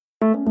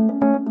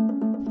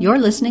You're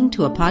listening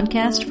to a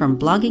podcast from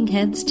Blogging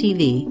Heads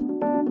TV.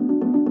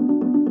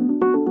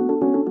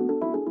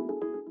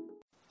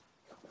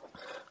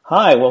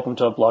 Hi, welcome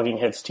to Blogging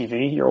Heads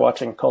TV. You're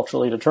watching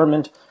Culturally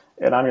Determined,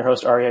 and I'm your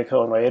host, Aryeh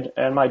Cohen-Wade,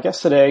 and my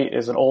guest today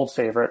is an old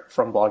favorite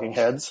from Blogging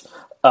Heads,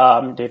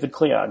 David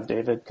Klion.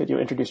 David, could you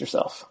introduce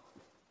yourself?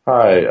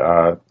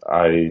 Hi,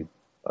 I,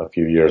 a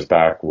few years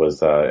back,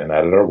 was an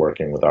editor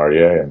working with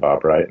Aryeh and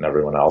Bob Wright and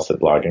everyone else at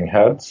Blogging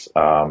Heads.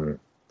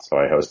 So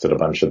I hosted a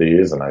bunch of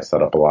these and I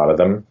set up a lot of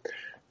them.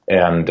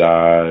 And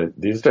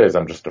these days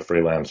I'm just a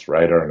freelance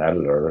writer and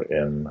editor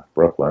in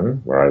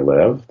Brooklyn, where I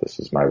live. This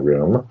is my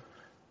room.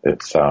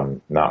 It's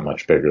not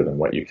much bigger than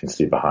what you can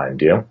see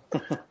behind you.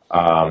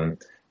 I've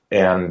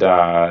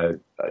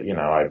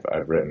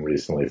written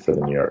recently for the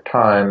New York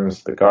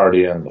Times, The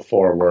Guardian, The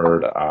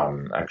Forward.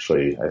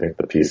 Actually, I think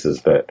the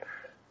pieces that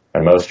I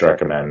most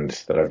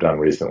recommend that I've done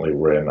recently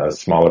were in a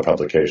smaller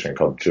publication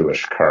called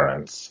Jewish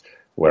Currents,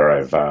 where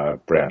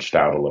I've branched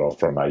out a little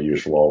from my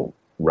usual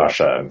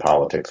Russia and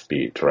politics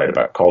beat to write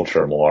about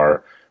culture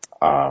more.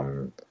 I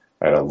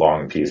had a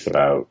long piece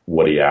about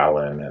Woody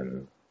Allen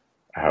and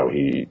how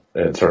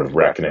and sort of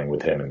reckoning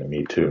with him in the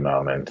Me Too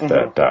moment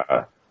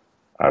that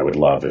I would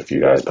love if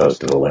you guys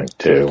posted a link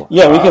to.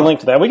 Yeah, we can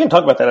link to that. We can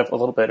talk about that a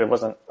little bit. It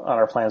wasn't on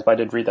our plans, but I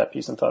did read that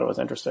piece and thought it was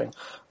interesting.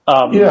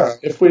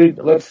 If we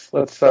let's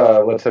hit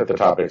the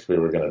topics we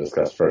were going to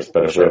discuss first.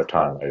 But if we have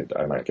time,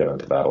 I might get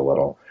into that a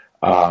little.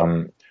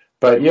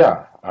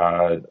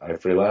 I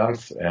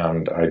freelance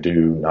and I do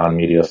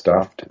non-media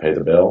stuff to pay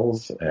the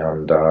bills,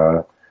 and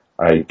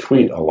I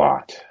tweet a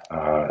lot,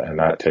 and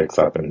that takes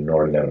up an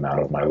inordinate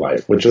amount of my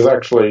life, which is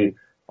actually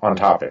on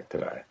topic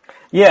today.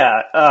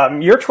 Yeah,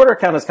 your Twitter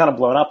account has kind of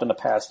blown up in the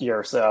past year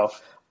or so.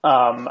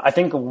 I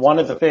think one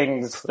of the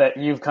things that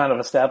you've kind of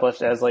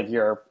established as like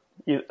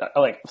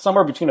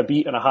somewhere between a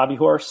beat and a hobby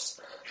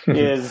horse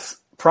is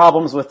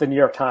problems with the New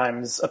York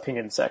Times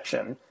opinion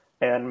section,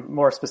 and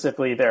more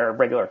specifically their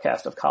regular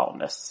cast of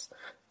columnists,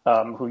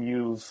 who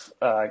you've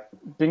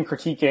been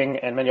critiquing,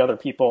 and many other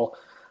people.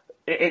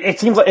 It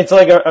seems like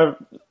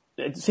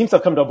it seems to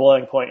have come to a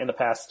boiling point in the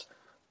past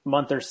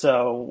month or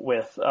so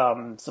with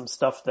some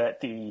stuff that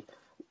the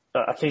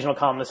occasional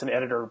columnist and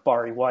editor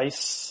Bari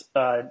Weiss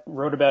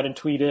wrote about and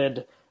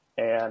tweeted,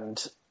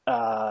 and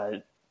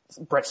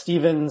Bret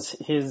Stephens,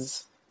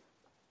 his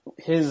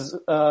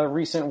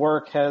recent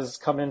work has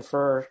come in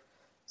for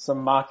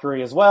some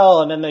mockery as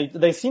well. And then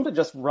they seem to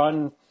just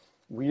run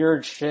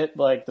weird shit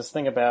like this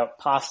thing about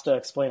pasta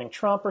explaining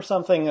Trump or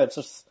something. It's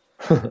just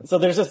so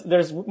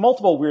there's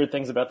multiple weird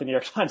things about the New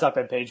York Times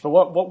op-ed page. But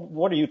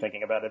what are you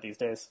thinking about it these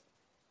days?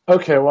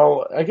 Okay,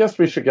 well, I guess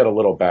we should get a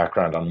little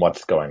background on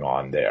what's going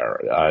on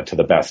there, to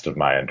the best of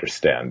my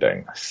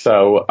understanding.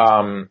 So,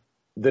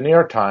 the New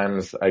York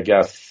Times, I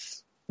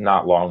guess,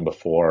 not long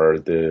before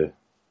the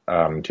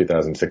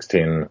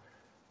 2016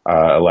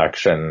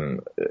 election,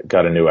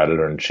 got a new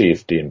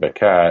editor-in-chief, Dean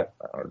Baquet.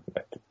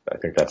 I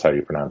think that's how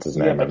you pronounce his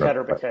name. Yeah, Baquet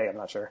or Baquet, I'm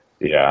not sure.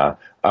 Yeah.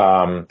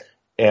 Who,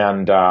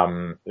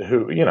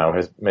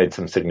 has made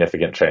some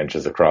significant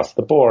changes across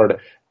the board.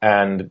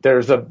 And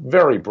there's a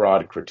very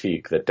broad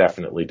critique that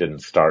definitely didn't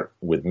start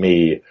with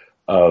me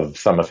of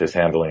some of his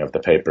handling of the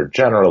paper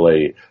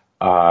generally.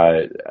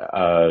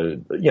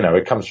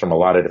 It comes from a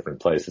lot of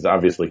different places.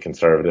 Obviously,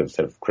 conservatives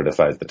have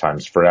criticized the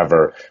Times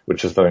forever,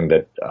 which is something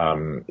that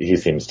he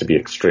seems to be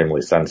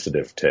extremely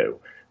sensitive to.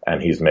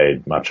 And he's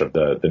made much of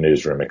the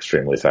newsroom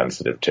extremely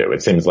sensitive to.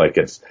 It seems like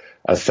it's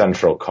a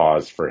central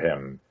cause for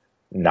him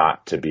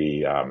not to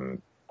be,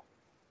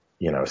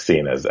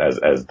 seen as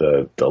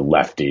the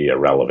lefty,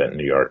 irrelevant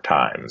New York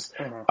Times.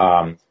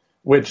 Mm-hmm.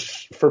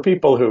 Which, for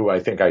people who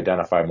I think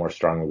identify more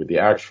strongly with the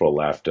actual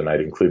left, and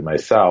I'd include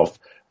myself,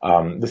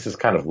 this is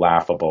kind of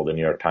laughable. The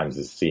New York Times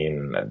is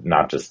seen,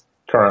 not just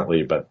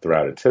currently, but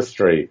throughout its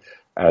history,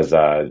 as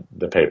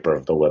the paper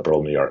of the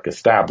liberal New York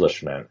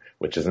establishment,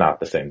 which is not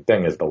the same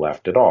thing as the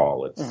left at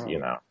all. It's,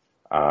 it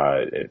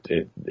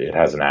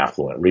has an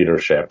affluent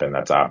readership, and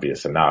that's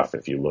obvious enough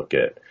if you look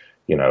at,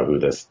 who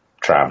this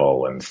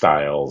travel and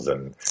styles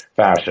and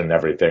fashion and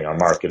everything are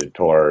marketed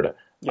toward.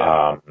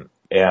 Yeah.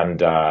 I'm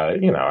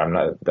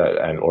not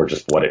that, or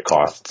just what it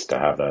costs to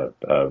have a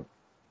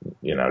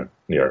New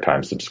York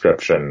Times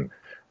subscription.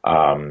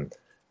 Some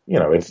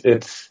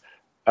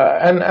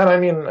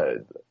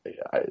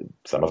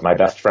of my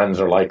best friends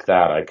are like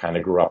that. I kind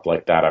of grew up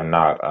like that. I'm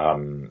not,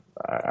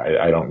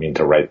 I don't mean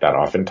to write that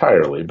off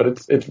entirely,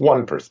 but it's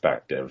one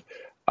perspective.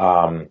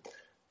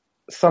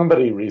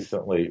 Somebody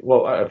recently,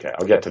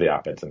 I'll get to the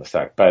op-eds in a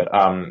sec, but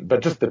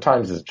just the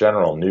Times'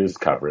 general news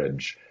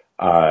coverage,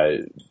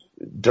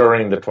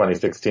 during the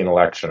 2016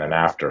 election and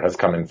after has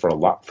come in for a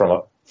lot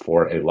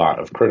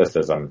of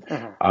criticism,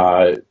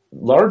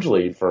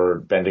 largely for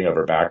bending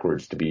over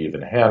backwards to be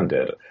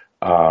even-handed.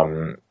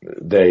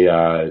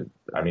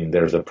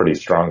 There's a pretty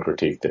strong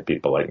critique that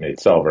people like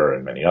Nate Silver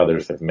and many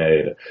others have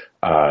made,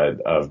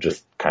 of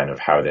just kind of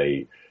how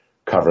they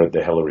covered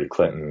the Hillary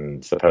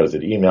Clinton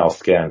supposed email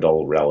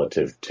scandal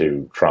relative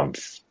to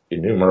Trump's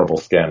innumerable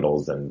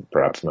scandals, and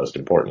perhaps most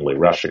importantly,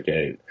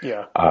 Russiagate.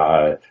 Yeah.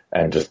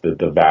 And just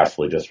the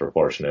vastly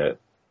disproportionate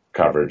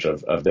coverage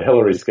of the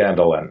Hillary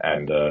scandal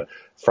and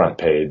front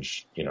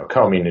page,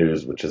 Comey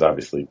news, which is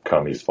obviously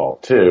Comey's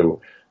fault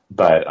too.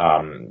 But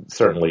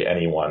certainly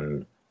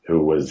anyone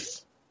who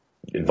was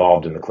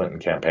involved in the Clinton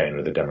campaign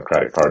or the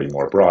Democratic Party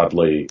more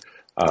broadly,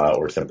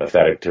 or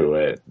sympathetic to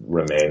it,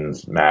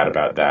 remains mad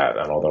about that.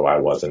 And although I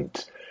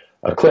wasn't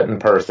a Clinton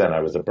person,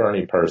 I was a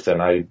Bernie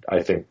person, I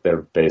think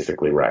they're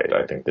basically right.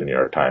 I think the New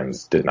York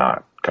Times did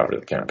not cover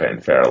the campaign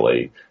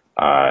fairly.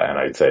 And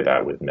I'd say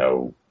that with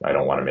I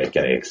don't want to make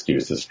any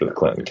excuses for the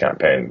Clinton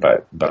campaign,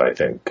 but I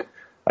think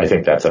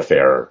that's a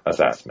fair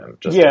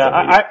assessment.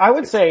 I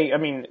would say, I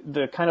mean,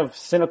 the kind of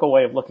cynical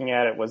way of looking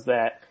at it was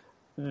that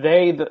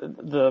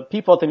the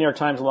people at the New York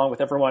Times, along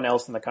with everyone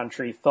else in the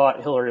country,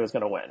 thought Hillary was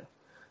going to win.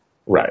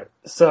 Right.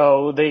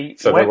 So they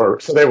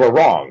were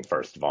wrong,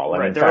 first of all.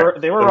 And right.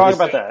 fact, they were wrong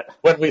about that.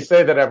 When we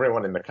say that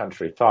everyone in the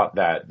country thought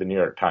that, the New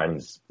York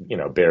Times,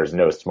 bears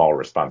no small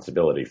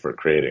responsibility for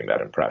creating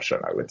that impression,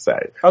 I would say.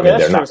 Okay,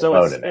 that's true. Not So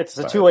it's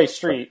a two-way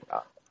street.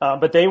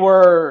 But they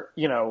were,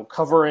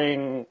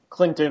 covering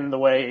Clinton the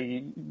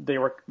way they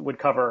would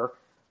cover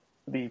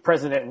the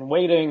president in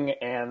waiting,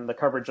 and the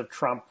coverage of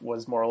Trump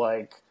was more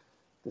like,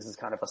 this is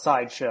kind of a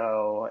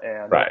sideshow,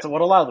 and that's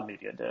what a lot of the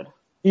media did.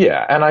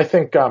 Yeah, and I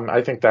think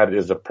that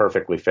is a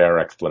perfectly fair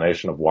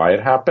explanation of why it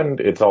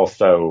happened. It's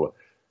also,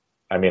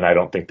 I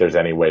don't think there's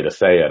any way to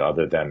say it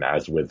other than,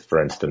 as with,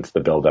 for instance, the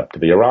build-up to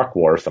the Iraq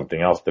War,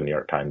 something else the New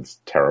York Times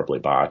terribly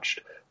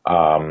botched,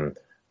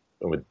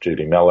 with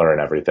Judy Miller and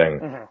everything.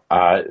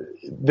 Mm-hmm.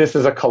 This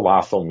is a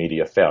colossal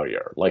media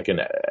failure, like an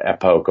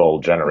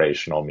epochal,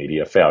 generational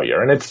media failure.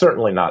 And it's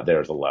certainly not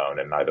theirs alone,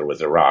 and neither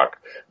was Iraq,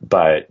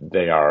 but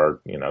they are,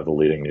 the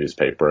leading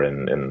newspaper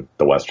in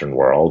the Western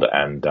world,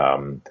 and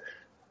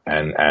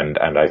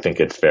I think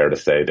it's fair to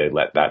say they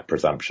let that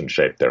presumption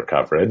shape their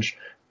coverage,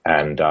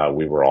 and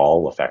we were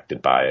all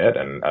affected by it,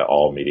 and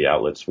all media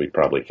outlets we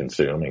probably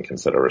consume and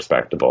consider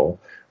respectable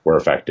were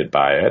affected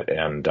by it,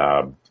 and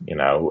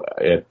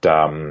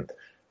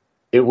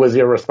it was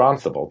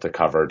irresponsible to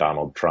cover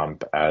Donald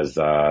Trump as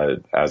a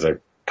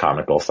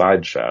comical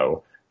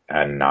sideshow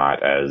and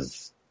not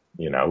as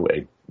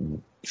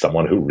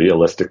someone who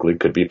realistically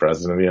could be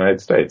president of the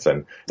United States.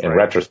 And in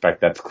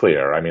retrospect, that's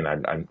clear.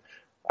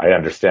 I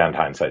understand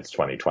hindsight's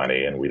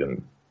 20/20,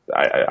 and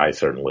I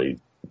certainly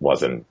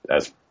wasn't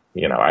as,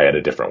 I had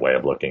a different way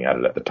of looking at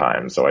it at the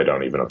time, so I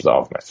don't even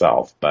absolve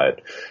myself.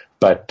 But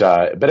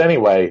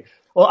anyway.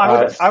 Well,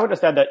 I would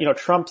just add that,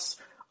 Trump's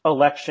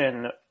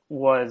election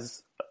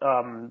was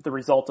the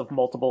result of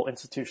multiple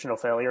institutional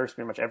failures.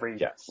 Pretty much every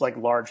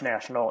large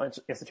national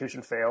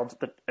institution failed,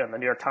 and the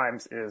New York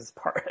Times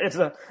it's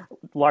a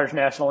large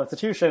national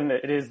institution.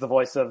 It is the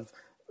voice of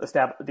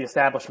the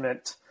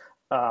establishment.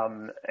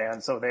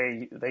 And so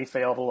they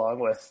failed along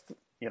with,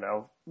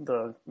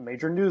 the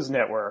major news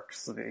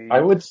networks, the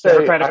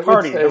Democratic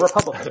Party, the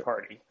Republican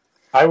Party.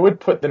 I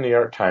would put the New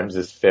York Times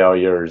as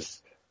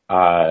failures,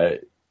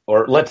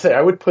 or let's say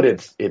I would put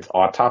its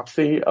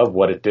autopsy of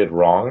what it did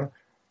wrong,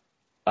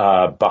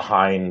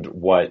 behind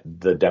what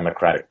the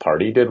Democratic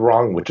Party did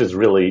wrong, which is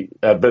really,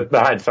 how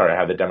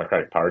the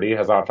Democratic Party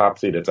has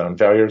autopsied its own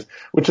failures,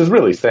 which is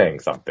really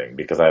saying something,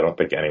 because I don't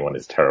think anyone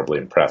is terribly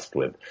impressed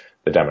with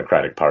the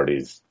Democratic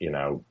Party's,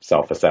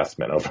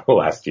 self-assessment over the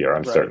last year.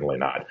 I'm certainly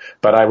not.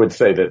 But I would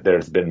say that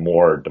there's been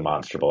more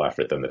demonstrable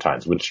effort than the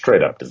Times, which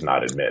straight up does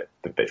not admit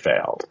that they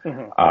failed.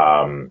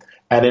 Mm-hmm.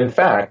 And in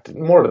fact,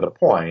 more to the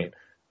point,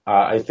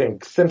 I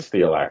think since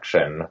the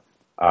election,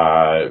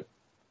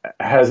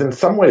 has in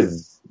some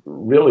ways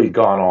really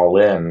gone all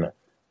in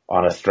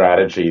on a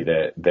strategy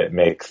that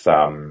makes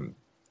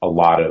a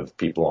lot of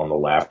people on the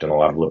left and a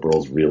lot of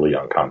liberals really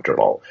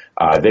uncomfortable.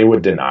 They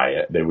would deny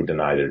it. They would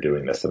deny they're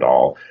doing this at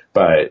all.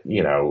 But,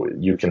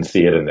 you can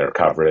see it in their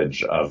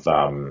coverage of,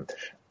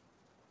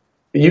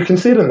 you can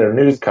see it in their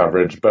news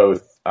coverage,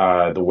 both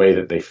the way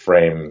that they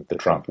frame the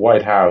Trump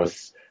White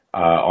House,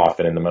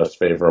 often in the most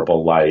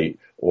favorable light,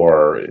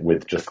 or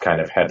with just kind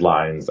of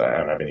headlines. I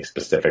don't have any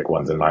specific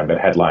ones in mind, but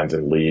headlines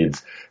and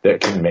leads that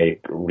can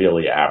make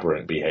really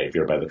aberrant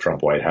behavior by the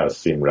Trump White House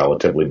seem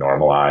relatively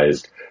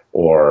normalized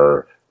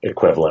or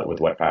equivalent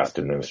with what past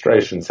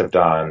administrations have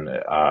done,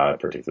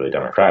 particularly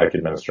Democratic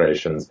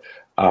administrations,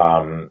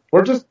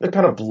 or just the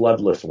kind of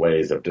bloodless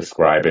ways of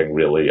describing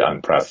really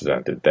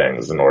unprecedented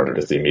things in order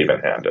to seem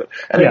even-handed.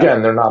 And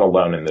again, they're not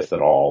alone in this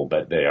at all,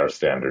 but they are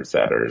standard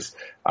setters,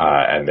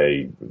 and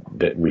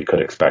we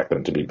could expect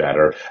them to be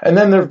better. And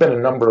then there have been a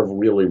number of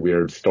really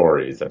weird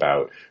stories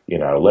about,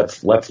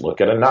 let's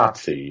look at a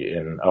Nazi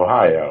in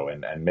Ohio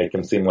and make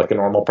him seem like a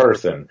normal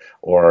person,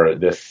 or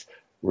this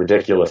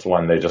ridiculous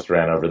one they just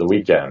ran over the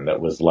weekend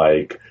that was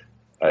like,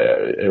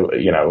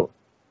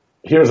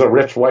 here's a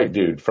rich white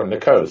dude from the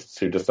coasts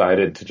who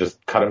decided to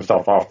just cut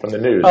himself off from the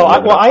news.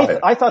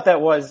 I thought there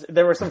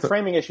were some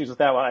framing issues with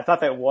that one. I thought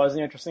that was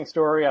an interesting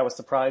story. I was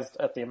surprised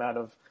at the amount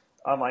of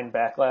online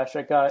backlash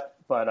it got,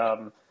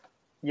 but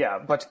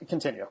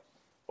continue.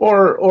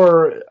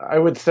 Or I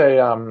would say,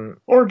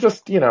 or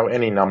just,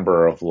 any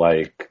number of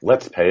like,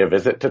 let's pay a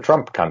visit to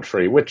Trump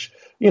country, which,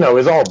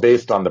 is all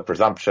based on the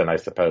presumption, I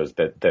suppose,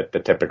 that the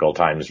typical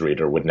Times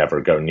reader would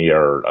never go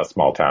near a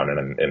small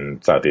town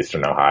in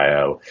southeastern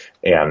Ohio.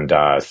 And,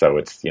 so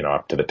it's,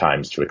 up to the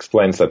Times to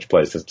explain such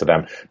places to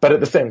them. But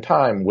at the same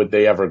time, would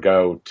they ever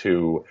go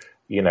to,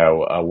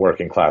 a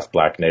working class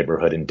black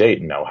neighborhood in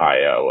Dayton,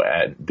 Ohio?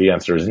 And the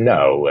answer is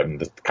no. And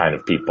the kind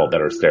of people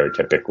that are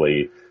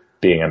stereotypically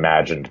being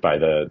imagined by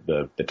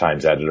the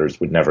Times editors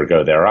would never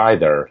go there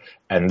either.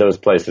 And those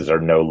places are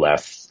no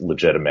less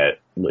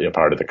legitimately a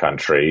part of the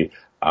country.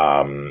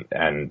 And,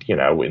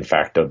 in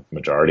fact, a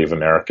majority of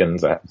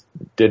Americans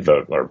did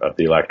vote, or of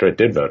the electorate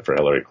did vote for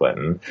Hillary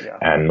Clinton. Yeah.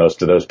 And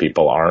most of those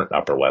people aren't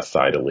Upper West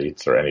Side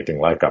elites or anything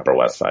like Upper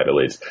West Side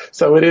elites.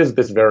 So it is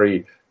this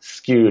very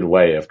skewed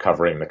way of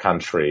covering the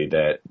country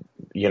that,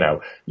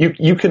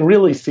 you can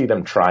really see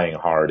them trying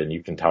hard, and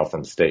you can tell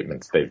from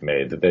statements they've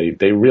made that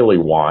they really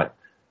want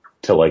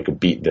to like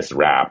beat this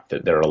rap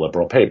that they're a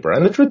liberal paper.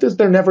 And the truth is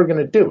they're never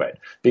going to do it,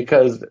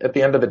 because at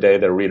the end of the day,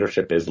 their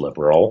readership is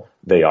liberal.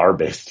 They are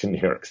based in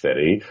New York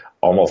City.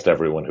 Almost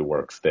everyone who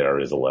works there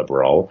is a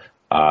liberal.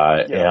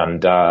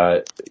 And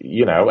I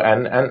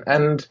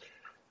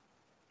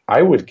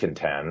would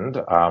contend,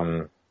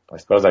 I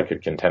suppose I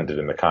could contend it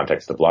in the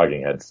context of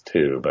blogging heads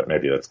too, but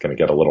maybe that's going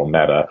to get a little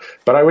meta.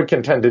 But I would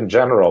contend in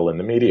general in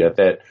the media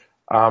that,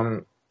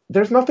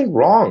 there's nothing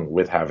wrong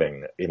with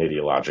having an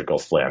ideological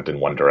slant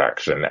in one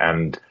direction,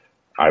 and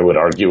I would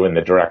argue in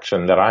the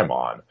direction that I'm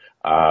on.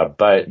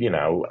 But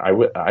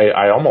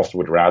I almost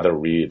would rather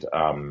read,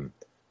 the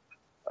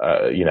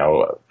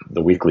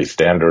Weekly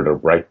Standard or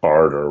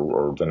Breitbart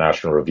or the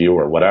National Review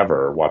or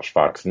whatever, or watch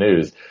Fox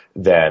News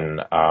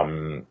than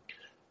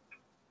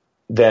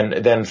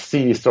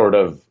see sort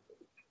of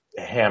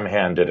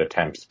ham-handed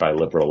attempts by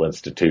liberal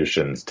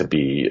institutions to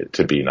be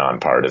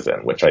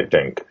nonpartisan, which I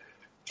think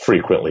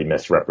frequently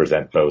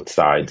misrepresent both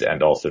sides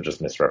and also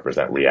just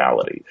misrepresent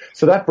reality.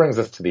 So that brings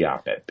us to the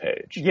op-ed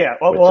page. Yeah,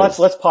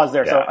 let's pause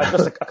there. Yeah. So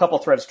just a couple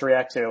threads to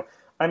react to.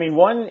 I mean,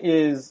 one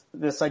is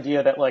this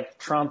idea that like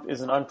Trump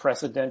is an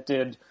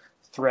unprecedented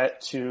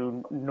threat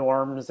to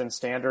norms and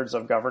standards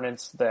of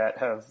governance that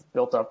have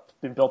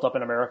been built up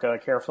in America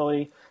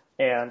carefully.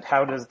 And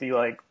how does the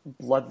like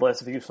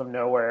bloodless view from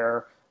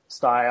nowhere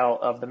style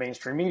of the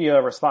mainstream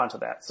media respond to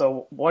that?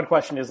 So one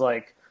question is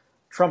like,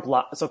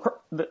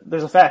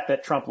 there's a fact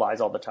that Trump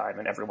lies all the time,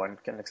 and everyone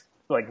can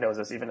knows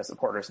this. Even his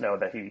supporters know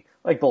that he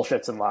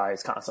bullshits and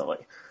lies constantly.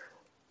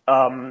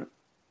 The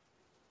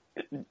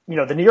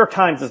New York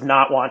Times does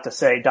not want to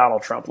say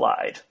Donald Trump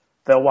lied.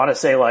 They'll want to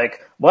say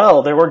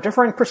there were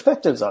differing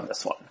perspectives on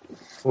this one,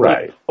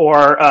 right?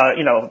 Or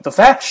the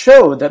facts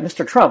showed that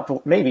Mr.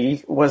 Trump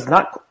maybe was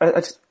not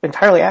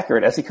entirely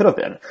accurate as he could have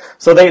been.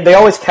 So they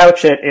always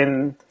couch it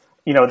in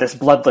this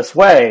bloodless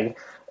way.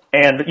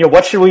 And,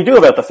 what should we do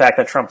about the fact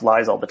that Trump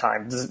lies all the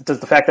time? Does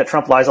the fact that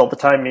Trump lies all the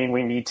time mean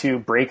we need to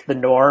break the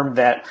norm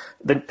that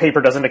the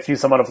paper doesn't accuse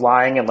someone of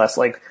lying unless,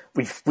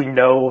 we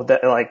know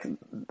that,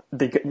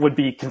 they would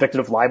be convicted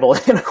of libel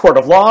in a court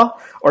of law?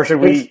 Or should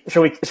we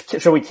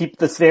keep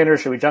the standard?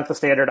 Should we junk the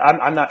standard?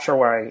 I'm not sure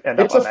where I end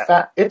up on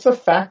that. It's a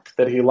fact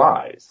that he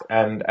lies.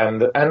 And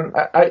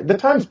the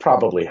Times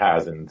probably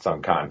has in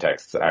some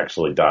contexts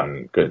actually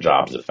done good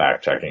jobs at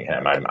fact checking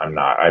him.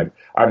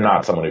 I'm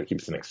not someone who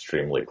keeps an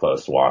extremely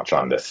close watch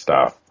on this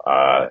stuff.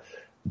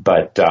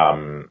 But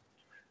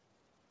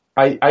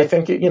I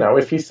think,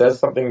 if he says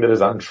something that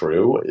is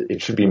untrue,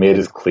 it should be made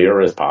as clear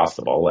as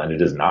possible, and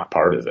it is not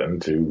partisan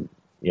to,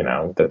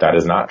 that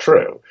is not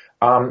true.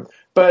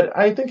 But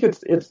I think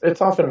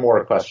it's often more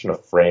a question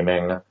of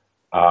framing.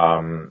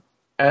 And,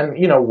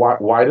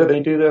 why do they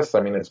do this? I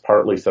mean, it's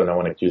partly so no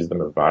one accuses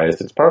them of bias.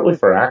 It's partly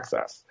for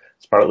access.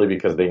 It's partly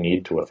because they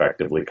need to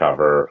effectively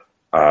cover,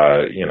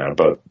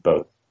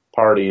 both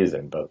parties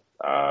and both,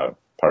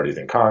 parties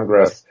in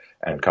Congress,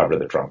 and cover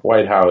the Trump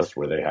White House,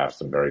 where they have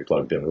some very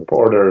plugged-in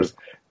reporters.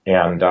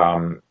 And,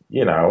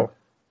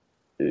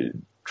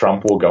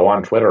 Trump will go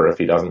on Twitter if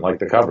he doesn't like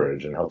the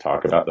coverage, and he'll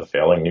talk about the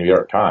failing New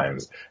York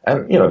Times.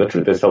 And, the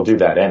truth is he'll do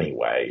that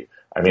anyway.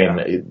 I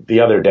mean,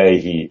 the other day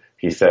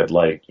he said,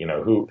 I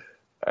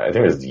think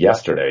it was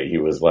yesterday, he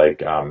was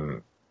like,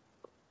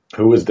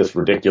 who is this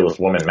ridiculous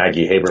woman,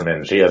 Maggie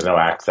Haberman? She has no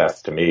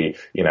access to me.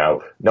 No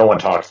one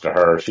talks to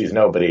her. She's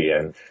nobody.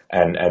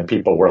 And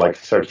people were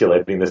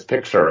circulating this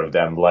picture of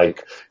them,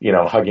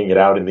 hugging it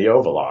out in the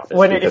Oval Office.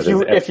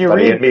 If you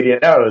read, in media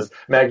knows,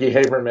 Maggie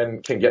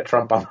Haberman can get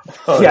Trump on the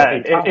phone.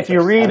 Yeah. If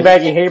you read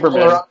Maggie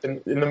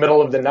Haberman in the middle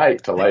of the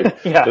night to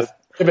just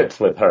pivots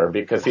with her,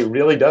 because he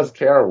really does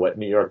care what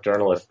New York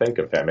journalists think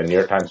of him and New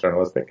York Times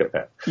journalists think of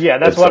him. Yeah.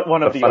 That's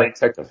one of the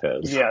tick of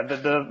his. Yeah.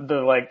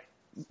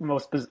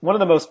 One of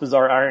the most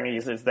bizarre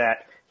ironies is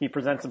that he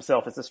presents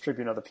himself as this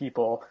tribune of the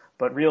people,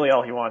 but really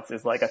all he wants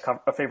is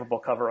a favorable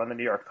cover on the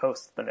New York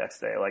Post the next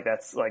day.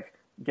 That's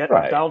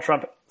Right. Donald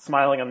Trump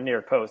smiling on the New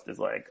York Post is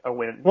like a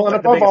win. Well, and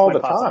like above all the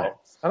possible.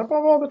 times. And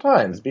above all the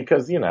times,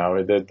 because,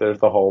 there's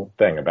the whole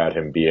thing about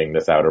him being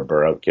this outer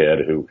borough kid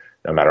who,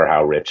 no matter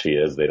how rich he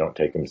is, they don't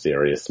take him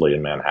seriously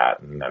in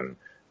Manhattan. And,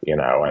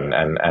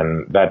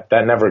 and that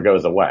never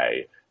goes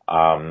away.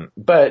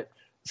 But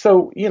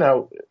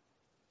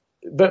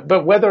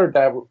whether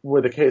that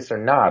were the case or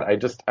not,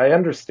 I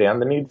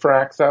understand the need for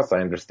access. I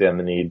understand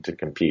the need to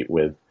compete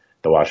with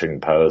the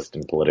Washington Post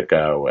and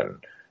Politico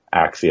and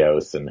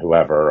Axios and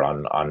whoever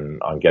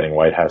on getting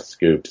White House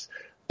scoops.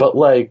 But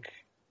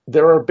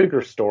there are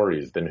bigger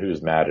stories than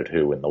who's mad at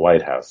who in the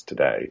White House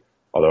today.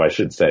 Although I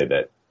should say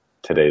that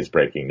today's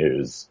breaking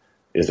news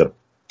is a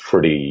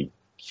pretty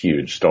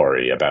huge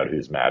story about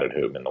who's mad at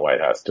whom in the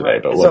White House today.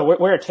 Right. But so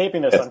we're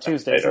taping this on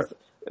Tuesday. So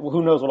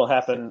who knows what will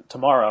happen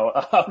tomorrow?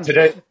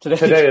 Today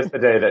is the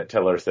day that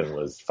Tillerson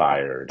was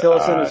fired.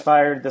 Tillerson was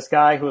fired. This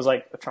guy who was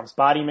like Trump's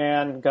body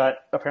man got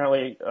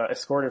apparently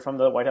escorted from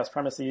the White House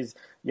premises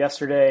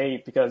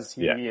yesterday because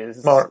he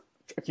is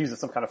accused of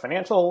some kind of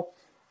financial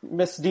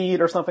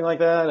misdeed or something like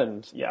that.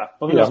 And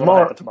who knows what will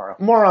happen tomorrow?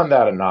 More on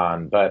that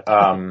anon. But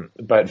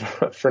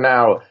for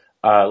now,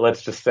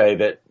 let's just say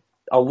that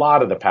a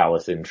lot of the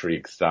palace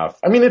intrigue stuff,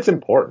 I mean, it's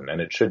important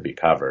and it should be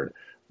covered,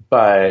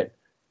 but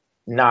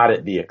not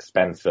at the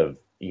expense of,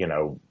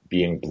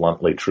 being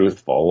bluntly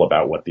truthful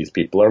about what these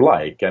people are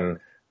like. And,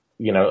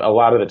 a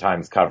lot of the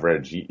times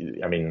coverage,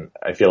 I mean,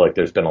 I feel like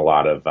there's been a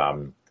lot of,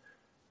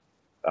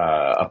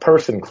 a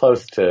person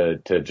close to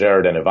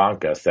Jared and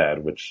Ivanka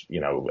said, which,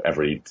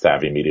 every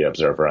savvy media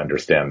observer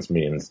understands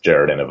means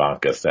Jared and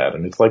Ivanka said.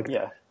 And it's like,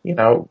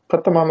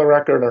 put them on the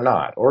record or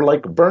not, or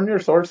burn your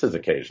sources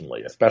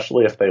occasionally,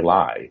 especially if they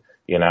lie,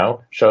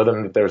 show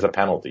them that there's a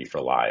penalty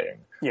for lying.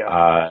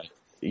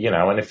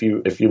 And if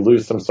you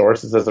lose some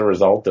sources as a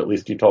result, at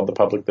least you told the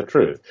public the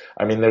truth.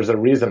 I mean, there's a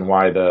reason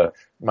why the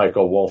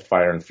Michael Wolff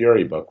Fire and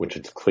Fury book, which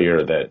it's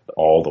clear that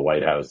all the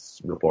White House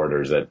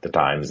reporters at the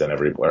Times and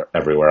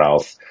everywhere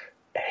else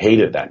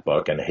hated that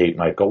book and hate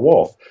Michael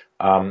Wolff.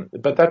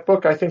 But that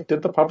book, I think,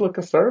 did the public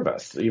a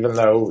service, even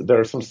though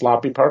there are some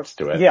sloppy parts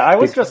to it. Yeah, I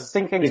was just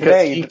thinking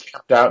today. Because he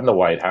camped out in the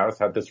White House,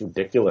 had this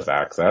ridiculous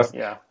access.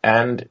 Yeah.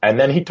 And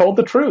then he told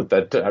the truth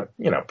that,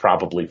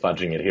 probably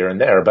fudging it here and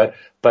there, but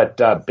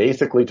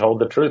basically told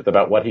the truth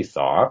about what he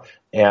saw.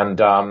 And,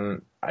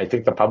 I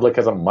think the public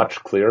has a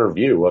much clearer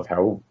view of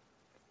how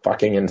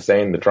fucking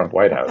insane the Trump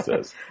White House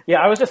is.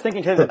 I was just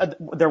thinking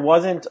there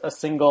wasn't a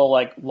single,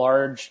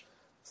 large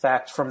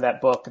fact from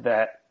that book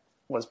that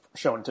was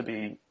shown to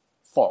be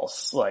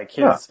false.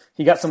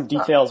 He got some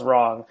details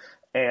wrong.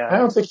 And I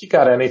don't think he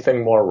got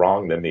anything more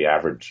wrong than the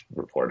average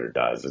reporter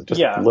does. It's just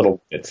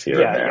little bits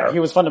here and there. He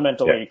was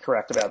fundamentally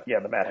correct about,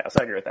 the madhouse.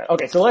 I agree with that.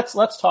 Okay. So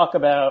let's talk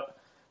about,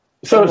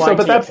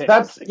 but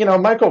that's,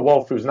 Michael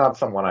Wolff, who's not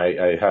someone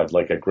I had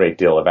a great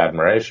deal of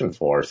admiration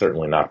for,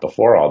 certainly not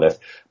before all this,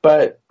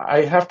 but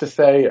I have to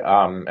say,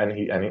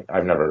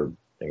 I've never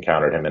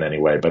encountered him in any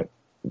way, but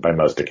by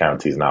most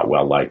accounts, he's not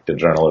well liked in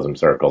journalism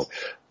circles.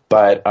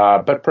 But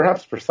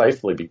perhaps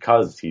precisely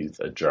because he's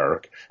a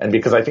jerk and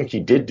because I think he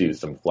did do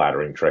some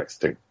flattering tricks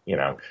to,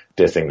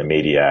 dissing the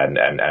media and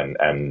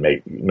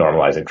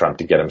normalizing Trump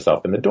to get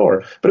himself in the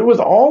door. But it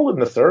was all in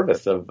the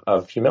service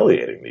of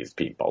humiliating these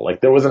people.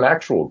 There was an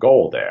actual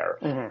goal there,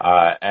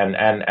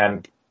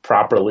 and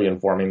properly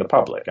informing the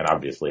public and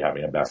obviously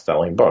having a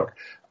best-selling book.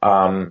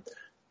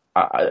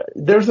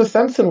 There's a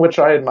sense in which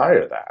I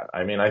admire that.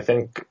 I mean, I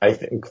think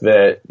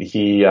that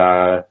he,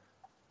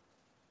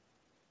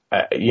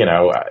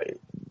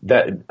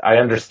 that I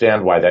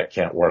understand why that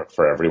can't work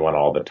for everyone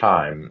all the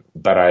time,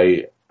 but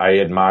I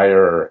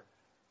admire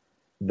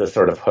the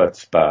sort of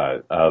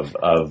chutzpah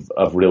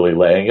of really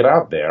laying it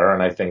out there.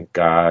 And I think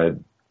that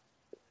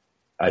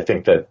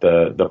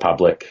the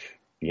public,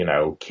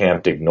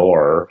 can't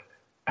ignore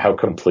how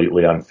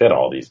completely unfit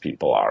all these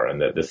people are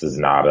and that this is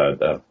not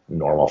a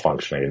normal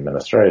functioning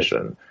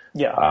administration.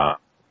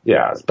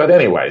 But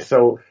anyway,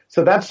 so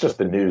that's just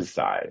the news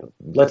side.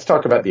 Let's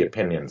talk about the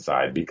opinion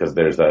side because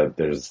there's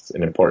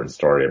an important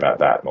story about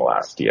that in the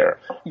last year,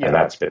 and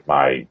that's been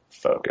my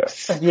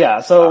focus.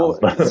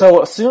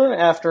 So soon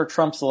after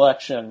Trump's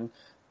election,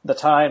 the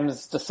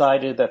Times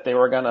decided that they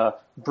were gonna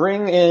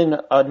bring in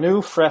a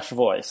new, fresh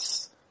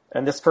voice,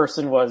 and this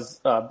person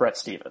was Bret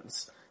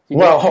Stephens.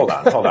 Hold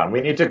on.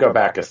 We need to go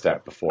back a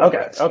step before.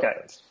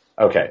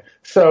 Okay.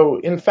 So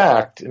in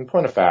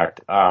point of fact,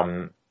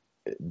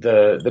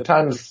 the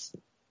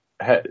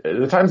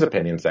Times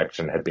opinion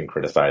section had been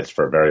criticized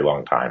for a very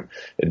long time.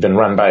 It had been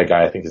run by a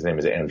guy, I think his name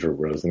is Andrew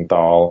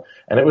Rosenthal,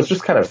 and it was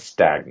just kind of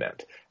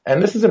stagnant.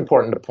 And this is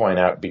important to point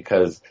out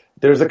because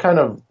there's a kind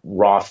of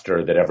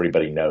roster that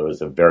everybody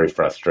knows of very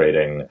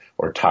frustrating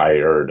or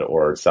tired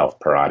or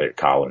self-parodic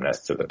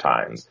columnists at the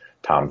Times.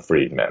 Tom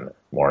Friedman,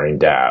 Maureen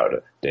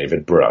Dowd,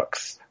 David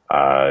Brooks,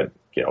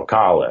 Gail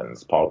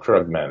Collins, Paul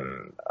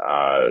Krugman,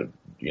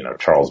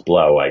 Charles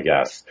Blow, I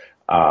guess.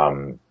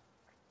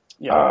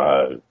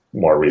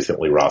 More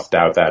recently, Ross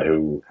Douthat,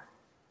 who,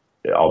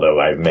 although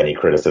I have many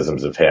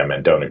criticisms of him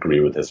and don't agree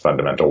with his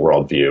fundamental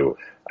worldview,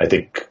 I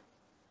think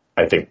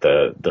I think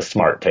the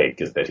smart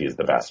take is that he's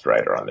the best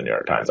writer on the New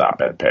York Times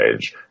op-ed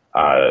page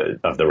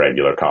of the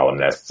regular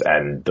columnists,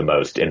 and the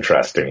most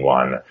interesting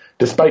one,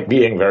 despite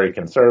being very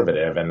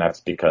conservative, and that's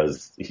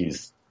because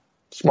he's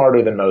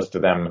smarter than most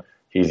of them.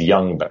 He's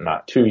young, but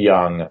not too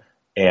young.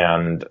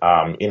 And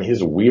in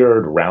his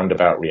weird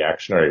roundabout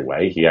reactionary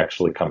way, he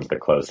actually comes the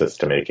closest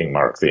to making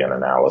Marxian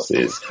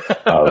analyses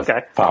of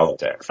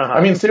politics.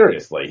 I mean,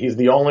 seriously, he's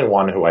the only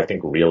one who I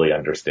think really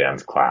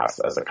understands class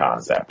as a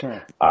concept.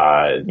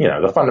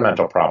 The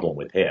fundamental problem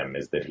with him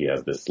is that he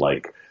has this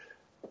like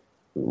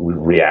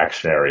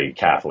reactionary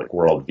Catholic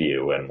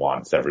worldview and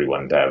wants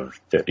everyone to have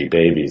 50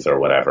 babies or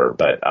whatever.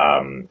 But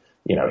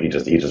he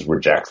just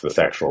rejects the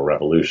sexual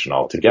revolution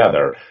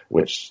altogether,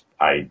 which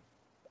I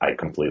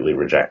completely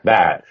reject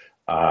that.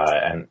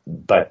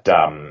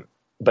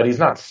 But he's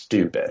not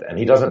stupid, and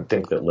he doesn't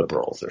think that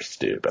liberals are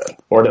stupid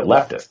or that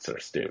leftists are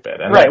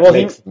stupid. And that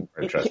makes him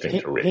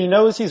interesting to read. He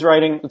knows he's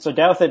writing, so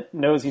Douthit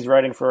knows he's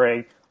writing for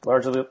a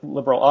largely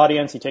liberal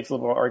audience. He takes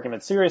liberal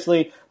arguments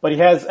seriously, but he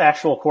has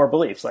actual core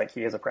beliefs. Like,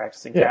 he is a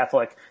practicing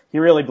Catholic. He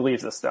really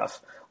believes this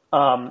stuff.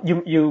 I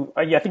think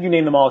you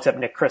named them all except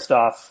Nick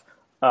Kristof.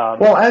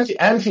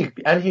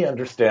 And he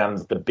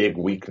understands the big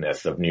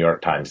weakness of New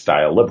York Times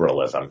style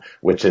liberalism,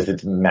 which is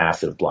its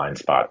massive blind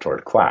spot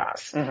toward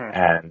class.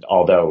 And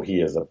although he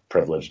is a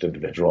privileged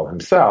individual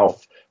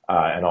himself,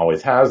 and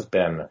always has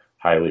been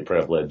highly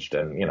privileged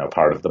and,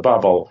 part of the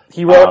bubble.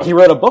 He wrote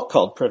a book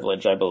called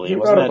Privilege, I believe. He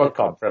wrote a book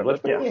called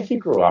Privilege, but he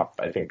grew up,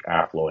 I think,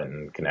 affluent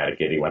in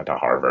Connecticut. He went to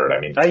Harvard. I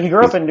mean, he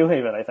grew up in New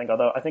Haven, I think,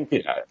 although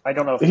I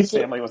don't know if his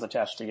family was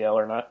attached to Yale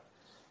or not.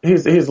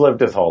 He's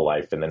lived his whole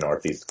life in the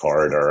Northeast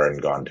Corridor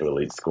and gone to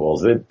elite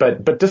schools.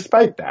 But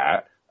despite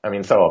that, I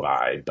mean, so have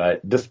I,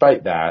 but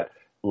despite that,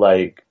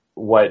 like,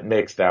 what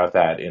makes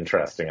that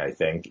interesting, I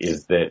think,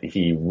 is that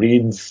he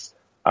reads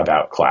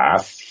about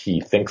class,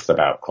 he thinks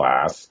about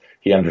class,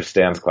 he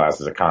understands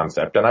class as a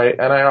concept, and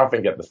I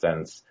often get the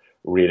sense,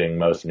 reading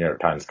most New York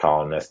Times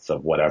columnists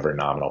of whatever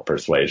nominal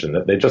persuasion,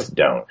 that they just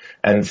don't.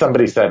 And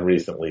somebody said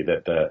recently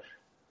that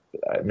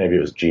maybe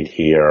it was Jeet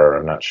here,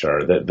 I'm not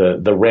sure,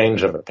 that the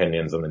range of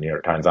opinions on the New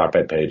York Times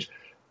op-ed page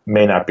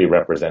may not be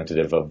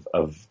representative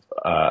of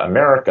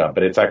America,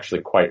 but it's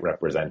actually quite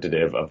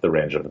representative of the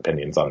range of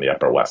opinions on the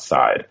Upper West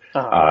Side,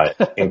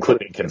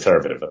 including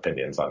conservative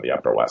opinions on the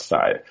Upper West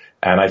Side.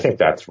 And I think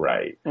that's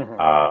right,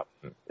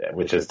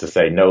 which is to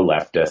say no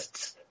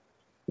leftists,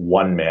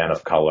 one man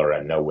of color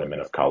and no women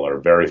of color,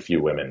 very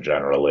few women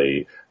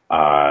generally,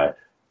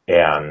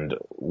 and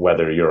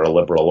whether you're a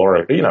liberal or,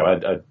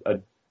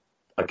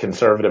 a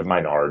conservative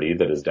minority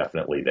that is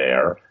definitely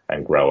there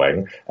and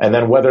growing. And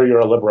then whether you're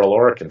a liberal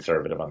or a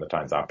conservative on the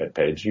Times op-ed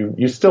page,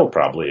 you still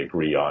probably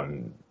agree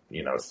on,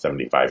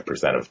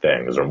 75% of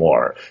things or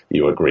more.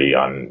 You agree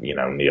on,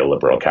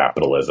 neoliberal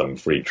capitalism,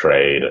 free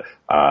trade,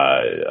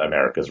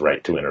 America's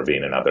right to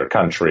intervene in other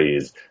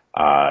countries,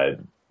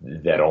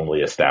 that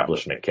only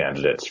establishment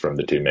candidates from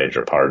the two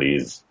major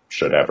parties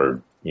should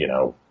ever,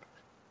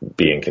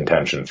 be in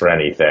contention for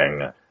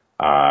anything.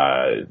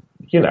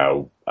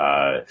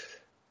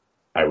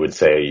 I would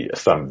say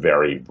some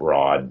very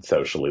broad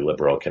socially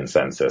liberal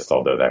consensus,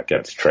 although that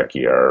gets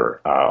trickier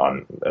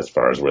on as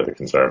far as where the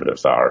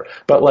conservatives are.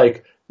 But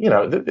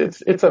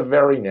it's a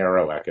very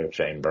narrow echo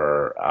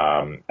chamber,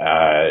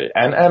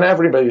 and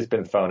everybody's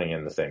been phoning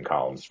in the same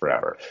columns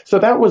forever. So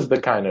that was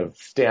the kind of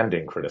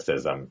standing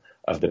criticism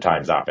of the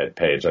Times op-ed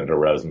page under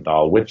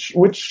Rosenthal, which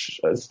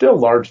still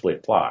largely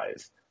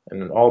applies,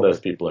 and all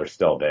those people are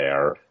still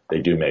there. They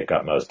do make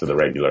up most of the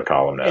regular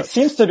columnists. It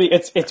seems to be,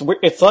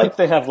 it's like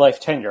they have life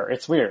tenure.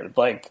 It's weird.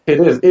 Like, it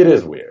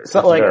is weird.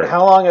 So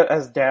how long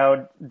has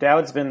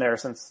Dowd's been there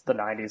since the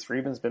 90s?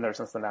 Friedman's been there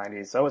since the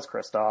 90s. So is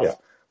Kristof. Yeah.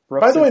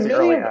 Brooks By the way, the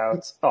early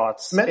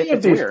aughts. Many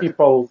of these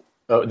people,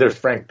 there's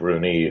Frank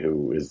Bruni,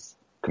 who is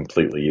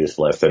completely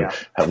useless and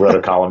wrote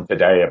a column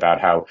today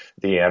about how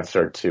the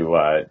answer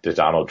to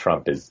Donald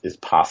Trump is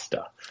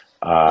pasta.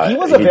 He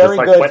was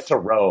went to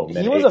Rome.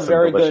 He was a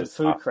very good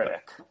food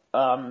critic.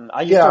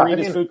 I used to read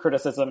his food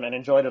criticism and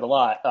enjoyed it a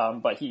lot,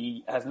 but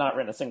he has not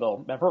written a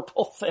single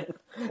memorable thing.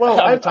 Well,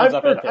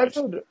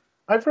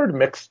 I've heard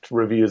mixed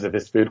reviews of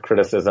his food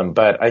criticism,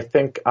 but I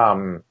think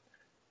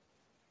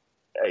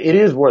it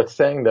is worth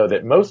saying, though,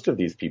 that most of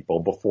these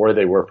people, before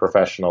they were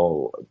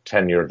professional,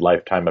 tenured,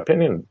 lifetime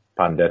opinion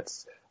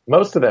pundits,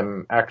 most of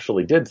them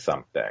actually did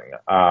something.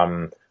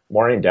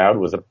 Maureen Dowd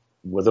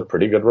was a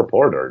pretty good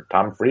reporter.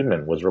 Tom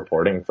Friedman was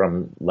reporting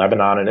from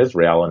Lebanon and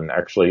Israel and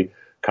actually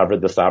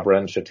covered the Sabra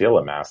and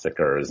Shatila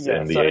massacres.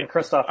 Yeah, so did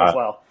Kristof as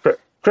well.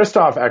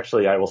 Kristof,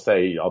 actually, I will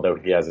say, although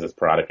he has his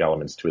sporadic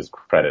elements to his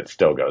credit,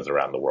 still goes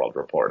around the world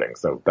reporting,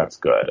 so that's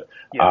good.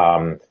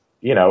 Yeah.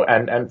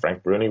 And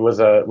Frank Bruni was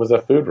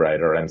a food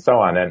writer and so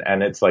on,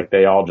 and it's like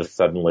they all just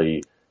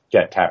suddenly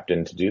get tapped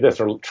in to do this.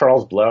 Or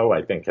Charles Blow,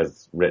 I think,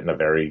 has written a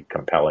very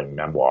compelling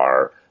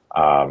memoir,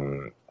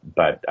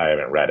 but I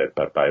haven't read it,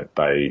 but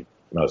by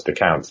most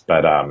accounts.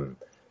 But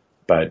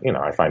but,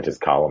 I find his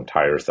column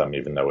tiresome,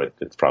 even though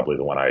it's probably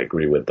the one I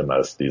agree with the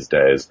most these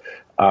days.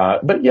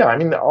 But yeah,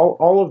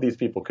 all of these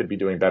people could be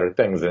doing better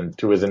things. And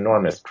to his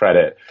enormous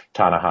credit,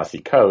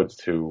 Ta-Nehisi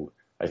Coates, who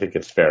I think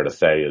it's fair to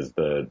say is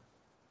the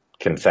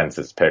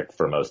consensus pick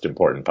for most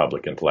important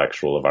public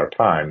intellectual of our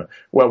time,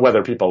 well,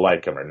 whether people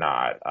like him or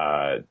not,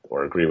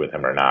 or agree with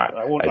him or not.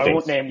 I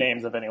won't name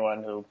names of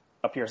anyone who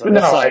appears on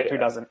this site who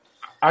doesn't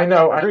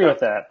agree with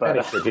that,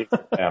 but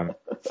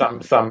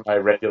some by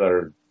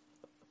regular,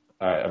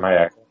 am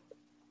I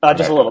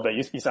just a little bit.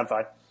 You sound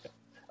fine.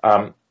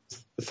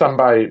 Some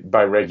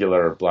by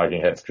regular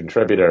Blogging Heads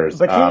contributors.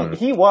 But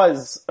he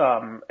was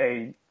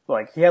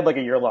he had like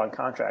a year-long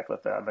contract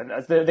with them, and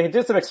they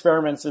did some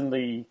experiments in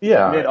the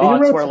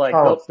mid-aughts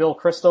where Bill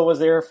Kristol was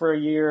there for a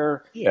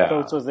year,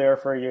 Coates was there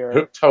for a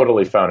year.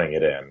 Totally phoning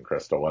it in,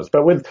 Kristol was.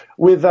 But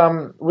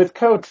with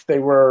Coates, they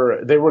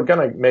were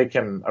going to make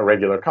him a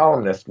regular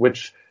columnist,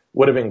 which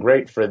would have been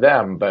great for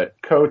them.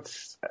 But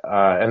Coates,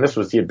 and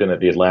he had been at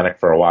the Atlantic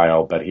for a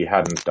while, but he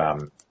hadn't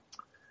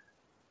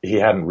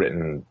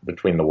written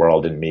Between the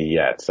World and Me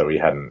yet, so he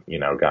hadn't,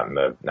 gotten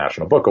the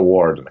National Book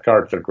Award and the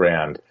MacArthur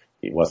Grant.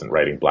 He wasn't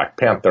writing Black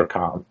Panther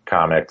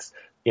comics.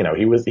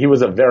 He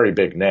was a very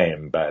big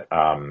name, but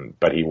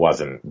he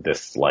wasn't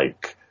this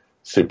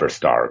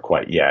superstar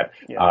quite yet.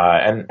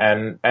 Yeah.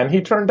 And he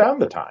turned down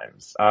the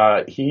Times.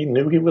 He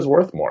knew he was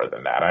worth more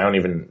than that. I don't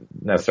even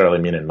necessarily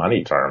mean in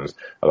money terms,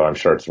 although I'm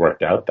sure it's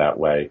worked out that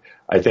way.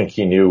 I think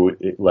he knew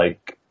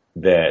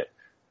that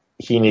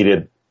he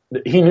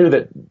knew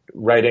that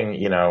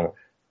writing,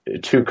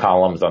 2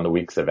 columns on the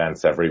week's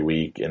events every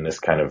week in this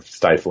kind of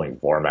stifling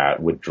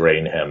format would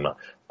drain him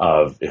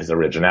of his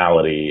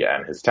originality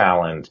and his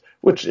talent,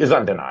 which is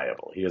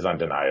undeniable. He is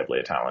undeniably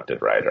a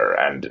talented writer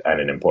and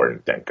an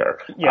important thinker.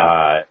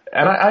 Yeah.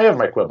 And I have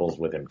my quibbles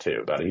with him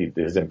too, but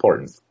his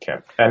importance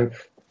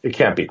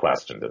can't be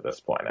questioned at this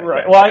point. I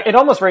think. Well, it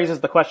almost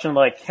raises the question,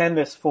 can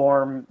this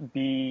form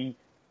be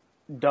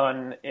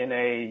done in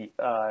a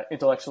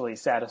intellectually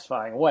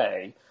satisfying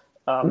way?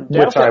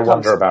 Which I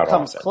wonder about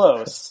comes often.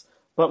 Close,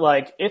 but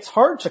it's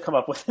hard to come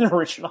up with an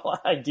original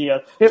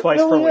idea twice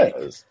per week.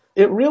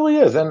 It really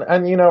is. And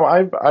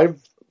I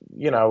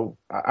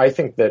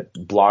think that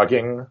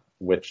blogging,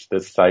 which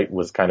this site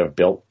was kind of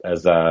built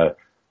as a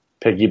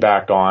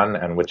piggyback on,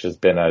 and which has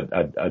been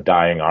a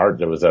dying art.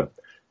 There was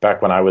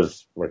back when I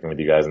was working with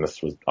you guys, and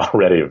this was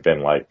already have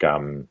been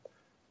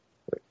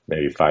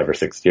maybe 5 or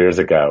 6 years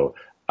ago,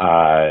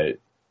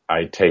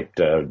 I taped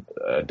a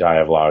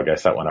dialogue. I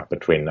set one up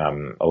between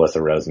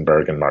Alyssa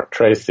Rosenberg and Mark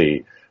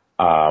Tracy,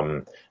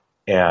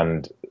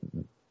 and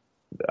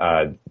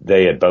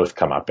they had both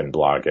come up in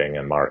blogging,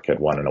 and Mark had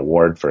won an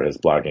award for his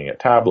blogging at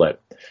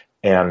Tablet,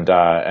 and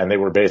they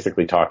were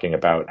basically talking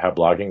about how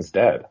blogging's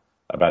dead,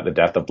 about the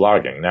death of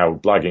blogging. Now,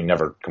 blogging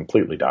never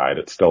completely died;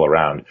 it's still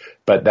around,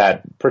 but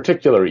that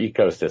particular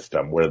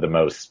ecosystem where the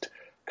most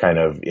kind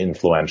of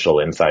influential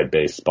inside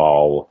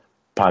baseball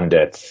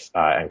pundits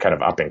and kind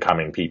of up and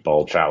coming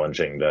people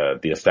challenging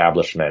the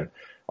establishment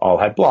all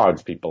had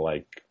blogs. People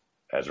like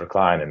Ezra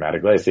Klein and Matt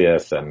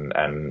Iglesias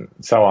and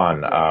so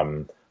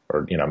on.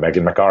 Or,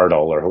 Megan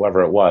McArdle or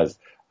whoever it was,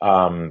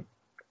 or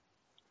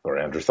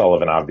Andrew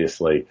Sullivan,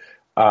 obviously.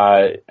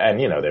 And,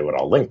 they would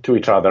all link to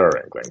each other,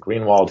 and Glenn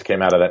Greenwald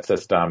came out of that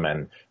system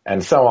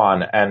and so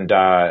on. And,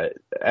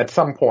 at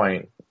some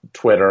point,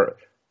 Twitter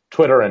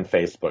and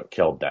Facebook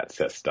killed that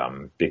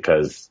system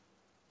because,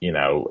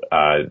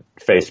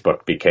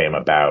 Facebook became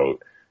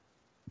about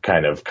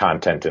kind of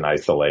content in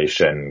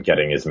isolation,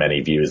 getting as many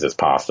views as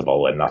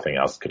possible, and nothing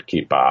else could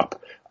keep up.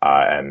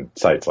 And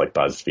sites like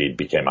BuzzFeed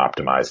became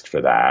optimized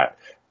for that.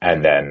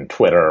 And then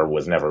Twitter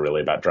was never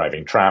really about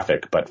driving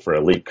traffic, but for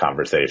elite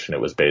conversation, it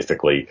was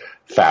basically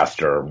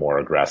faster, more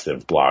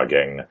aggressive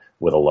blogging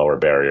with a lower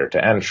barrier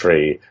to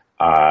entry.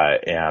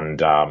 Those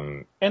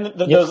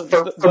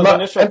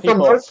initial people, from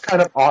most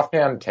kind of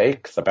offhand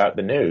takes about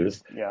the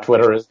news,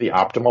 Twitter is the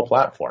optimal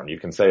platform. You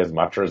can say as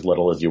much or as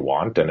little as you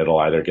want, and it'll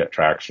either get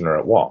traction or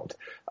it won't.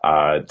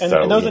 And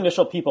those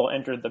initial people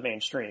entered the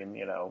mainstream,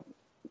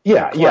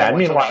 Yeah. And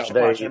meanwhile,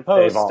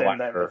 they've all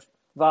then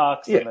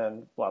Vox, and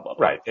then blah, blah,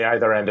 blah. Right. They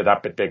either ended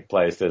up at big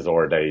places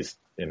or they,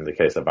 in the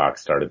case of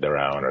Vox, started their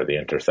own, or The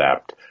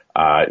Intercept.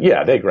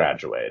 They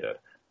graduated.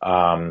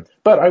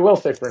 But I will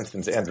say, for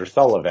instance, Andrew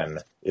Sullivan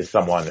is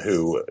someone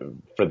who,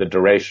 for the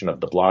duration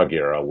of the blog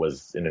era,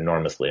 was an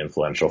enormously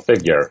influential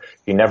figure.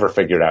 He never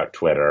figured out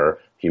Twitter.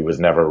 He was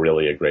never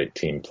really a great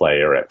team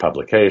player at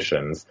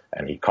publications,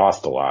 and he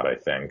cost a lot, I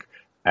think.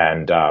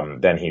 And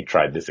then he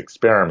tried this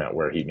experiment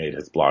where he made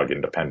his blog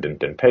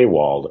independent and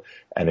paywalled,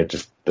 and it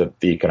just, the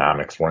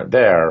economics weren't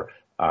there,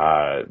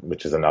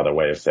 which is another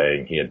way of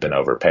saying he had been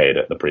overpaid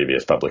at the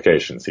previous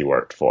publications he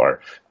worked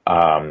for.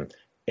 And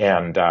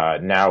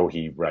now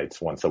he writes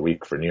once a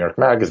week for New York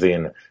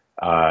Magazine,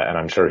 and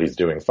I'm sure he's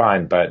doing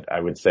fine, but I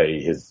would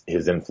say his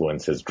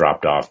influence has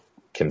dropped off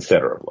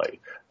considerably.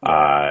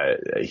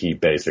 He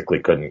basically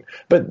couldn't,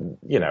 but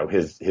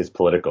his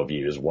political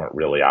views weren't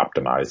really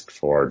optimized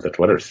for the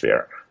Twitter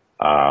sphere.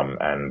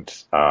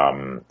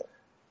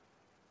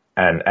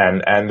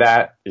 And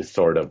that is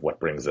sort of what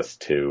brings us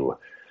to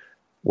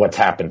what's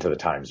happened to the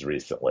Times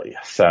recently.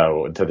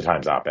 So, to the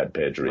Times op-ed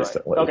page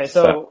recently. Right. Okay,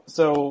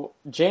 so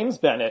James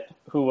Bennet,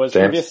 who was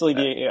previously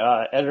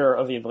the editor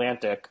of The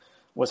Atlantic,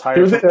 was hired.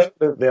 He was at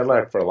the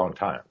Atlantic for a long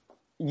time.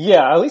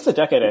 Yeah, at least a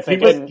decade, I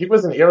think. He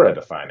was an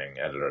era-defining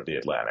editor of The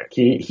Atlantic.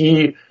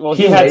 He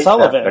had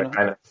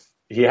Sullivan.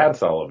 He had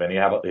Sullivan. He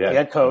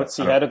had Coates.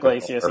 He had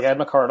Iglesias. He had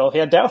McCardle. He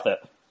had Douthit.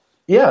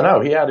 Yeah, no,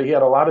 he had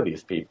a lot of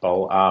these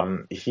people.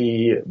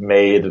 He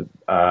made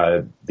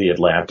The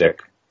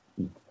Atlantic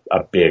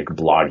a big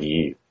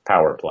bloggy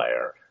power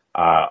player,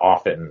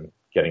 often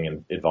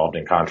getting involved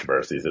in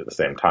controversies at the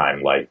same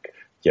time, like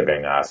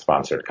giving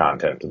sponsored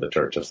content to the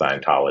Church of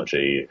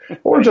Scientology,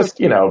 or just,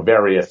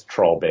 various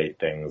troll bait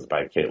things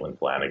by Caitlin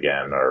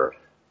Flanagan or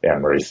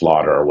Anne-Marie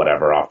Slaughter or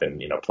whatever, often,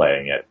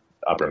 playing at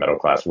upper middle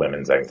class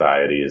women's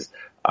anxieties.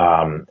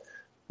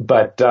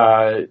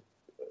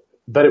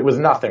 But it was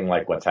nothing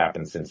like what's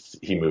happened since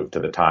he moved to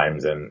the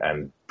Times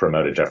and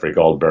promoted Jeffrey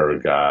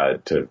Goldberg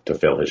to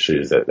fill his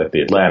shoes at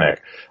the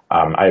Atlantic.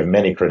 I have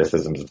many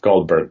criticisms of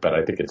Goldberg, but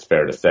I think it's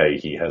fair to say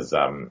he has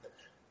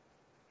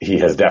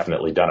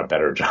definitely done a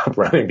better job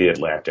running the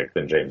Atlantic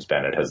than James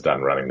Bennet has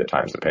done running the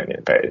Times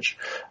Opinion page.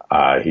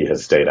 He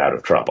has stayed out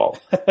of trouble.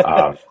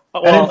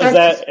 Well, is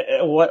that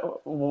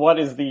what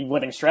is the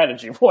winning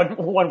strategy? One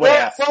would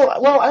ask.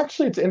 Well,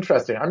 actually, it's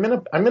interesting. I'm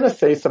gonna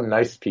say some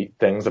nice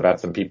things about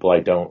some people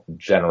I don't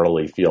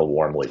generally feel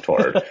warmly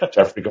toward,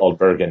 Jeffrey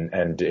Goldberg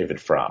and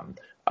David Frum.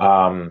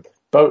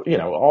 But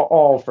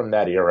all from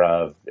that era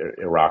of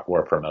Iraq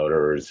War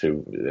promoters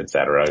who, et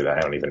cetera. I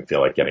don't even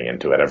feel like getting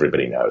into it.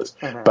 Everybody knows.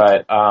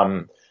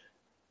 Mm-hmm.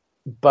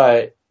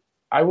 But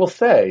I will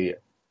say,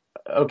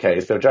 okay,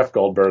 so Jeff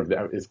Goldberg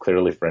is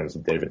clearly friends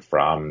with David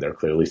Frum. They're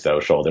clearly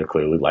social. They're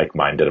clearly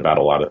like-minded about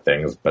a lot of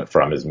things, but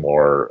Frum is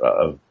more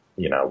of,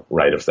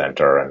 right of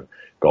center, and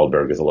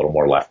Goldberg is a little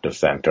more left of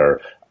center.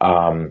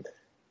 And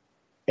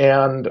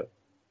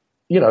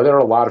there are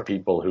a lot of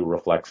people who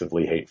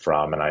reflexively hate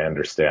Frum, and I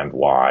understand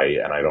why,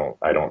 and I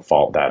don't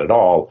fault that at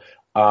all.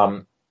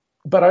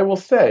 But I will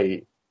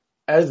say,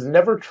 as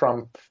never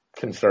Trump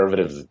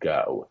conservatives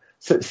go,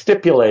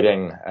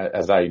 stipulating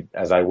as I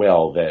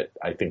will that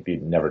I think the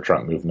Never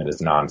Trump movement is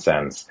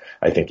nonsense.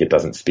 I think it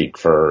doesn't speak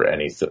for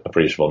any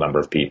appreciable number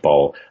of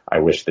people. I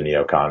wish the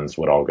neocons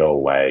would all go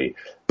away.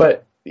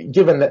 But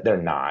given that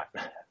they're not,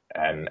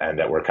 and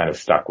that we're kind of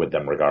stuck with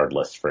them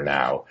regardless for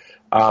now,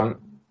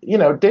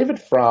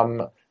 David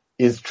Frum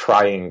is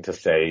trying to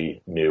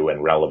say new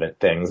and relevant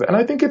things, and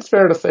I think it's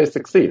fair to say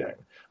succeeding.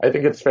 I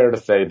think it's fair to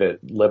say that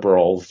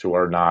liberals who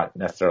are not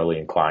necessarily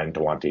inclined to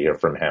want to hear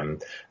from him,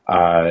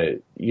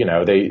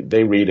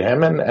 they read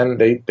him and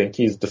they think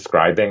he's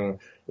describing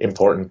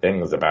important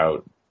things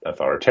about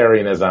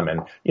authoritarianism.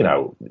 And,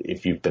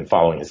 if you've been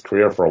following his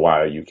career for a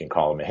while, you can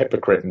call him a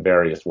hypocrite in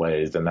various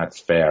ways, and that's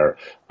fair.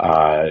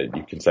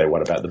 You can say,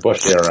 what about the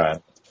Bush era?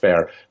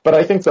 Fair. But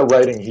I think the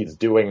writing he's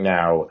doing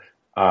now,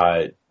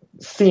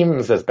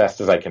 seems, as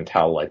best as I can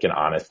tell, like an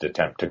honest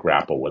attempt to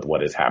grapple with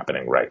what is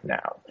happening right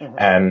now. Mm-hmm.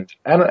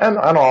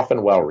 And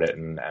often well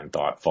written and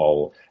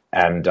thoughtful.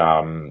 And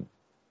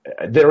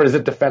there is a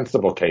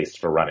defensible case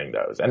for running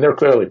those, and they're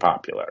clearly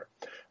popular.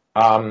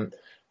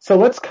 So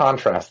let's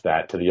contrast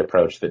that to the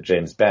approach that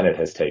James Bennet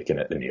has taken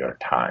at the New York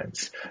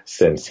Times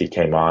since he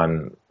came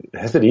on.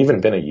 Has it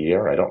even been a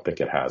year? I don't think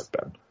it has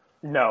been.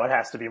 No, it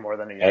has to be more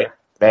than a year.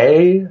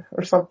 May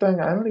or something?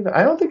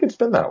 I don't think it's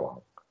been that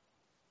long.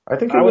 I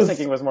was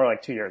thinking it was more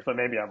like 2 years, but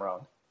maybe I'm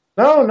wrong.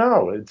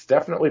 No, it's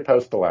definitely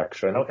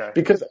post-election. Okay.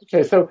 Because,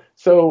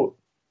 so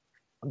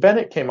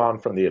Bennet came on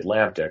from The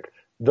Atlantic.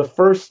 The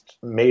first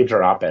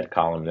major op-ed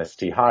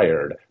columnist he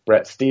hired,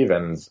 Bret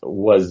Stephens,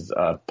 was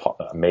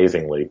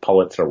amazingly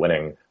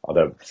Pulitzer-winning,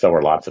 although so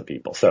are lots of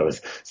people. So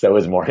is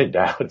Maureen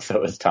Dowd,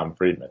 so is Tom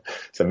Friedman.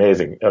 It's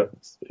amazing,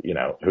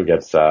 who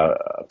gets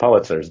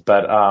Pulitzers.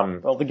 But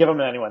well, they give them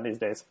to anyone these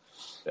days.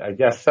 I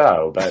guess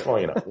so, but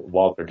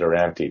Walter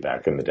Duranty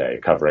back in the day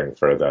covering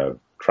for the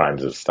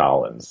crimes of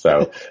Stalin.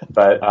 So,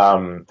 but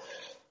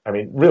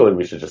really,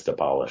 we should just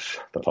abolish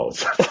the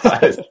Pulitzer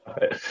Prize.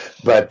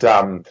 But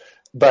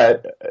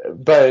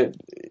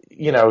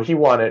he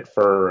won it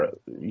for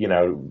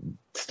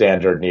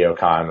standard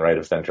neocon right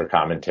of center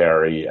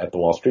commentary at the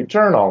Wall Street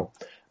Journal.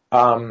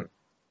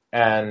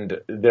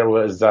 And there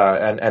was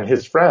and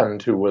his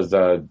friend, who was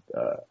a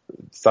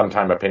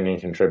sometime opinion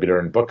contributor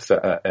and books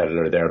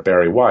editor there,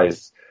 Barry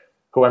Weiss,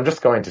 who I'm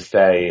just going to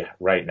say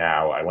right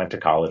now, I went to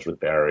college with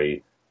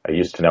Barry. I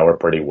used to know her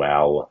pretty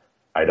well.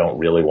 I don't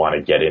really want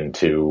to get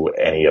into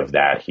any of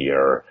that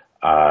here.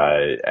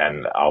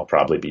 And I'll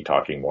probably be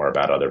talking more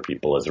about other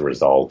people as a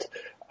result.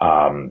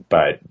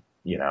 But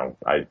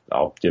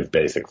I'll give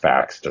basic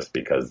facts just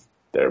because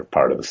they're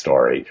part of the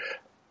story.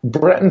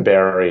 Brett and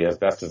Barry, as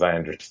best as I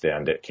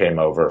understand it, came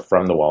over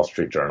from the Wall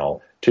Street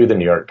Journal to the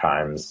New York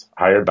Times,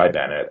 hired by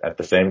Bennet at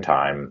the same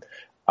time,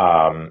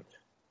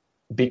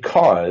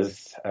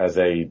 because as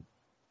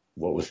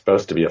what was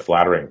supposed to be a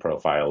flattering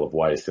profile of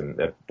Weiss and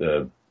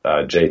the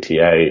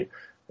JTA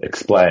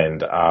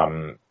explained,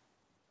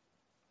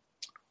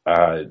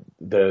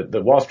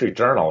 the Wall Street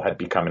Journal had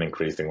become an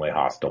increasingly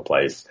hostile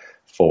place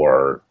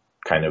for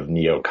kind of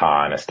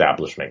neocon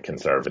establishment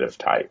conservative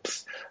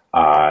types.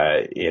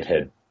 It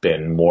had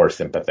been more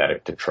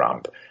sympathetic to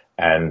Trump,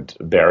 and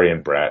Barry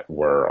and Brett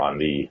were on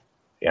the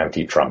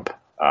anti-Trump,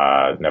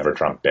 never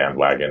Trump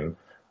bandwagon,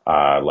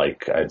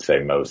 like I'd say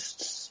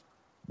most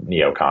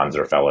neocons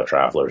or fellow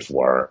travelers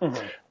were.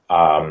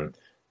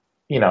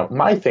 Mm-hmm.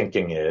 My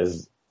thinking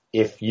is,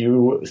 if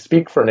you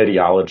speak for an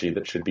ideology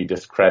that should be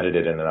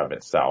discredited in and of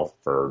itself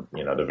for,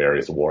 the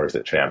various wars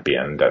it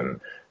championed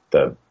and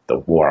the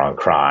war on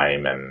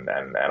crime and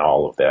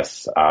all of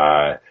this,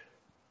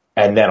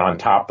 and then on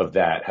top of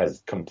that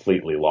has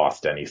completely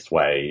lost any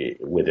sway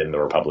within the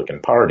Republican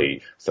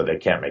Party, so they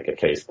can't make a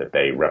case that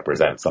they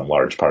represent some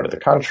large part of the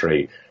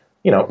country,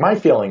 my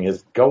feeling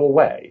is go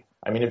away.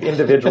 I mean, if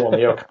individual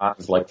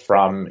neocons like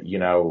from,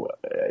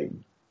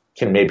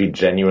 can maybe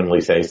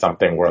genuinely say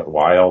something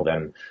worthwhile,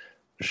 then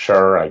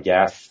sure, I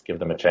guess, give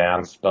them a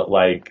chance. But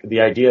like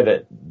the idea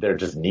that there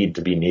just need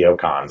to be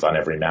neocons on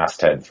every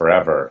masthead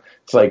forever,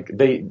 it's like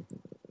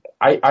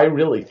I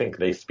really think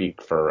they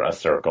speak for a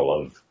circle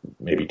of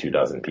maybe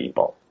 24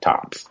 people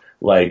tops.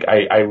 Like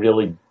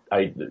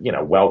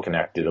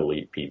well-connected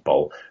elite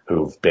people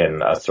who've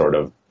been a sort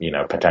of,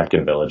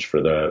 Potemkin village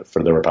for the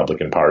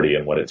Republican Party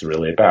and what it's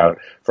really about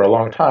for a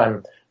long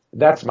time.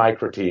 That's my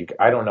critique.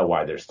 I don't know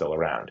why they're still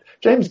around.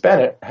 James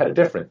Bennet had a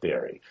different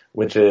theory,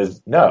 which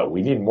is, no,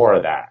 we need more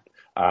of that.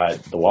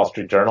 The Wall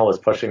Street Journal is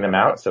pushing them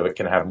out so it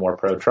can have more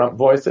pro-Trump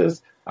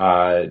voices.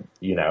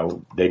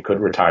 They could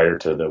retire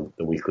to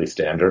the Weekly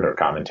Standard or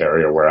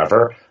Commentary or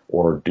wherever,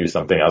 or do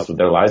something else with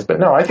their lives. But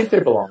no, I think they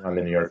belong on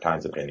the New York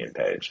Times opinion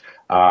page.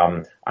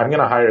 I'm going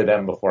to hire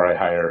them before I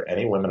hire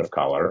any women of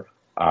color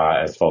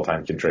as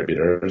full-time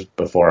contributors,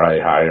 before I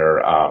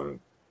hire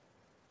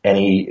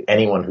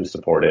anyone who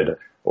supported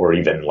or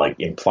even like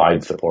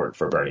implied support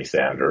for Bernie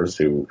Sanders,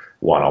 who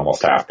won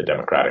almost half the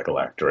Democratic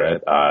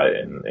electorate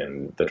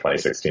in the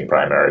 2016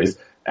 primaries,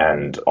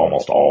 and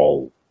almost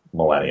all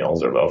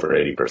millennials, or over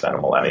 80% of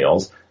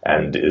millennials,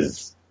 and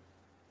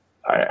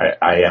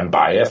I am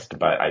biased,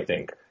 but I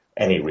think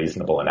any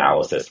reasonable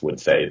analysis would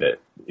say that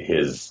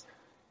his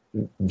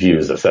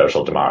views of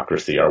social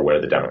democracy are where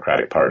the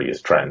Democratic Party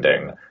is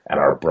trending and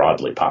are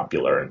broadly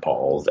popular in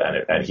polls,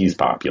 and he's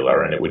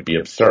popular, and it would be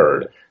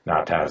absurd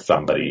not to have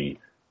somebody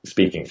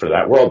speaking for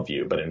that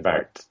worldview. But in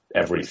fact,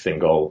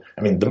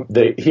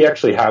 he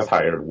actually has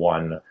hired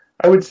one,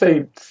 I would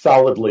say,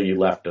 solidly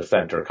left of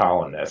center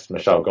columnist,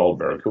 Michelle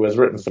Goldberg, who has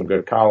written some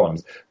good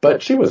columns,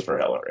 but she was for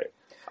Hillary.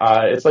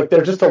 It's like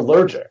they're just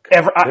allergic.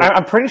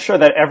 I'm pretty sure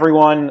that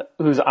everyone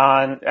who's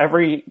on,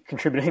 every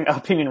contributing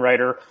opinion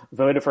writer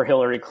voted for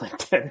Hillary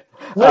Clinton.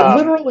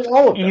 Literally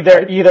all of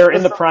them. Either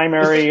in the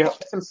primary,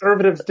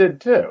 conservatives did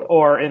too,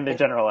 or in the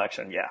general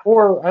election. Yeah.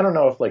 Or I don't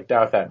know if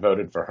Douthat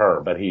voted for her,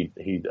 but he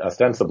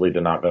ostensibly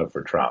did not vote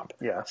for Trump.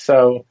 Yeah.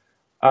 So,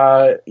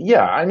 I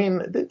mean,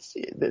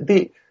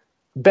 the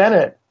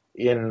Bennett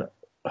in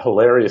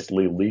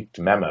hilariously leaked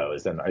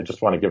memos, and I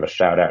just want to give a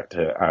shout out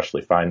to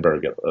Ashley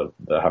Feinberg of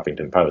the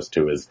Huffington Post,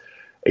 who is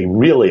a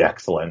really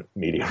excellent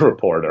media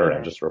reporter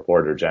and just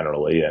reporter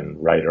generally,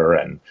 and writer,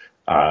 and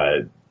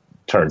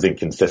turns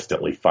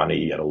inconsistently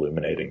funny and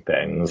illuminating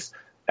things,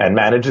 and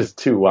manages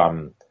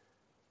to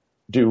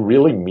do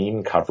really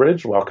mean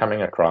coverage while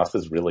coming across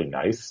as really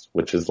nice,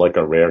 which is like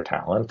a rare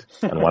talent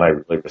and one I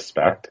really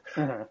respect.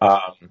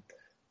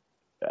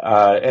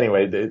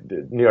 Anyway,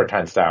 the New York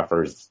Times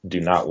staffers do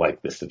not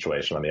like this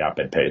situation on the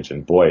op-ed page,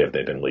 and boy, have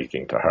they been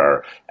leaking to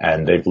her.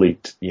 And they've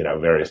leaked,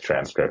 various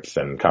transcripts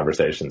and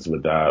conversations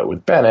with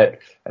Bennett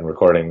and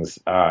recordings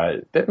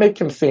that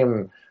make him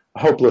seem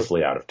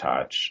hopelessly out of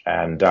touch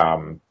and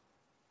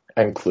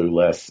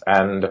clueless,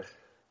 and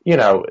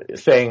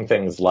saying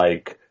things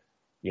like,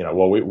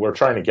 we're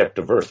trying to get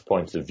diverse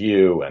points of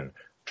view and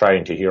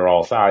trying to hear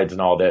all sides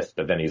and all this,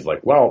 but then he's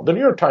like, well, the New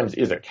York Times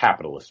is a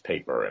capitalist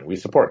paper and we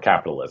support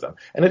capitalism.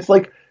 And it's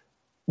like,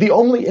 the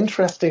only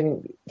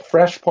interesting,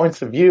 fresh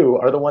points of view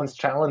are the ones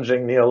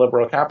challenging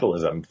neoliberal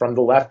capitalism from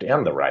the left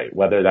and the right,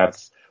 whether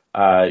that's,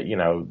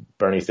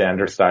 Bernie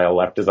Sanders style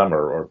leftism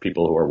or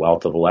people who are well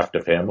to the left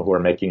of him who are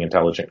making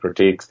intelligent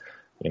critiques,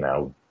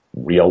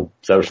 real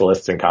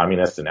socialists and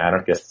communists and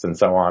anarchists and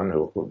so on,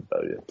 who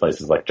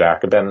places like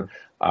Jacobin,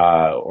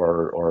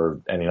 or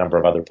any number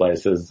of other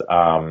places.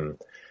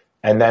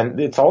 And then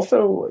it's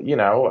also,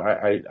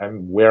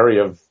 I'm wary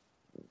of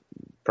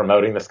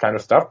promoting this kind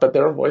of stuff, but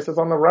there are voices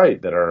on the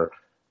right that are,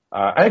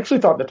 I actually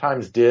thought the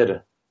Times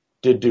did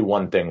do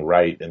one thing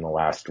right in the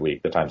last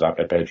week, the Times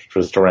op-ed page, which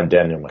was to run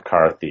Daniel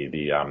McCarthy,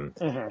 the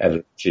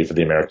editor-in-chief of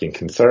the American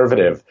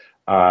Conservative,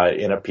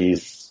 in a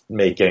piece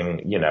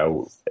making,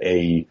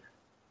 a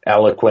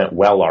eloquent,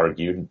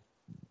 well-argued,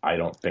 I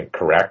don't think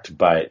correct,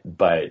 but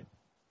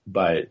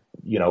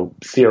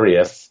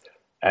serious,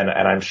 and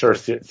I'm sure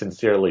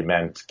sincerely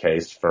meant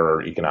case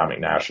for economic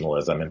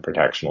nationalism and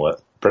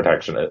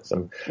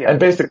protectionism, and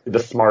basically the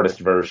smartest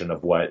version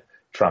of what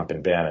Trump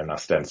and Bannon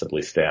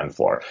ostensibly stand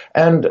for.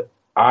 And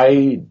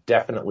I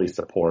definitely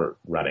support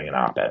running an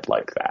op-ed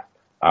like that.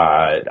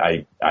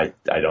 I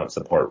don't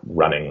support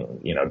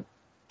running,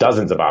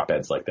 dozens of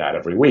op-eds like that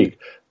every week,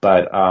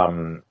 but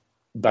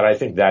I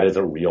think that is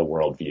a real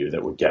worldview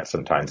that would get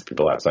sometimes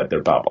people outside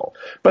their bubble.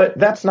 But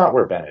that's not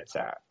where Bennett's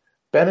at.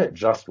 Bennett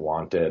just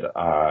wanted,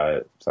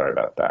 sorry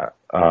about that.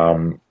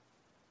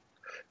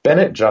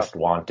 Bennet just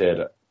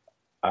wanted,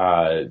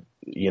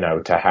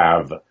 to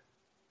have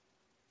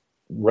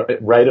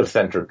right of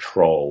center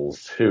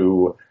trolls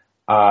who,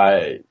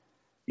 half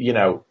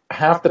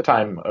the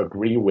time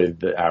agree with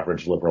the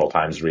average liberal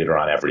Times reader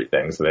on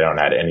everything, so they don't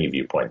have any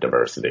viewpoint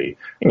diversity.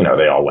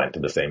 They all went to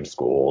the same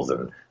schools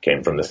and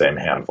came from the same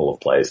handful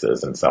of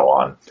places and so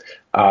on,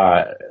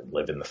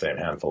 lived in the same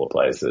handful of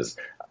places.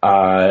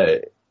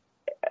 And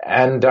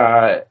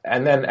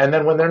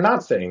then when they're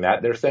not saying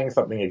that, they're saying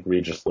something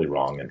egregiously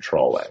wrong and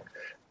trolling.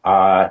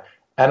 And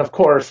of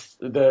course,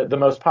 the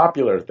most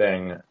popular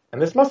thing,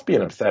 and this must be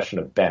an obsession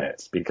of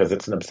Bennett's because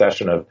it's an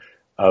obsession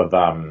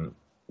of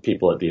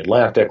people at The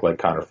Atlantic like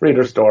Connor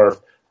Friedersdorf,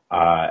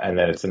 and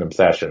then it's an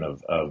obsession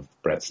of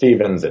Bret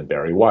Stephens and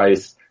Barry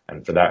Weiss,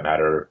 and for that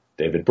matter,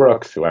 David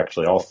Brooks, who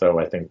actually also,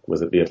 I think,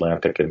 was at The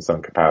Atlantic in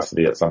some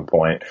capacity at some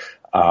point,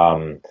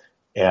 and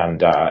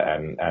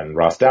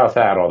Ross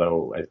Douthat,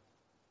 although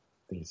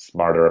he's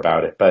smarter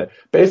about it. But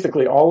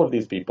basically, all of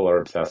these people are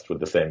obsessed with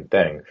the same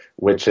thing,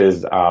 which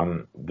is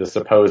the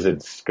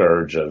supposed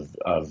scourge of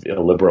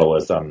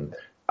illiberalism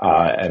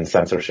and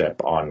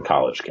censorship on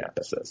college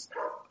campuses.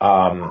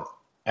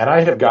 And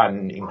I have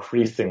gotten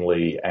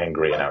increasingly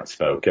angry and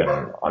outspoken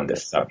on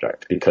this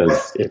subject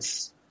because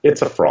it's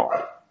a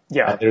fraud.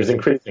 Yeah. And there's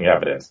increasing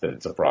evidence that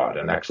it's a fraud.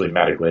 And actually,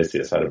 Matt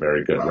Iglesias had a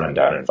very good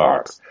rundown in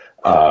Vox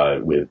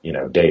with,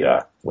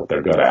 data, what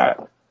they're good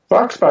at.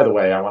 Vox, by the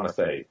way, I want to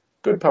say,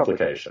 good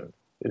publication.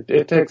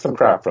 It takes some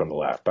crap from the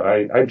left, but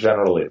I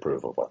generally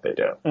approve of what they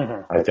do.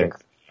 Mm-hmm. I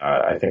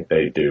think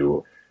they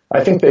do.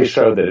 I think they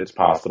show that it's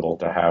possible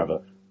to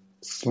have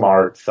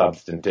smart,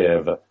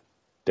 substantive,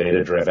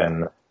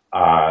 data-driven,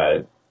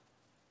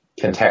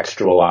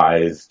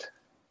 contextualized,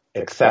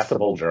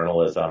 accessible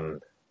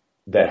journalism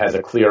that has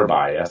a clear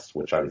bias,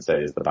 which I would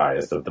say is the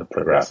bias of the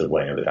progressive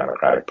wing of the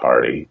Democratic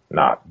Party,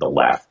 not the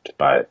left,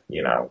 but,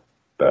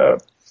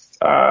 the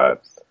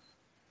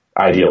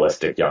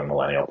idealistic young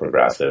millennial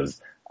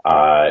progressives.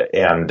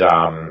 And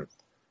to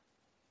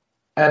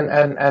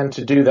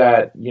do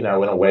that, in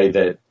a way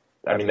that,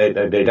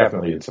 they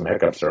definitely had some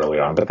hiccups early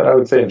on, but that I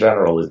would say in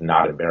general is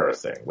not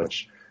embarrassing,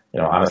 which,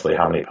 honestly,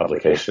 how many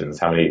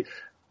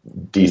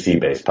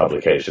DC-based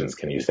publications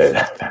can you say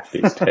that about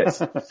these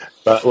days?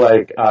 But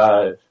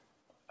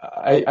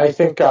I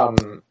think,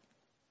 and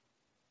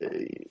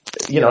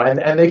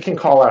they can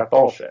call out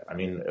bullshit.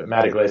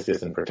 Matt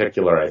Iglesias in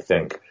particular, I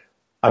think,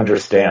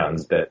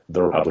 understands that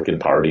the Republican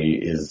Party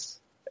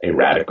is a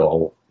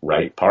radical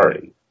right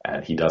party,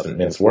 and he doesn't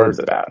mince words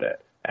about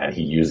it. And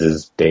he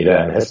uses data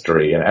and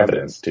history and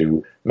evidence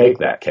to make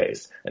that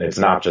case. And it's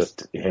not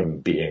just him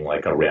being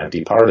like a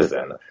ranty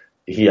partisan.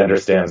 He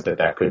understands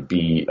that could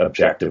be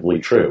objectively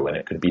true and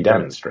it could be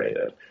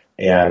demonstrated.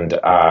 And,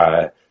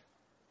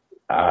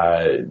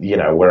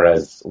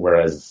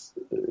 whereas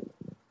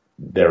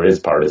there is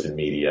partisan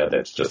media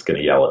that's just going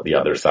to yell at the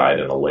other side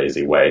in a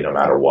lazy way no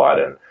matter what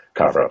and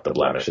cover up the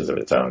blemishes of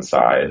its own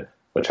side,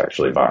 which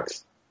actually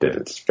Vox did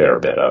its fair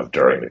bit of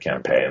during the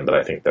campaign, but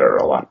I think they're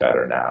a lot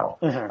better now.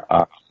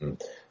 Mm-hmm.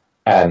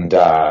 And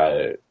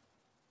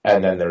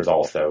then there's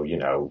also,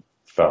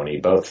 phony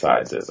both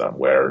sidesism,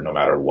 where no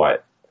matter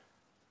what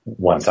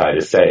one side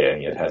is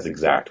saying, it has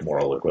exact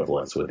moral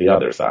equivalence with the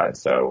other side.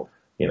 So,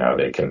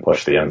 they can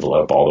push the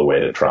envelope all the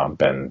way to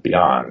Trump and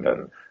beyond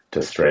and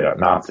to straight up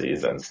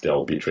Nazis and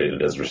still be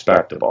treated as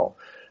respectable.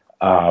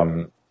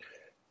 So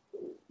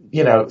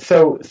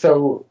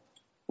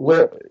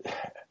we're,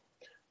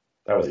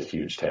 that was a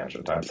huge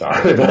tangent. I'm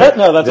sorry.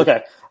 No, that's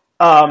okay.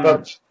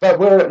 But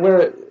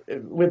we're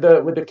with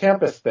the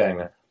campus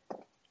thing.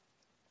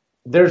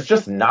 There's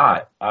just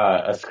not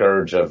a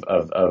scourge of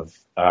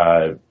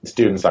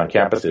students on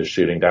campuses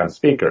shooting down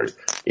speakers.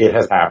 It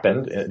has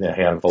happened in a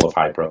handful of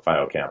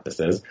high-profile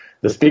campuses.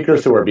 The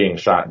speakers who are being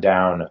shot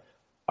down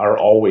are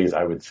always,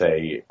 I would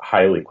say,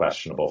 highly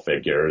questionable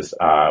figures,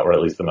 or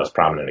at least the most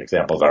prominent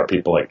examples are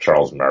people like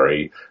Charles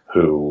Murray,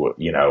 who,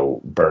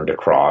 burned a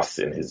cross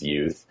in his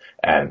youth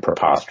and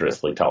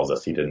preposterously tells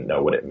us he didn't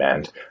know what it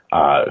meant,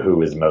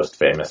 who is most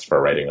famous for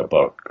writing a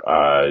book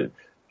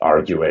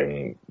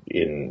arguing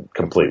in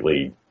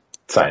completely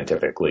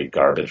scientifically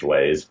garbage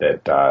ways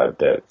that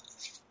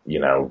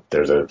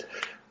there's a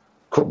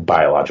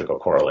biological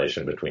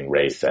correlation between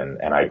race and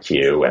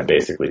IQ, and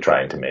basically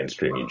trying to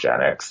mainstream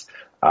eugenics.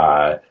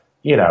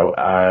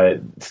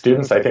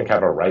 Students, I think,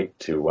 have a right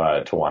to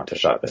want to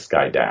shut this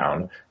guy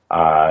down,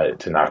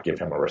 to not give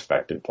him a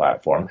respected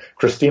platform.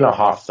 Christina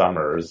Hoff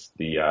Sommers,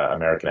 the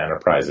American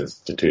Enterprise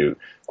Institute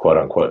quote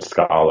unquote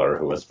scholar,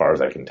 who, as far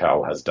as I can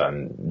tell, has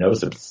done no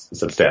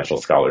substantial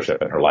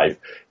scholarship in her life,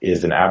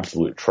 is an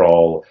absolute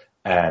troll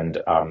and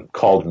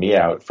called me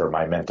out for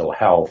my mental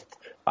health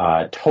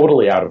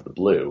totally out of the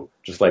blue,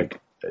 just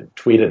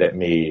tweeted at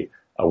me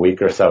a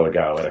week or so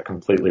ago at a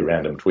completely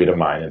random tweet of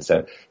mine and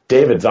said,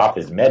 David's off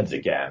his meds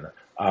again.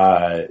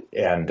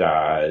 And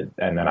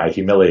then I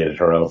humiliated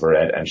her over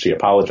it, and she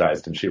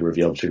apologized, and she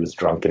revealed she was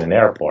drunk in an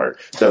airport.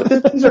 So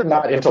these are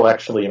not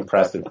intellectually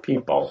impressive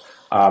people.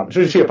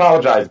 She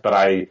apologized,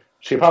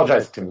 she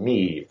apologized to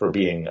me for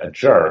being a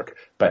jerk,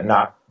 but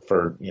not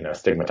for,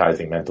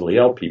 stigmatizing mentally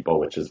ill people,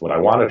 which is what I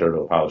wanted her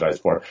to apologize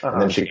for. Uh-huh.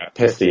 And then she got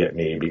pissy at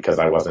me because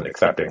I wasn't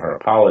accepting her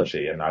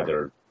apology, and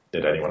neither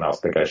did anyone else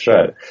think I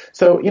should.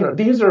 So,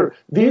 these are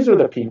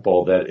the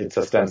people that it's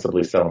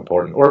ostensibly so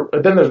important. Or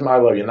then there's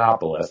Milo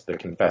Yiannopoulos, the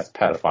confessed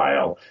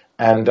pedophile.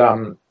 And,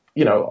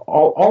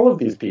 all of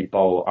these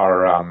people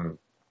are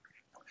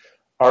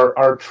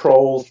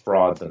trolls,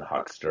 frauds, and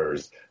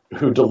hucksters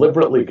who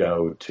deliberately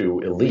go to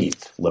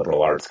elite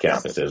liberal arts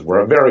campuses, where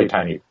a very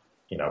tiny,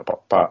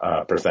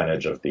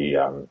 percentage of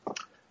the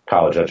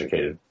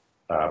college-educated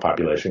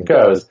population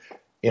goes,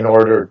 in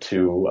order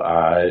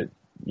to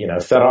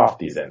set off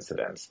these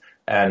incidents.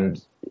 And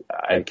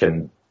I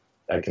can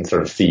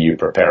sort of see you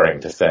preparing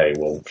to say,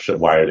 well,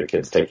 why are the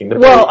kids taking the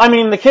bait? Well, I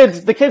mean, the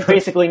kids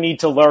basically need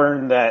to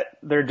learn that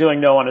they're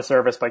doing no one a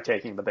service by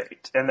taking the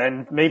bait. And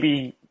then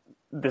maybe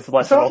this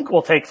lesson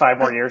will take 5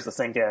 more years to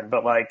sink in,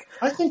 but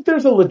I think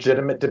there's a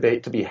legitimate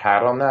debate to be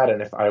had on that.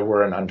 And if I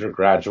were an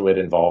undergraduate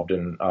involved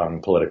in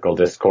political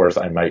discourse,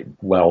 I might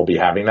well be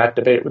having that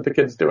debate with the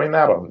kids doing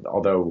that.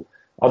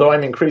 Although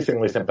I'm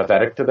increasingly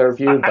sympathetic to their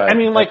view.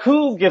 But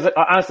who gives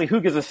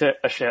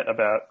a shit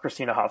about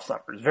Christina Hoff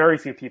Sommers? Very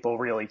few people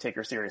really take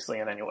her seriously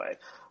in any way.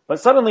 But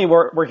suddenly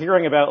we're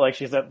hearing about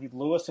she's at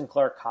Lewis and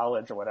Clark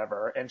College or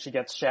whatever, and she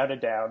gets shouted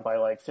down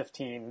by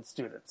 15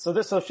 students.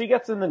 So she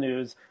gets in the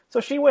news, so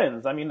she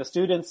wins. I mean, the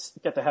students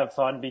get to have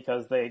fun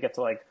because they get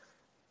to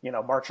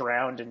march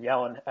around and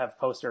yell and have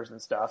posters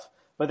and stuff.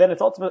 But then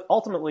it's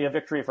ultimately a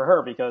victory for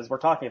her because we're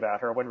talking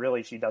about her when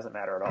really she doesn't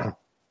matter at all.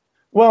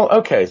 Well,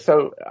 okay,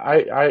 so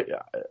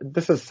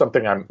this is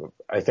something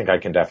I think I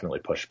can definitely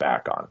push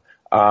back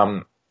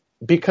on.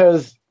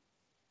 Because,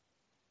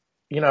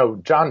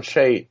 John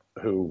Chait,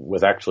 who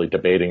was actually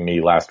debating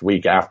me last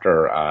week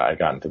after I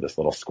got into this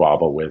little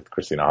squabble with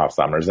Christina Hoff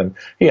Sommers, and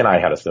he and I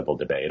had a civil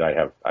debate.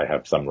 I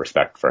have some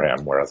respect for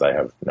him, whereas I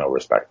have no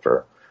respect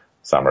for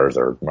Sommers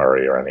or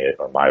Murray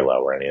or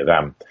Milo or any of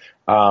them.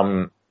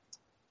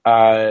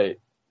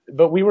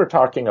 But we were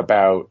talking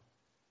about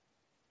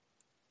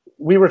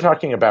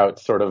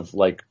sort of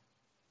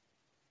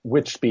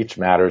which speech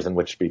matters and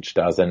which speech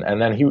doesn't.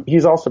 And then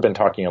he's also been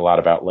talking a lot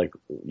about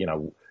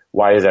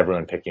why is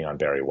everyone picking on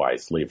Barry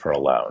Weiss? Leave her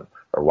alone.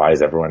 Or why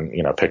is everyone,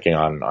 picking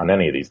on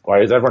any of these?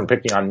 Why is everyone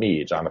picking on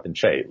me, Jonathan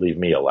Chait? Leave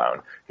me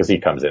alone. Because he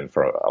comes in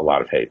for a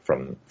lot of hate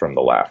from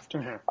the left.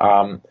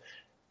 Mm-hmm.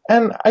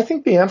 And I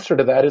think the answer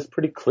to that is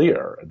pretty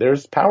clear.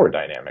 There's power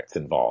dynamics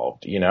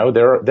involved.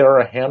 There are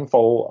a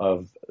handful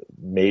of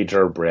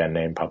major brand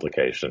name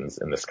publications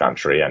in this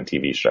country and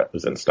TV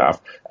shows and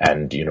stuff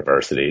and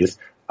universities.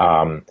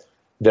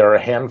 There are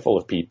a handful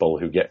of people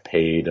who get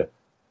paid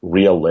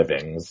real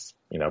livings,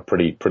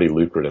 pretty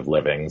lucrative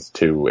livings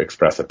to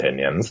express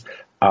opinions.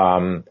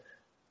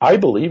 I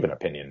believe in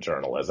opinion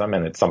journalism,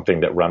 and it's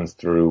something that runs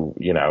through,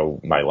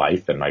 my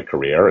life and my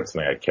career. It's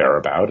something I care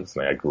about. It's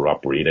something I grew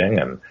up reading,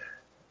 and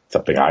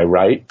something I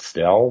write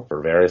still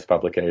for various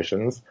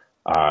publications.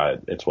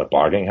 It's what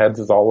Blogging Heads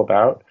is all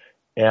about.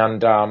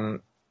 And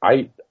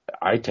I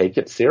take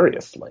it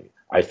seriously.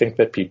 I think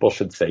that people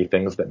should say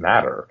things that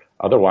matter.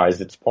 Otherwise,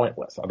 it's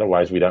pointless.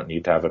 Otherwise, we don't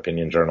need to have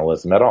opinion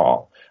journalism at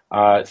all.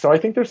 So I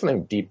think there's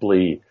something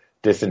deeply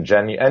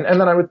disingenuous. And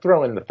then I would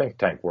throw in the think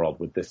tank world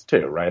with this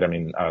too, right? I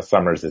mean,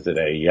 Sommers is at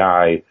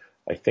AEI.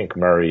 I think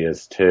Murray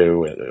is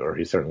too, or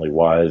he certainly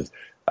was.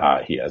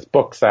 He has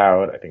books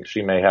out. I think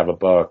she may have a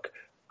book.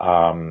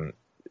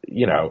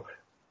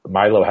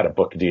 Milo had a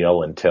book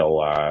deal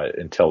until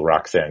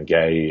Roxane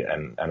Gay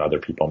and other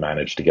people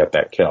managed to get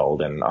that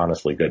killed, and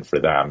honestly, good for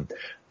them.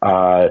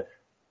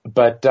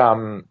 But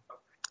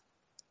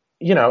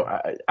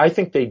I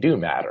think they do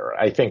matter.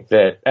 I think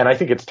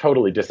it's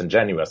totally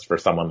disingenuous for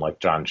someone like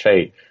John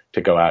Chait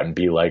to go out and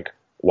be like,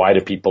 why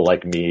do people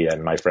like me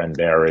and my friend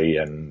Barry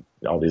and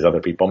all these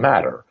other people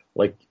matter?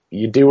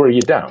 You do or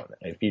you don't.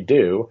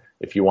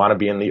 If you want to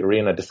be in the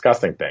arena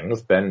discussing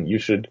things, then you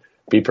should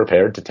be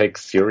prepared to take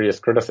serious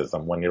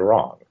criticism when you're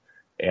wrong,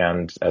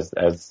 and as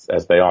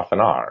they often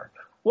are.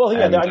 Well,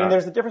 yeah,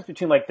 there's a difference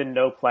between the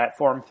no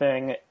platform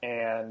thing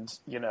and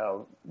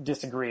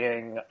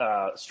disagreeing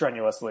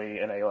strenuously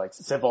in a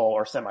civil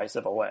or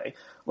semi-civil way.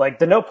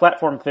 The no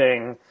platform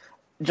thing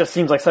just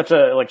seems like such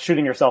a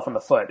shooting yourself in the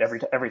foot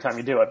every time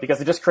you do it,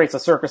 because it just creates a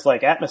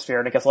circus-like atmosphere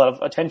and it gets a lot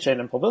of attention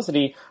and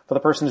publicity for the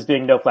person who's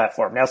being no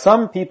platform. Now,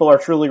 some people are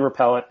truly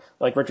repellent,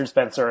 like Richard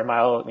Spencer and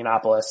Milo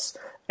Yiannopoulos.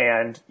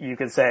 And you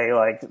could say,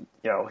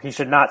 he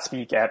should not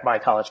speak at my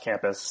college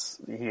campus.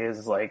 He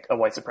is, a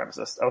white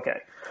supremacist.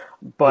 Okay.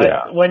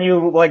 But when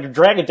you like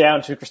drag it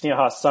down to Christina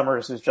Haas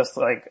Summers, who's just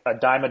like a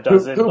dime a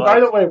dozen, who by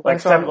the way,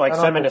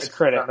 feminist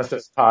critic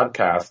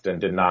podcast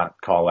and did not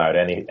call out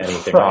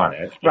anything right. on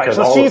it. Right.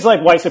 So she's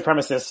like white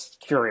supremacist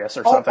curious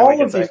or something. All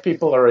of these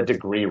people are a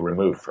degree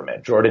removed from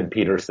it. Jordan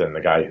Peterson,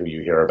 the guy who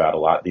you hear about a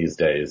lot these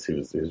days,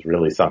 who's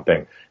really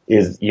something,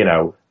 is,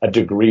 a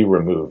degree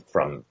removed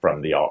from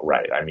the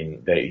alt-right. I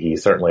mean, he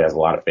certainly has a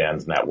lot of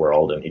fans in that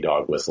world, and he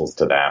dog whistles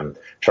to them.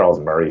 Charles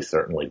Murray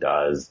certainly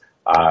does.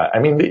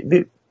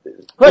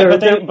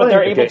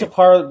 They're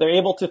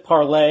able to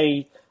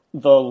parlay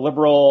the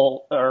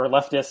liberal or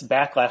leftist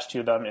backlash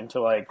to them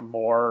into like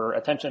more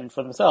attention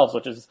for themselves,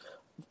 which is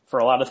for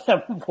a lot of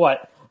them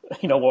what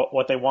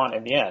they want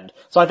in the end.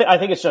 So I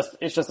think it's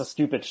just a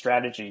stupid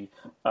strategy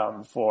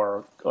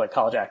for like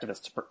college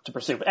activists to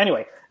pursue. But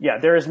anyway, yeah,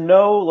 there is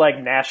no like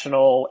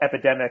national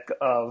epidemic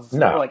of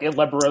like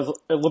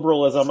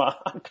illiberalism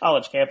on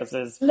college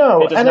campuses.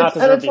 No, it does not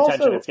deserve the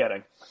attention it's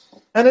getting.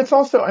 And it's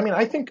also, I mean,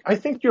 I think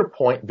your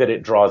point that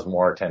it draws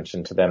more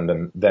attention to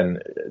them than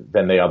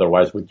they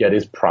otherwise would get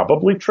is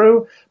probably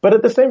true. But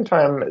at the same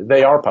time,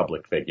 they are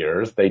public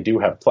figures. They do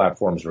have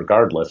platforms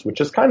regardless, which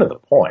is kind of the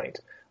point.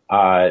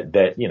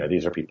 That,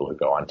 these are people who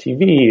go on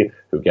TV,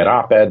 who get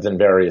op-eds in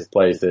various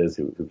places,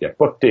 who get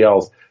book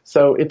deals.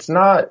 So it's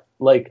not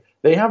like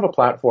they have a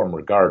platform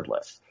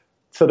regardless.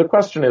 So the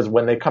question is,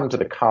 when they come to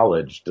the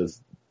college,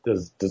 does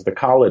the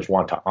college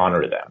want to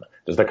honor them?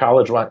 Does the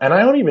college want, and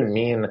I don't even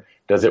mean,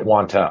 does it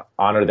want to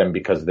honor them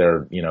because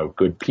they're,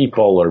 good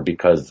people, or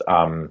because,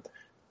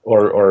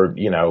 or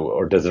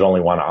does it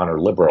only want to honor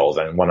liberals?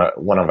 And one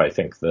of, I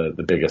think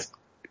the biggest,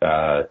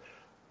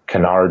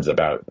 canards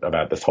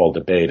about this whole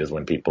debate is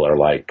when people are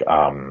like,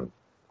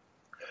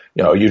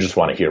 you just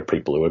want to hear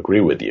people who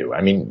agree with you.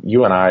 I mean,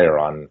 you and I are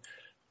on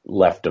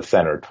left of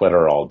center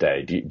Twitter all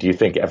day. Do you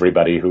think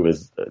everybody who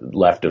is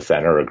left of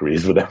center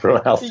agrees with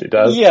everyone else who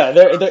does? Yeah,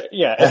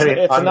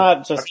 it's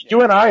not just...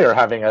 you and I are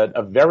having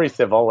a very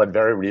civil and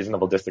very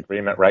reasonable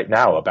disagreement right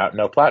now about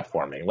no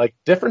platforming. Like,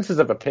 differences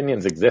of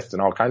opinions exist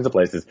in all kinds of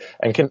places,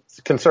 and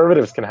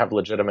conservatives can have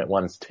legitimate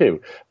ones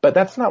too. But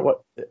that's not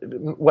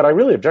what I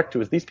really object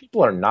to is these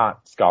people are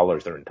not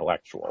scholars or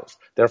intellectuals.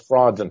 They're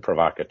frauds and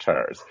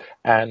provocateurs.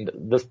 And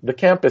the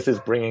campus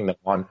is bringing them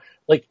on.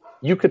 Like,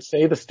 you could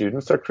say the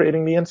students are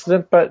creating the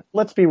incident, but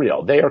let's be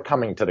real. They are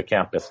coming to the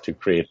campus to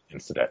create an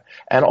incident.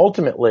 And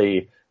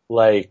ultimately,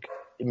 like,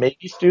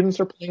 maybe students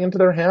are playing into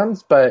their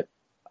hands, but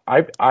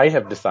I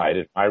have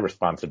decided my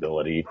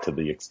responsibility, to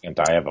the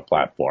extent I have a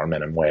platform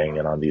and I'm weighing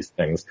in on these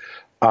things,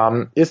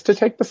 is to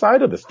take the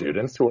side of the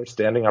students who are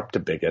standing up to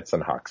bigots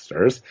and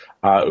hucksters,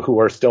 who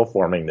are still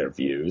forming their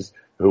views,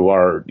 who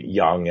are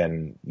young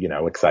and,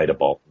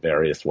 excitable in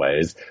various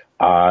ways,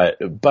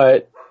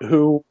 but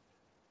who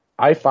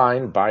I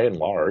find, by and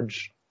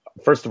large,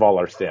 first of all,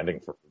 are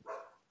standing for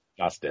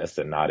justice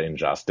and not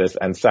injustice,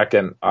 and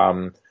second,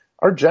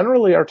 are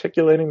generally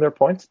articulating their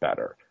points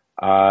better.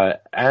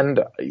 And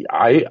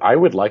I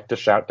would like to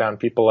shout down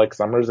people like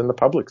Summers in the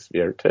public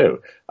sphere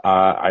too.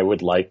 I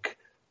would like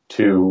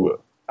to.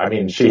 I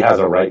mean, she has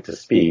a right to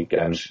speak,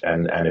 and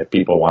if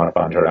people want to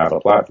fund her to have a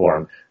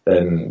platform,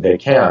 then they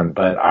can.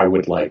 But I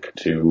would like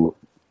to.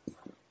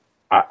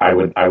 I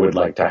would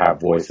like to have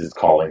voices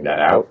calling that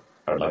out.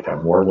 I would like to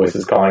have more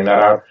voices calling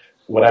that out.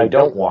 What I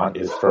don't want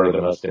is for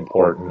the most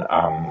important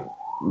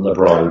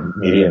liberal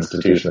media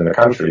institution in the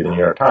country, the New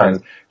York Times,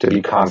 to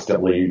be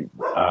constantly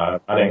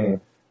running,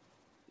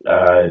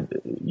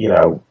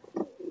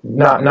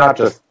 not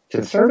just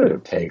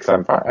conservative takes.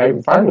 I'm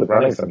fine with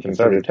running some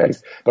conservative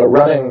takes, but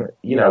running,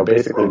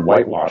 basically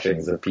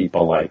whitewashings of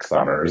people like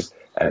Summers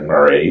and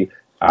Murray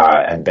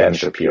and Ben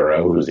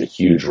Shapiro, who's a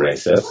huge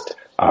racist.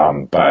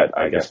 But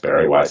I guess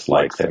Barry Weiss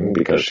likes him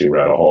because she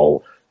wrote a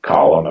whole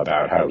column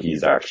about how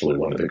he's actually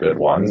one of the good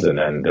ones, and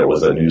then there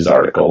was a news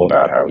article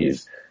about how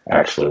he's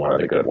actually one of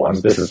the good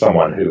ones. This is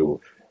someone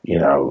who,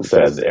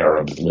 says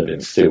Arabs live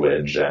in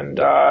sewage and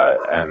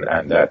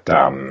that,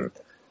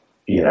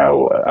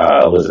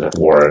 Elizabeth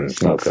Warren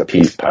smokes a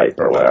peace pipe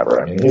or whatever.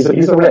 I mean, he's a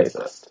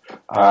racist.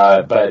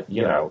 But,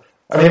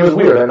 it was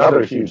weird.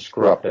 Another huge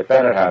screw up that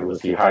Bennet had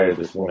was he hired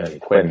this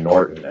woman, Quinn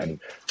Norton, and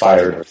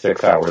fired her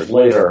 6 hours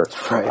later.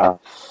 Right.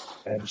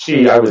 And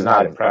I was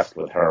not impressed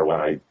with her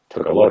when I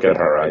took a look at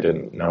her. I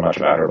didn't know much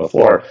about her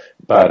before,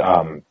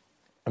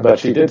 but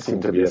she did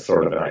seem to be a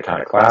sort of an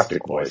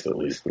iconoclastic voice, at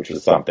least, which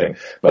is something.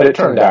 But it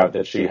turned out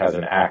that she has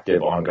an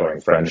active, ongoing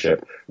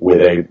friendship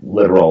with a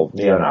literal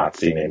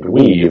neo-Nazi named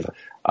Weave,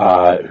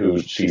 who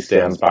she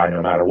stands by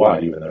no matter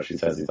what, even though she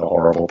says he's a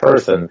horrible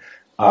person.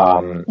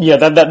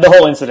 The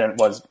whole incident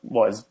was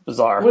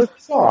bizarre. It was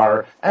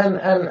bizarre, and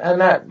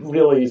that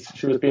really,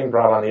 she was being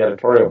brought on the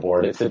editorial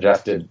board. It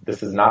suggested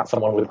this is not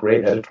someone with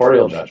great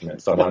editorial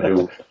judgment, someone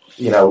who,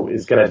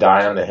 is going to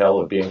die on the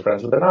hill of being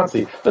friends with a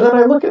Nazi. But then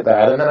I look at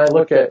that, and then I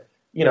look at,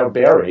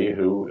 Barry,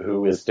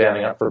 who is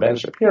standing up for Ben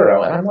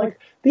Shapiro, and I'm like,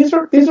 these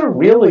are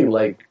really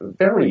like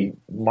very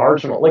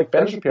marginal. Like,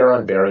 Ben Shapiro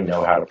and Barry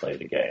know how to play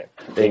the game.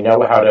 They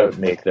know how to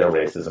make their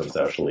racism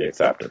socially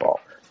acceptable.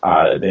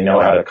 They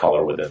know how to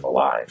color within the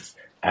lines.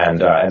 And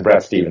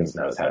Bret Stephens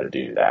knows how to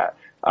do that,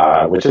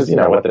 which is,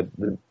 what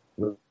the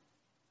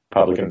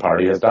Republican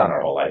Party has done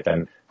our whole life.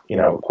 And,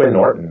 Quinn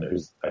Norton,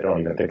 who's, I don't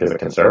even think is a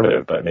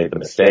conservative, but made the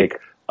mistake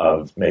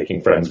of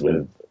making friends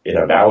with an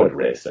avowed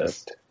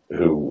racist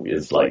who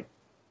is like,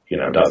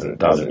 doesn't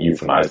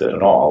euphemize it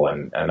at all.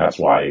 And that's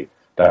why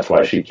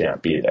she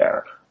can't be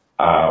there.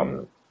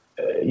 I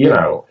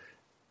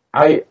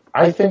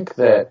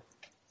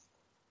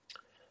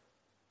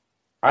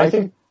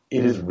think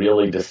it is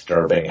really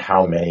disturbing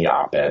how many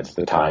op-eds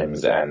the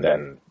Times and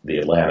then the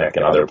Atlantic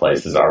and other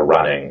places are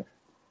running,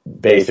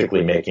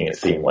 basically making it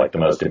seem like the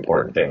most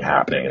important thing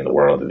happening in the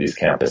world of these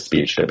campus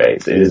speech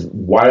debates. It is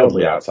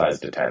wildly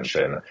outsized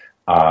attention.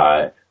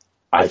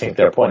 I think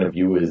their point of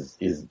view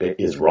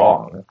is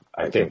wrong.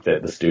 I think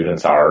that the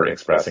students are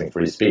expressing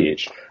free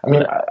speech. I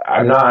mean,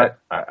 I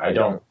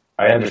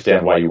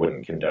understand why you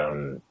wouldn't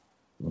condone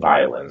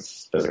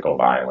violence, physical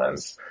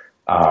violence.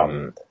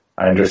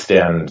 I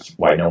understand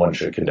why no one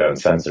should condone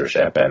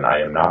censorship, and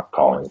I am not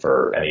calling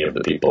for any of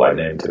the people I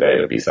named today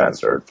to be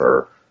censored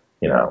for,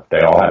 they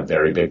all have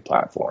very big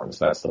platforms.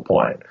 That's the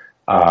point.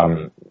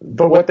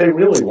 But what they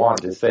really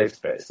want is safe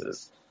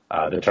spaces,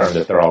 the term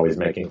that they're always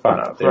making fun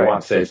of. They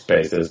want safe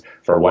spaces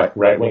for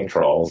right-wing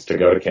trolls to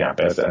go to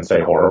campus and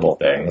say horrible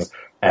things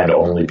and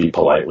only be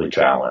politely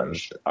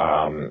challenged.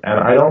 And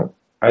I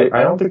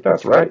don't think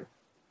that's right.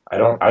 I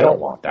don't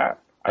want that.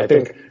 I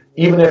think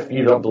even if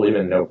you don't believe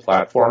in no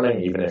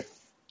platforming, even if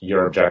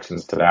your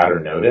objections to that are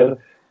noted,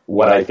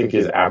 what I think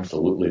is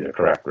absolutely the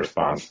correct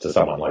response to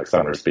someone like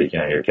Summer speaking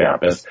on your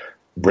campus,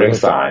 bring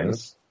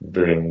signs,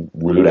 bring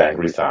rude,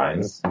 angry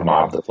signs,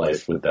 mob the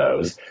place with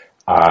those,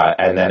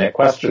 and then at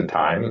question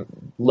time,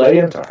 lay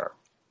into her.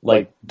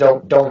 Like,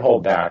 don't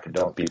hold back,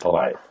 don't be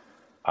polite.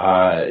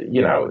 But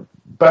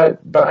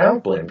I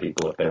don't blame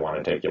people if they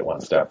want to take it one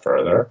step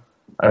further.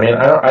 I mean,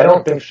 I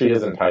don't think she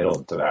is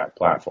entitled to that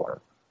platform.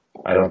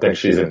 I don't think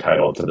she's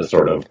entitled to the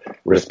sort of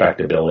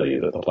respectability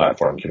that the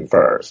platform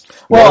confers.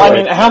 Well, I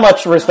mean, how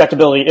much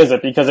respectability is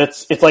it? Because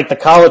it's like the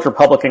college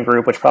Republican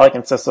group, which probably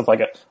consists of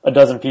like a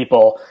dozen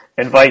people,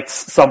 invites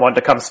someone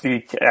to come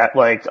speak at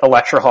like a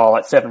lecture hall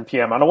at 7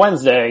 p.m. on a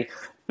Wednesday.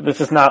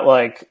 This is not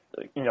like,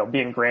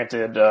 being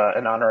granted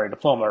an honorary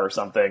diploma or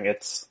something.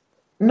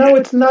 No,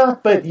 it's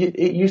not, but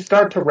you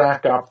start to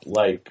rack up,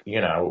 like,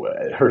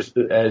 her,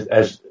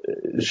 as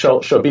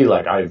she'll be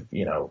like, I've,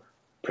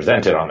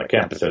 presented on the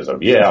campuses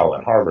of Yale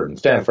and Harvard and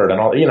Stanford and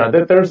all,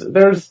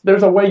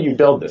 there's a way you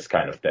build this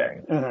kind of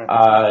thing. Mm-hmm.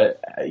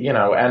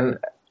 And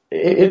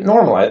it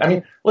normalized. I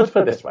mean, let's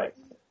put it this way.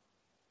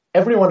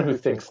 Everyone who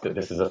thinks that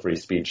this is a free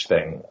speech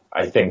thing,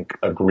 I think,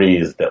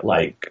 agrees that,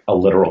 like, a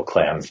literal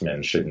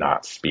Klansman should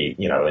not speak,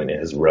 in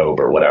his robe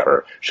or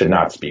whatever, should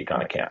not speak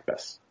on a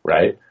campus,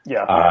 right?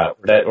 Yeah.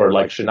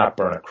 Should not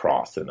burn a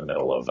cross in the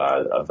middle of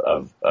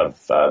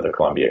the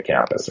Columbia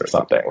campus or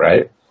something,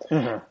 right?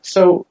 Mm-hmm.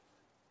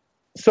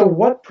 So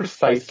what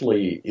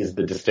precisely is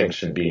the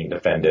distinction being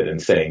defended in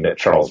saying that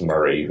Charles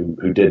Murray,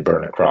 who did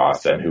burn a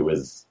cross and who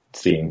was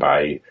seen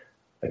by,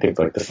 I think,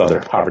 like the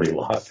Southern Poverty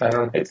Law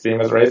Center might see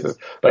him as racist,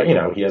 but,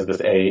 he has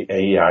this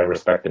AEI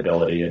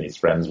respectability and he's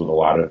friends with a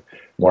lot of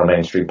more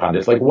mainstream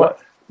pundits. Like,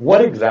 what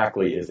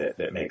exactly is it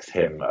that makes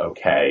him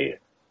okay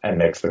and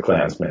makes the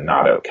Klansman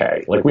not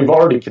okay? Like, we've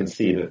already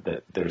conceded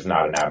that there's an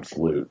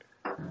absolute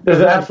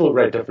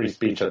right to free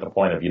speech at the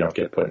point of you don't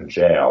get put in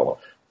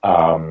jail.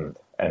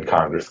 And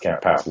Congress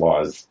can't pass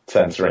laws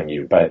censoring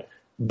you. But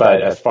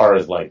as far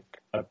as like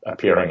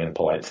appearing in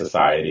polite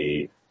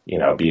society,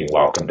 being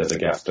welcomed as a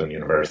guest in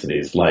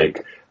universities,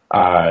 like,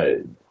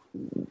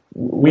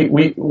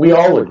 we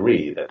all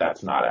agree that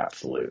that's not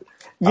absolute.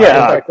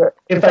 Yeah.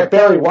 In fact,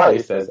 Barry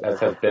Weiss, as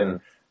has been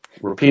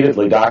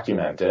repeatedly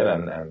documented,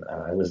 and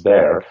I was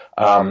there,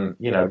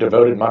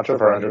 devoted much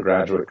of her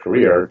undergraduate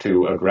career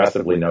to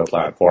aggressively no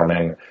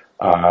platforming,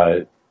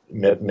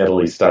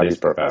 Middle East studies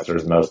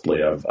professors,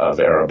 mostly of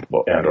Arab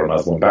and or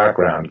Muslim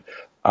background,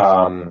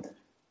 and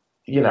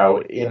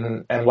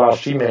while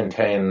she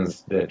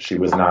maintains that she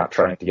was not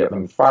trying to get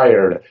them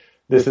fired,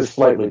 this is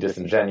slightly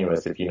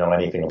disingenuous if you know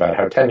anything about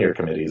how tenure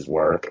committees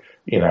work.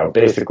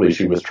 Basically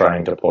she was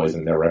trying to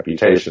poison their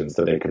reputation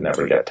so they could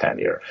never get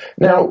tenure.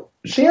 Now,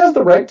 she has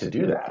the right to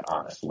do that,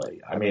 honestly.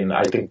 I mean,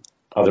 I think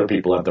other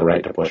people have the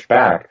right to push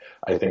back.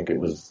 I think it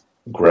was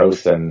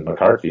gross and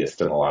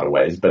McCarthyist in a lot of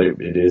ways, but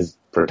it is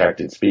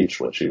protected speech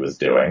what she was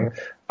doing,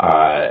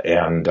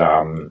 and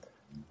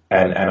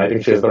I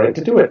think she has the right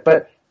to do it.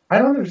 But I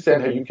don't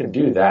understand how you can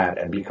do that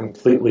and be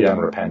completely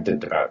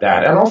unrepentant about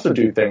that, and also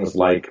do things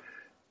like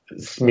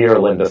smear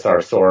Linda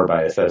Sarsour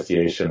by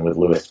association with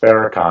Louis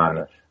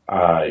Farrakhan,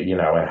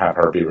 and have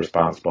her be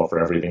responsible for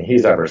everything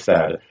he's ever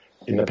said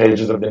in the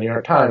pages of the New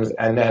York Times,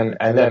 and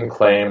then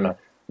claim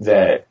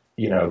that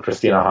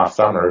Christina Hoff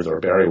Sommers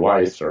or Barry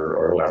Weiss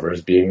or whoever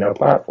is being no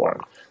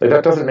platform. Like,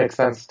 that doesn't make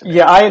sense to me.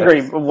 Yeah, I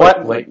agree.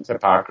 What blatant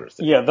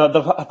hypocrisy. Yeah,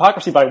 the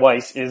hypocrisy by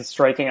Weiss is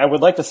striking. I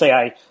would like to say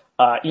I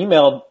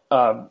emailed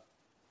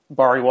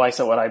Bari Weiss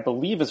at what I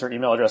believe is her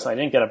email address, and I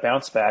didn't get a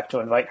bounce back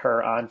to invite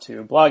her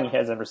onto Blogging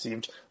Heads and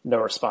received no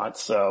response.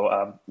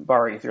 So,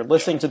 Bari, if you're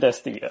listening to this,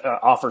 the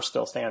offer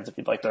still stands if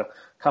you'd like to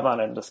come on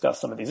and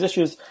discuss some of these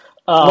issues.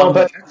 Well,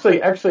 but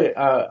actually,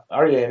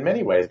 Aryeh, in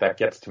many ways, that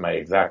gets to my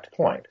exact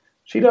point.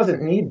 She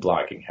doesn't need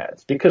Blogging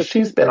Heads because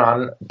she's been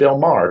on Bill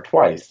Maher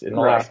twice in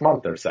the last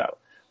month or so.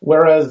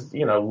 Whereas,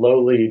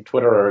 lowly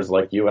Twitterers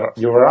like you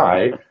or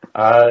I,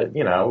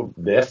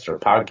 this or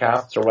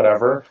podcasts or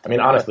whatever. I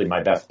mean, honestly,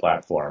 my best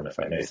platform, if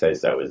I may say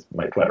so, is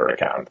my Twitter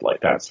account.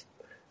 Like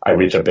I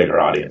reach a bigger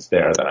audience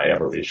there than I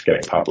ever reach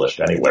getting published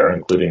anywhere,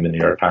 including the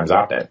New York Times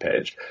op-ed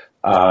page.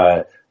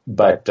 But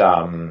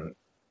the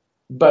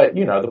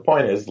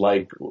point is,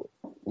 like,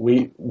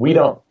 we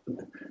don't,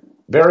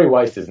 Bari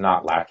Weiss is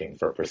not lacking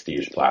for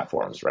prestige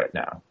platforms right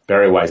now.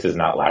 Bari Weiss is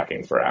not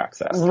lacking for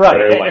access.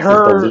 Right.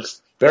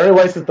 Bari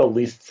Weiss is the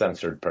least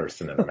censored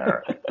person in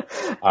America.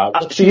 I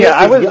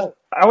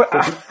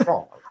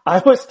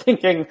was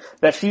thinking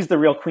that she's the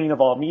real queen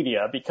of all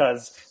media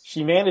because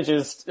she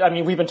manages, I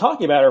mean, we've been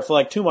talking about her for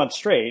like 2 months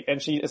straight,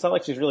 and it's not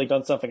like she's really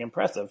done something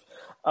impressive,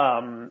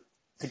 to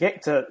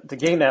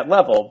gain that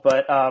level.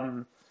 But,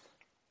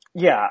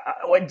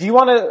 do you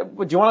want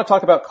to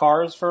talk about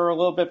cars for a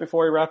little bit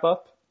before we wrap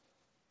up?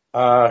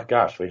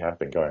 Gosh, we have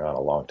been going on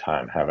a long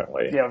time, haven't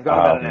we? Yeah, we've gone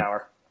about an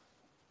hour.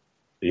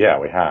 Yeah,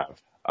 we have.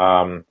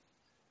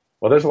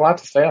 Well, there's a lot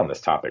to say on this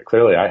topic.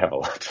 Clearly, I have a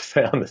lot to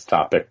say on this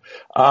topic.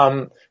 We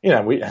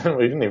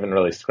didn't even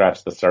really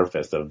scratch the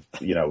surface of,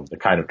 the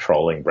kind of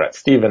trolling Bret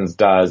Stephens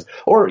does.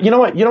 Or, you know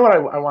what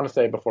I want to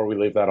say before we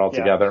leave that all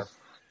together?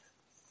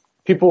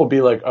 People will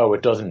be like, oh,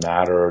 it doesn't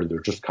matter. They're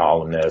just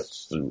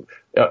columnists.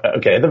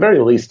 Okay, at the very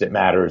least, it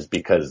matters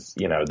because,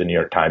 the New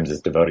York Times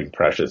is devoting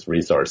precious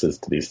resources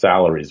to these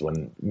salaries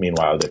when,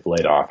 meanwhile, they've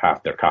laid off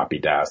half their copy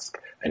desk.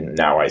 And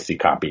now I see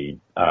copy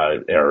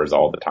errors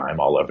all the time,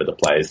 all over the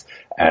place.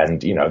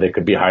 And, they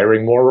could be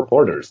hiring more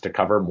reporters to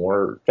cover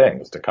more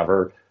things, to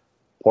cover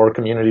poor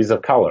communities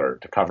of color,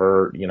 to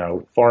cover,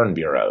 foreign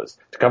bureaus,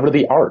 to cover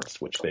the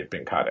arts, which they've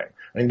been cutting.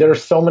 I mean, there are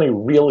so many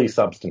really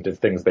substantive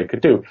things they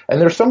could do.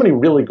 And there's so many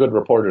really good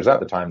reporters at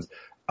the Times.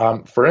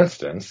 For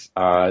instance,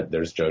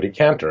 there's Jodi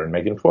Kantor and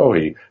Megan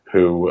Twohy,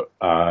 who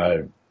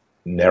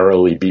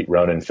narrowly beat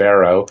Ronan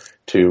Farrow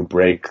to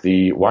break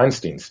the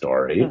Weinstein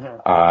story,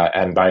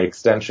 and by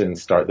extension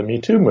start the Me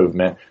Too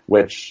movement,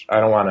 which I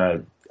don't want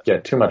to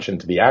get too much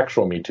into the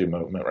actual Me Too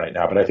movement right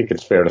now, but I think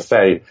it's fair to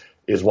say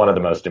is one of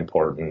the most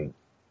important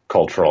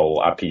cultural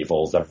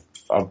upheavals of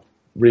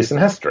recent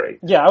history.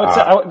 Yeah, I would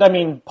say,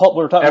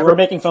 we were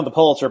making fun of the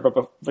Pulitzer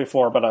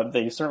before, but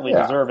they certainly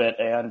deserve it.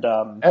 And,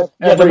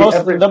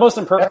 the most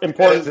important,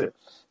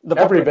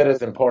 every bit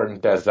as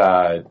important as,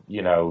 the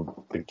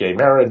gay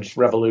marriage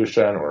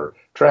revolution or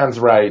trans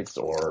rights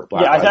or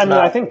Black Lives Matter.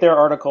 I think their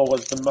article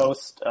was the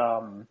most,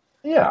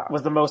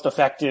 was the most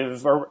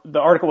effective, or the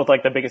article with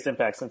like the biggest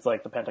impact since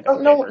like the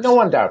Pentagon Papers. No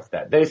one doubts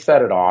that. They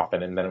set it off,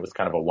 and then it was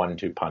kind of a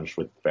 1-2 punch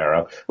with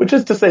Farrow, which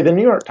is to say the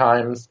New York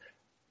Times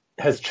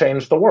has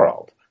changed the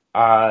world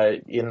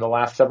in the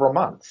last several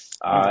months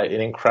in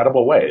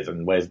incredible ways,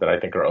 in ways that I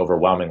think are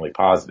overwhelmingly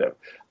positive.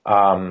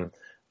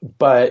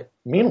 But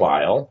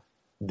meanwhile,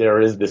 there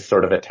is this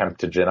sort of attempt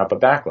to gin up a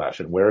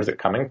backlash. And where is it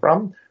coming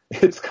from?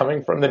 It's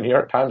coming from the New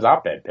York Times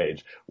op-ed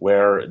page,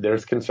 where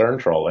there's concern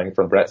trolling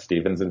from Bret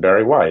Stephens and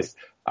Bari Weiss.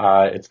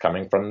 It's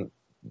coming from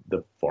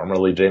the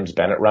formerly James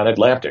Bennet run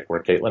Atlantic,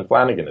 where Caitlin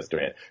Flanagan is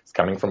doing it. It's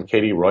coming from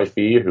Katie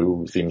Royfee,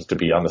 who seems to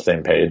be on the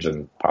same page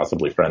and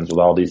possibly friends with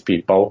all these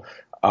people.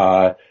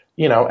 And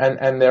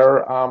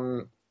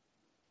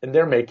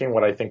they're making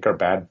what I think are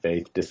bad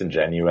faith,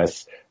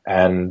 disingenuous,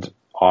 and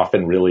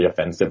often really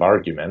offensive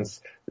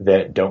arguments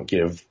that don't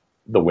give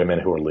the women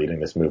who are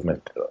leading this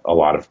movement a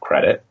lot of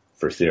credit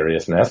for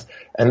seriousness,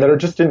 and that are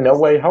just in no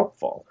way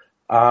helpful.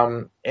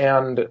 And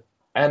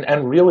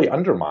really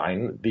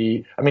undermine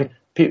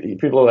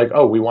people are like,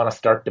 oh, we want to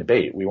start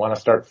debate. We want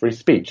to start free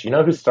speech. You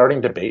know who's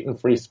starting debate and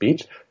free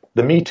speech?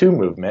 The Me Too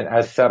movement,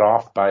 as set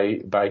off by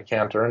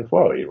Kantor and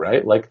Twohy,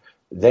 right? Like,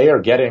 they are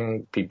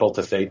getting people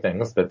to say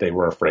things that they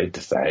were afraid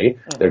to say.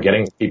 Mm-hmm. They're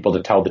getting people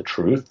to tell the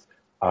truth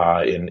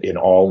in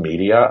all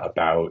media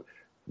about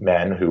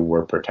men who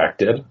were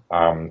protected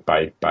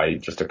by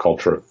just a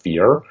culture of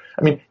fear.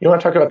 I mean, you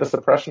want to talk about the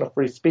suppression of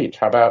free speech?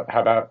 How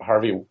about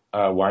Harvey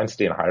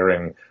Weinstein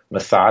hiring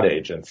Mossad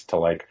agents to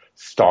like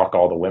stalk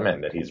all the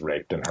women that he's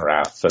raped and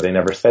harassed so they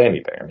never say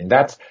anything? I mean,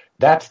 that's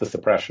the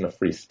suppression of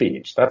free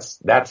speech.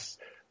 That's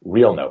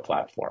real no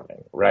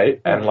platforming,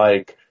 right? Mm-hmm. And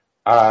like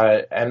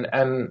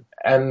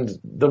and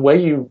the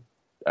way you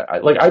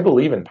I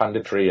believe in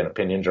punditry and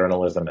opinion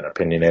journalism and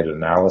opinionated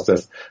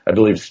analysis. I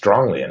believe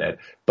strongly in it.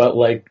 But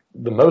like,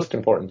 the most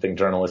important thing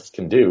journalists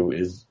can do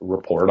is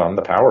report on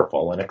the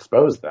powerful and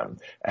expose them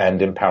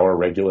and empower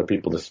regular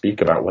people to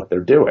speak about what they're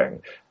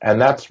doing.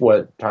 And that's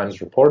what Times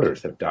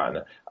reporters have done.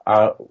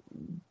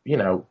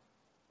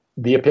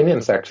 The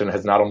opinion section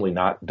has not only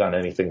not done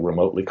anything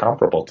remotely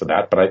comparable to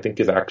that, but I think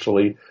is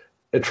actually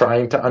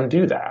trying to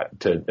undo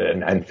that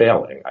and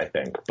failing, I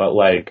think. But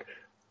like,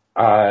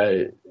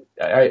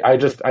 I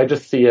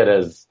just see it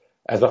as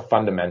a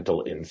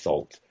fundamental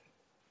insult.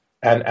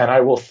 And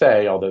I will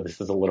say, although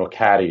this is a little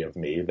catty of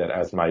me, that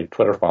as my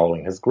Twitter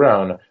following has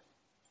grown,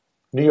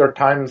 New York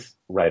Times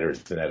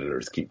writers and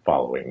editors keep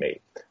following me.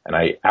 And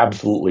I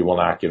absolutely will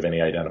not give any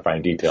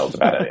identifying details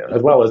about any of them,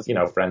 as well as,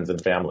 friends and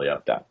family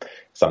of them,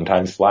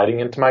 sometimes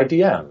sliding into my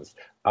DMs.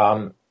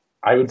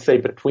 I would say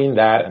between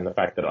that and the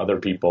fact that other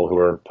people who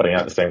are putting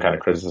out the same kind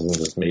of criticisms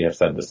as me have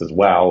said this as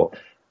well,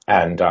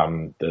 and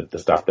the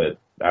stuff that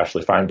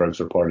Ashley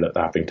Feinberg's reported at the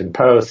Huffington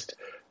Post,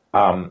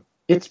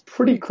 it's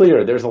pretty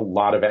clear there's a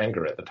lot of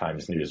anger at the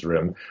Times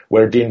newsroom,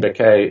 where Dean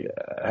Baquet,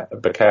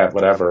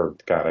 whatever,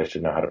 God, I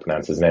should know how to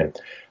pronounce his name,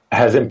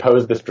 has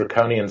imposed this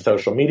draconian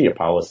social media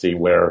policy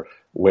where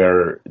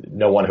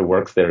no one who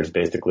works there is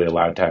basically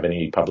allowed to have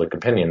any public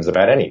opinions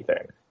about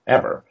anything,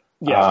 ever.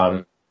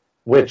 Yeah.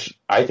 Which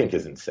I think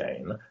is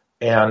insane.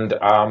 And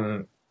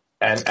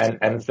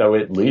so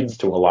it leads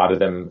to a lot of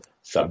them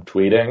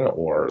subtweeting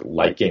or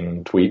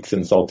liking tweets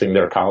insulting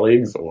their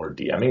colleagues or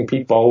DMing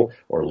people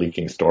or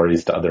leaking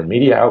stories to other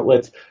media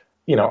outlets.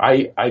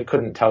 I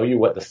couldn't tell you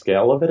what the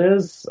scale of it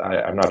is.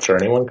 I'm not sure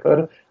anyone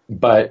could,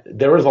 but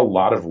there is a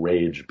lot of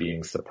rage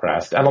being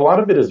suppressed, and a lot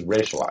of it is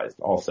racialized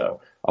also.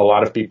 A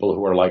lot of people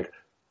who are like,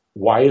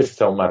 why is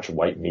so much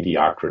white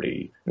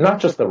mediocrity? Not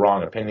just the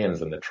wrong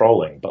opinions and the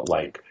trolling, but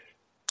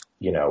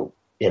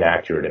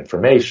inaccurate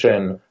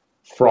information,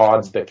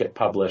 frauds that get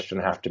published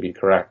and have to be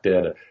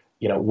corrected.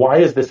 Why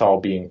is this all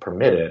being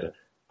permitted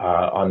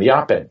on the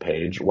op-ed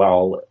page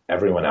while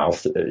everyone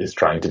else is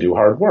trying to do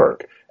hard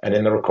work? And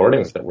in the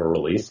recordings that were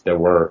released, there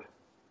were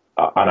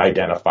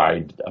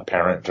unidentified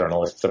apparent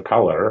journalists of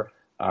color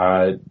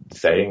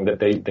saying that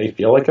they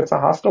feel like it's a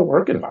hostile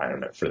work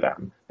environment for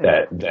them,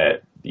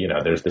 that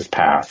there's this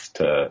path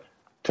to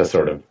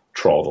sort of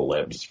troll the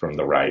libs from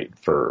the right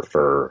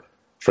for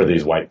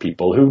these white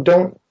people who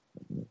don't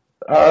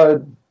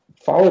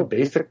follow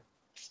basic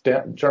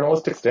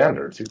journalistic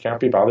standards, who can't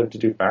be bothered to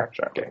do fact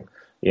checking.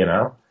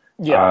 Yeah,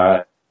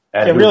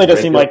 it really does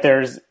seem like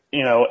there's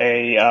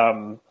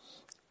a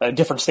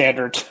different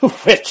standard to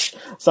which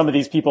some of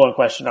these people in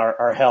question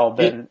are held.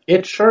 And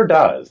it sure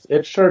does.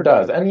 It sure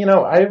does. And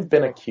I've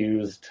been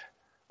accused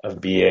of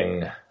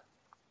being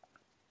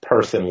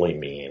personally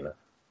mean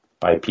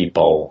by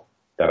people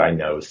that I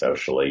know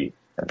socially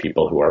and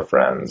people who are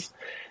friends.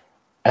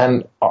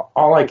 And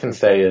all I can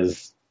say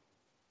is,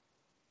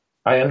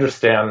 I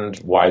understand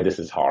why this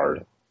is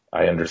hard.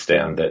 I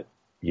understand that,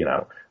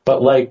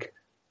 but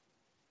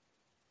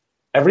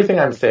everything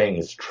I'm saying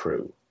is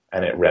true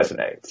and it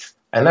resonates.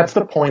 And that's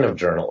the point of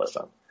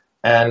journalism.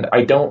 And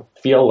I don't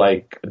feel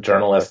like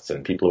journalists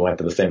and people who went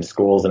to the same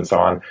schools and so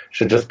on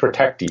should just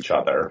protect each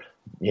other,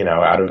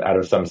 out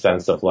of some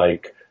sense of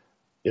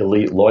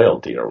elite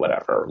loyalty or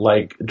whatever.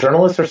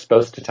 Journalists are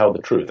supposed to tell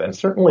the truth. And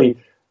certainly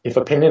if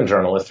opinion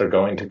journalists are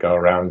going to go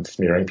around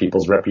smearing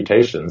people's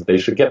reputations, they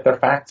should get their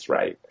facts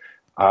right.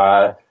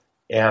 I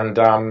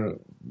am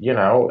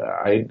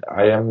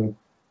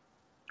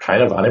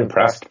kind of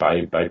unimpressed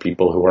by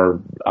people who are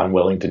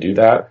unwilling to do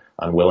that,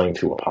 unwilling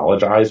to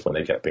apologize when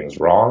they get things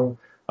wrong,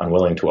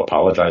 unwilling to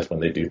apologize when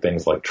they do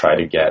things like try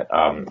to get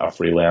a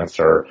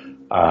freelancer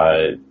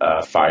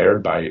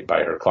fired by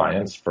her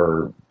clients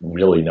for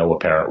really no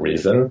apparent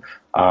reason,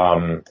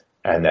 and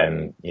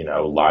then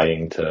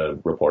lying to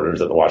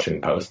reporters at the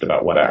Washington Post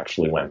about what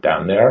actually went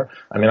down there.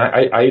 I mean,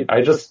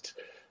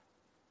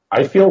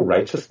 I feel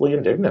righteously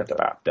indignant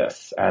about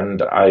this,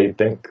 and I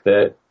think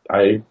that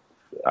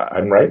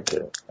I'm right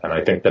to, and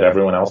I think that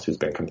everyone else who's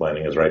been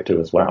complaining is right to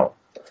as well.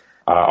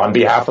 On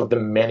behalf of the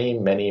many,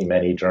 many,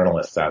 many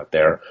journalists out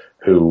there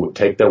who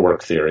take their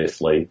work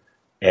seriously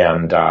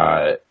and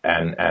are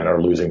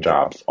losing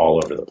jobs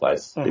all over the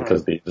place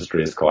because the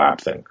industry is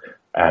collapsing,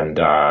 and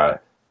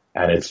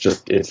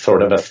it's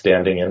sort of a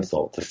standing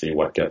insult to see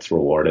what gets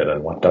rewarded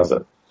and what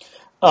doesn't.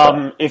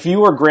 If you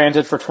were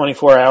granted for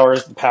 24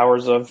 hours the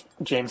powers of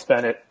James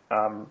Bennet,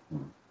 and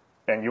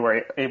you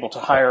were able to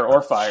hire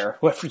or fire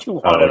whoever you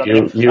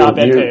wanted,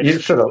 you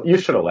should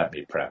have let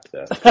me prep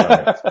this.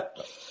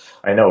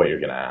 I know what you're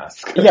going to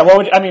ask. Yeah,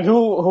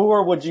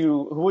 who would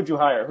you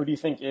hire? Who do you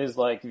think is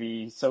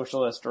the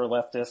socialist or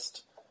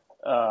leftist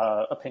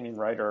opinion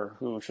writer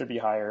who should be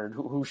hired?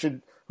 Who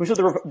should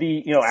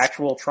the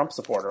actual Trump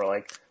supporter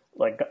like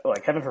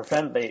heaven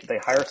forfend they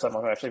hire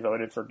someone who actually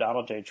voted for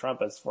Donald J.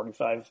 Trump, as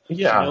 45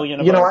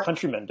 million of our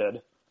countrymen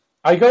did.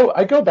 I go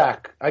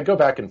back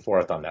and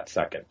forth on that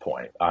second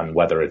point on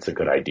whether it's a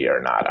good idea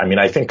or not. I mean,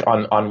 I think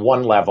on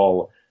one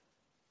level,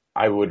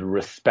 I would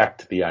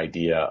respect the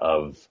idea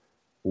of,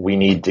 we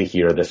need to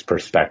hear this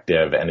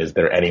perspective, and is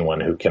there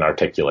anyone who can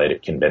articulate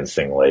it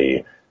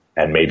convincingly,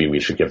 and maybe we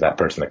should give that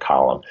person a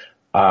column.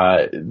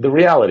 The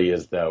reality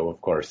is, though, of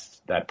course,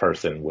 that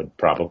person would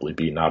probably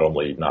be not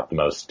only not the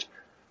most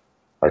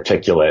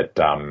articulate,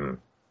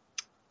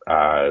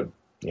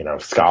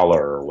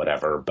 scholar or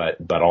whatever,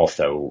 but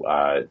also,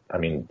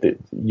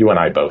 you and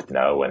I both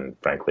know, and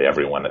frankly,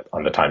 everyone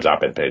on the Times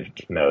op-ed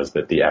page knows,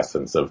 that the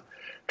essence of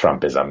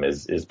Trumpism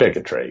is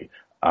bigotry.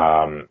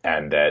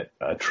 and that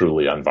a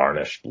truly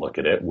unvarnished look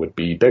at it would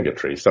be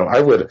bigotry. So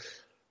I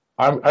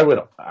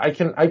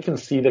can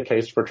see the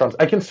case for Trump.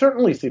 I can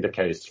certainly see the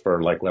case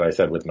for, like what I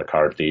said with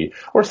McCarthy,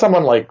 or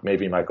someone like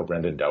maybe Michael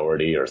Brendan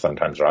Dougherty, or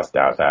sometimes Ross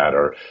Douthat,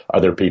 or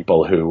other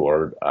people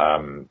or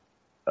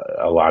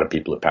a lot of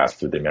people who passed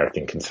through the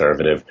American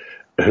Conservative,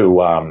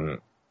 who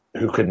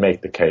could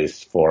make the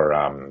case for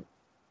a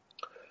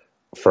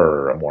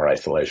more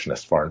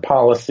isolationist foreign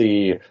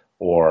policy,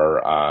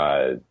 or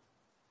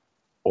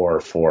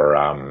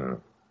for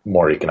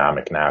more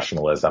economic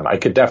nationalism. I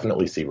could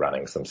definitely see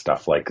running some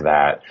stuff like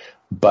that,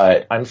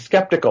 but I'm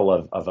skeptical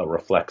of a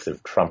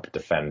reflexive Trump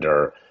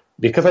defender,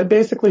 because I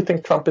basically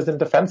think Trump is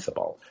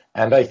indefensible.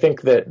 And I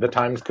think that the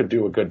Times could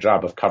do a good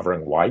job of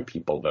covering why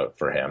people vote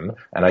for him,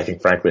 and I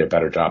think, frankly, a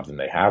better job than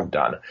they have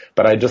done.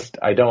 But I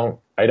don't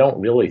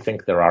really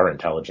think there are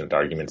intelligent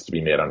arguments to be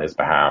made on his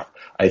behalf.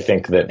 I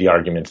think that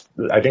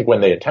I think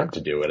when they attempt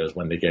to do it, is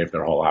when they gave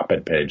their whole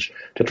op-ed page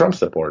to Trump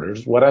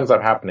supporters, what ends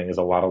up happening is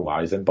a lot of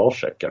lies and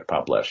bullshit get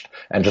published,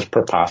 and just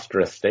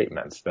preposterous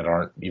statements that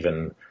aren't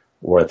even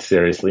worth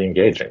seriously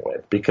engaging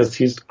with, because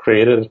he's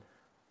created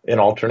an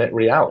alternate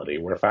reality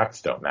where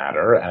facts don't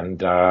matter,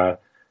 and I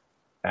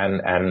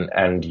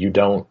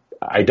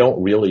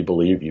don't really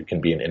believe you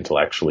can be an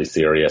intellectually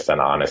serious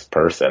and honest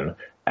person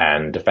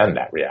and defend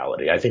that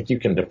reality. I think you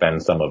can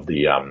defend some of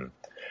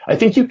I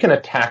think you can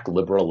attack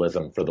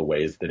liberalism for the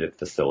ways that it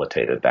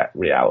facilitated that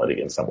reality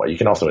in some way. You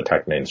can also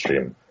attack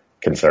mainstream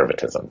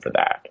conservatism for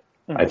that.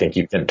 Mm-hmm. I think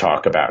you can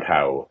talk about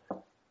how,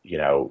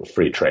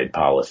 free trade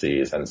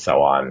policies and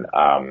so on,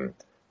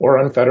 or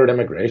unfettered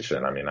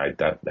immigration. I mean,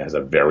 that has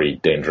a very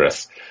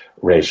dangerous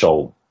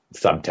racial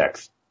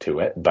subtext to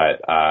it, but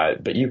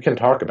you can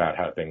talk about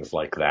how things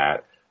like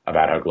that,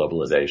 about how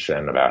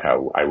globalization, about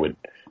how I would,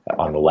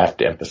 on the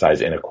left,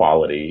 emphasize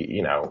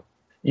inequality,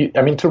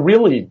 to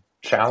really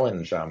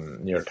challenge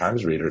New York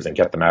Times readers and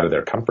get them out of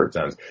their comfort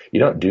zones. You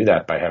don't do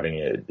that by having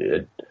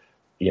a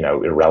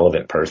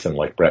irrelevant person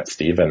like Bret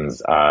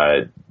Stephens,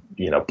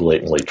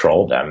 blatantly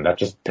troll them. That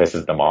just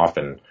pisses them off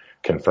and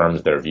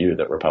confirms their view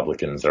that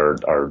Republicans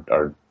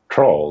are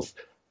trolls,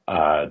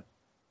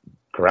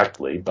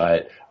 correctly.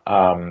 But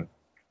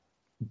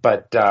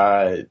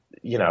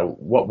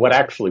what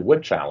actually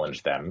would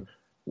challenge them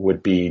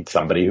would be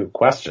somebody who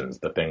questions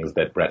the things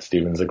that Bret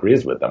Stephens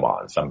agrees with them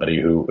on,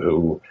 somebody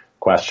who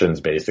questions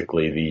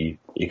basically the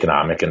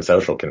economic and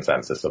social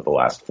consensus of the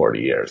last 40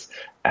 years.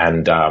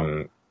 And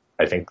I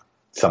think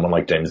someone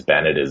like James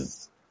Bennet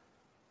is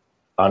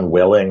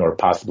unwilling, or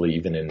possibly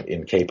even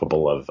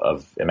incapable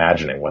of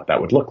imagining what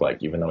that would look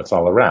like, even though it's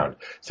all around.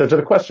 So to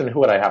the question,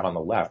 who would I have on the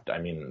left? I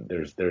mean,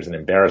 there's an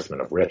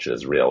embarrassment of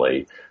riches,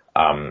 really.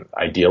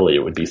 Ideally,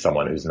 it would be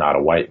someone who's not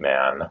a white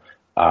man.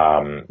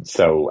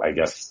 So I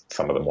guess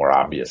some of the more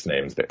obvious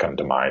names that come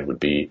to mind would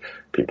be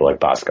people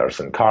like Bhaskar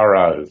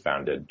Sankara, who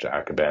founded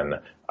Jacobin,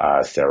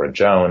 Sarah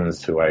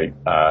Jones, who I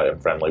am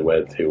friendly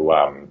with, who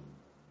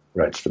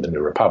writes for the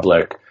New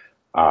Republic,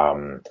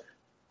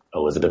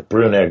 Elizabeth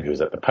Brunig,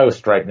 who's at the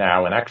Post right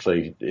now, and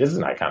actually is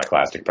an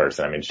iconoclastic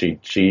person. I mean,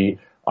 she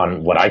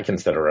on what I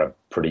consider a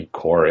pretty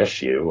core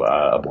issue,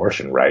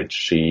 abortion rights,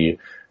 she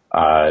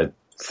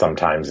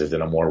sometimes is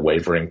in a more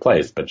wavering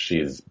place, but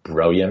she's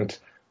brilliant,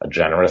 a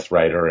generous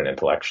writer, an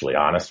intellectually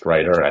honest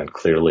writer, and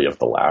clearly of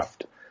the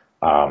left.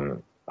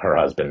 Her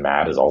husband,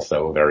 Matt, is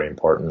also a very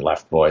important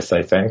left voice,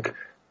 I think.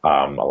 A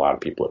lot of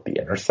people at The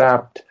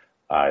Intercept,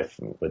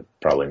 with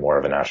probably more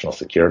of a national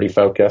security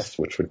focus,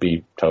 which would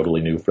be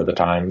totally new for the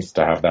Times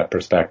to have that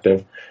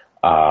perspective.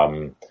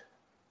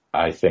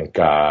 I think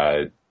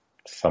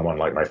someone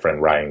like my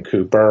friend Ryan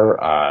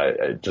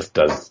Cooper just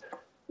does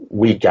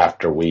week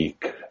after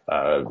week,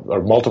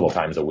 or multiple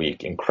times a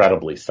week,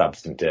 incredibly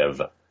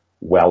substantive,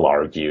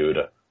 well-argued,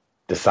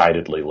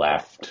 decidedly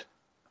left,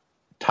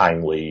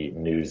 timely,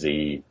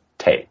 newsy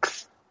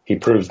takes. He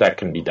proves that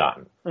can be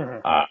done.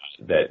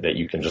 Mm-hmm. That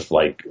you can just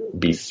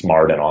be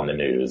smart and on the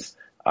news,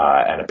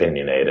 and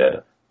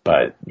opinionated,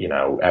 but,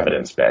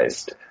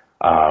 evidence-based.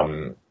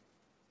 I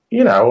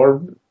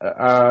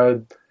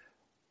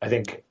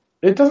think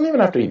it doesn't even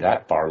have to be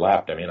that far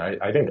left. I mean,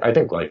 I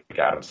think like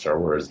Adam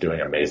Serwer is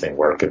doing amazing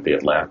work at The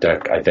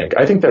Atlantic. I think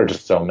there are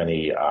just so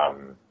many,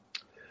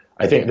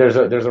 I think there's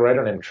a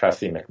writer named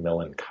Tressie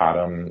McMillan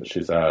Cottom.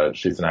 She's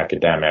an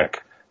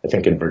academic, I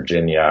think in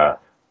Virginia,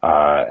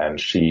 and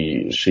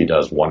she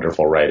does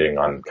wonderful writing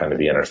on kind of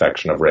the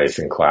intersection of race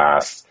and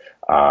class.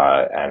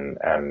 And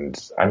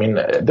I mean,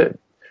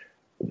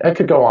 I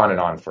could go on and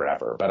on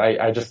forever, but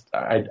I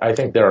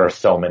think there are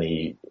so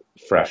many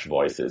fresh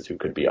voices who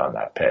could be on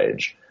that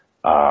page.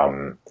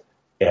 And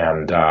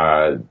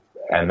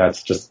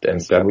that's just,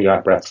 instead we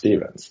got Bret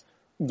Stephens.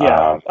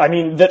 Yeah. I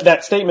mean,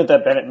 that statement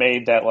that Bennett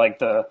made that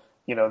the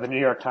New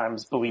York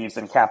Times believes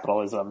in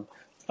capitalism,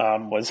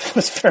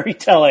 was very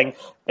telling.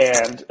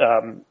 And,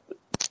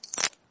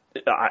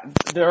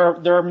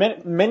 there are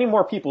many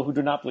more people who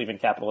do not believe in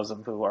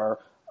capitalism who are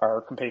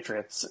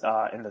compatriots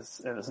in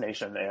this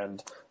nation,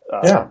 and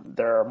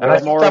there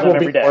are more of them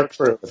every day. And I think that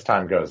will be more true as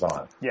time goes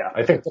on. Yeah,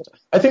 I think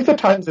the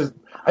Times is.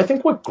 I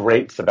think what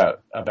grates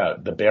about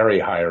the Barry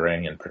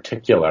hiring in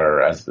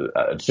particular, as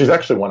she's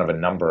actually one of a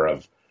number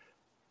of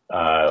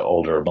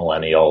older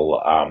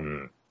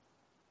millennial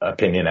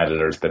opinion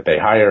editors that they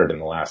hired in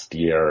the last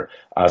year,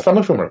 some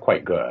of whom are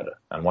quite good,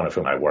 and one of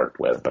whom I worked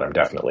with, but I'm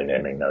definitely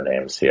naming no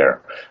names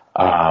here.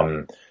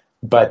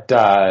 But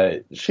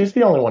she's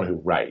the only one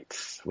who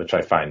writes, which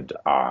I find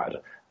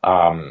odd.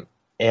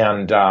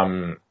 And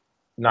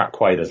not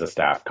quite as a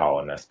staff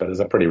columnist, but as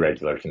a pretty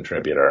regular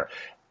contributor.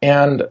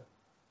 And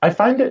I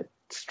find it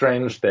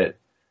strange that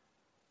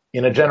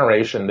in a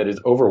generation that is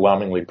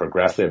overwhelmingly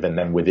progressive, and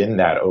then within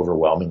that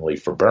overwhelmingly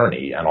for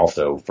Bernie, and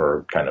also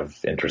for kind of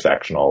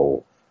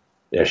intersectional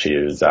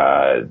issues,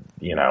 and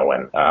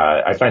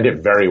I find it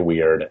very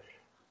weird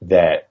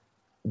that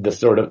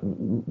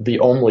the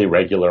only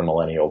regular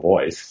millennial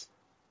voice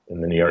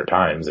in the New York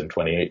Times in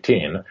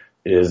 2018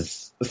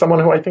 is someone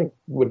who I think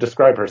would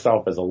describe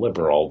herself as a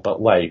liberal,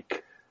 but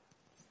like,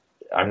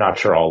 I'm not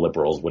sure all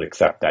liberals would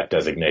accept that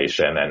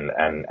designation,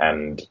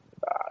 and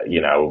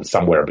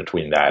somewhere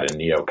between that and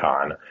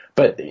neocon,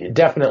 but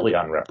definitely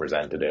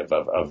unrepresentative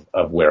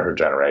of where her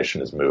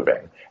generation is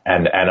moving,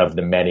 and of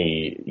the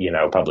many,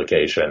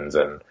 publications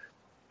and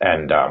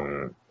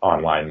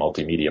online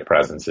multimedia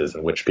presences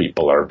in which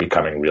people are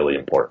becoming really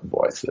important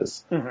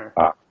voices. Mm-hmm.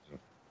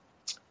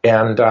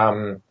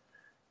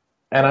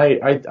 And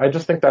I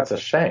just think that's a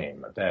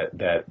shame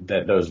that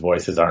those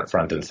voices aren't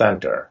front and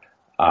center.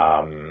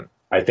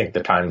 I think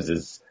the Times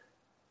is,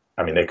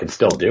 they could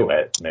still do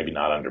it, maybe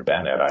not under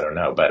Bennet, I don't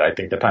know, but I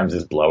think the Times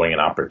is blowing an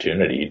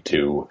opportunity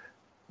to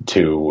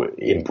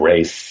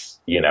embrace,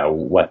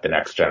 what the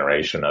next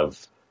generation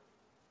of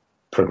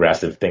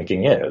progressive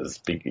thinking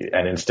is.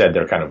 And instead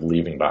they're kind of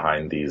leaving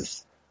behind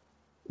these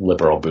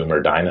liberal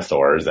boomer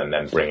dinosaurs and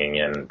then bringing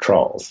in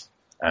trolls.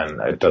 And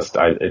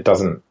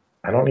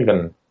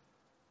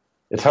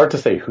it's hard to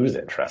say whose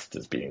interest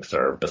is being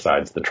served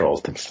besides the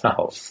trolls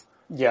themselves.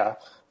 Yeah.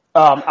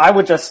 I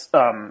would just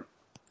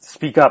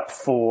speak up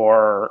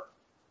for.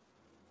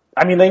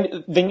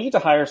 They need to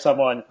hire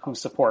someone who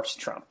supports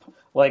Trump.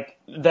 Like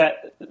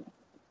that,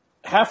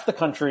 half the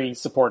country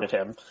supported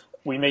him.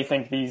 We may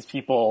think these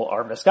people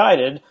are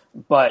misguided,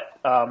 but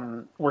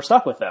we're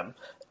stuck with them,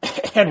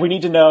 and we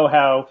need to know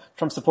how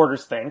Trump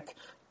supporters think.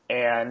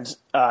 And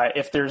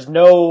if there's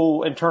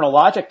no internal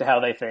logic to how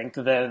they think,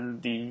 then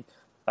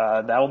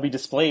that will be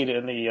displayed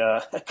in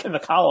the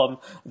column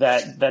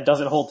that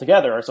doesn't hold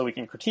together, so we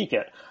can critique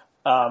it.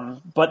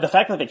 But the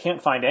fact that they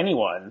can't find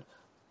anyone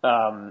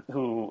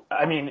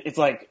it's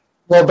like.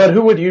 Well, but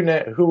who would you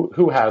name?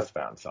 Who has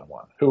found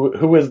someone?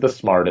 Who is the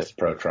smartest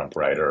pro-Trump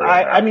writer?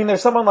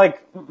 There's someone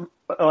like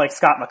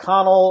Scott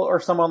McConnell or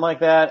someone like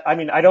that.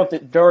 I don't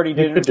think Doherty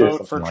didn't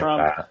vote for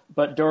Trump,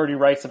 but Doherty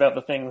writes about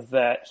the things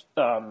that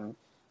kind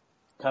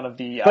of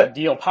the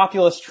ideal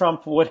populist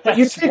Trump would have. But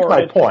you take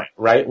my point,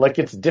 right? Like,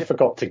 it's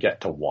difficult to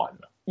get to one.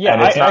 Yeah,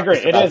 I agree.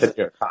 It is. The New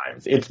York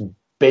Times. It's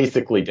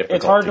basically difficult.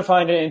 It's hard to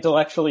find an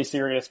intellectually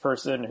serious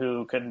person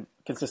who can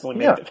consistently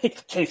make the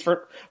case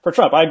for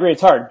Trump. I agree,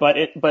 it's hard, but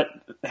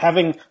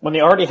when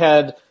they already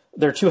had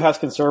their two House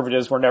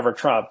conservatives were never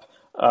Trump,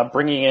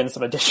 bringing in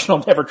some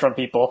additional never Trump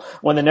people,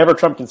 when the never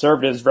Trump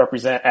conservatives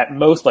represent at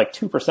most like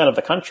 2% of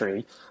the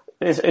country,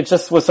 it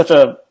just was such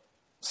a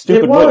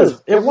stupid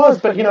move. It was,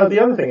 but the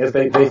other thing is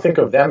they think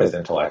of them as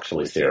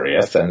intellectually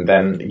serious, and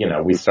then,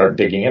 we start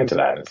digging into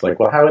that. It's like,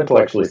 well, how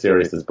intellectually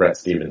serious is Bret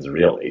Stephens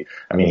really?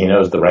 He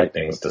knows the right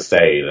things to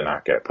say to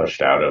not get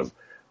pushed out of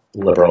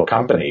liberal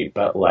company,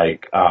 but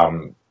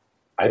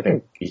I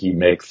think he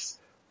makes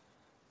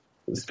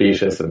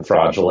specious and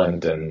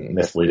fraudulent and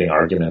misleading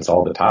arguments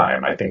all the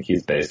time. I think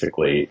he's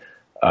basically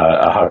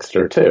a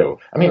huckster too.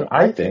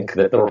 I think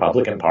that the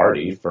Republican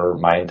Party for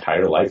my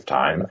entire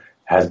lifetime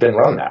has been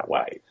run that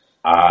way.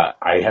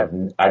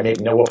 I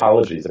make no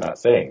apologies about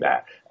saying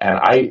that. And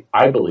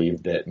I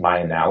believe that my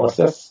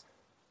analysis,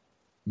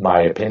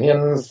 my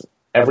opinions,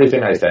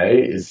 everything I say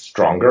is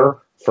stronger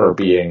for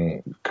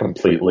being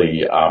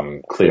completely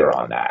clear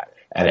on that.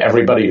 And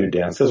everybody who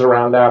dances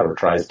around that or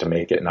tries to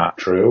make it not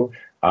true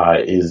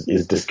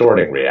is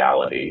distorting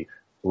reality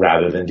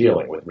rather than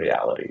dealing with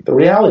reality. The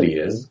reality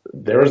is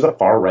there is a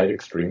far-right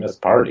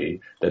extremist party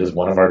that is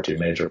one of our two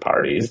major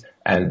parties,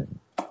 and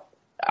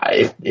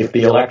if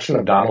the election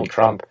of Donald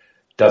Trump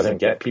doesn't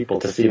get people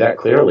to see that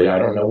clearly, I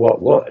don't know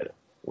what would.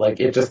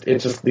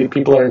 The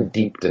people are in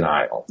deep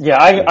denial. Yeah,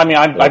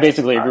 I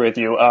basically agree with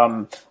you.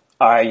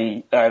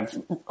 I've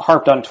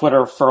harped on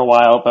Twitter for a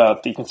while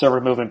about the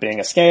conservative movement being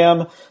a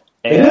scam,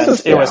 and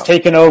it was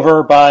taken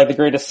over by the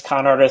greatest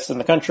con artists in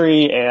the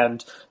country,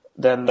 and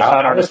then the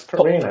con artists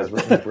pulled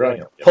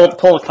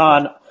a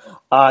con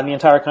on the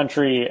entire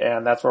country,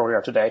 and that's where we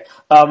are today.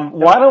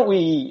 Why don't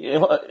we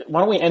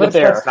end it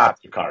there? Let's not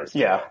do cars.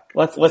 Yeah,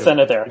 let's end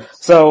it there.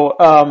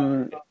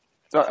 So,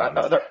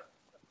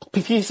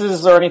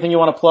 pieces or anything you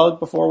want to plug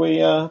before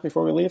we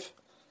leave?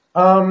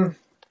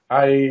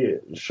 I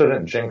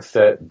shouldn't jinx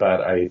it,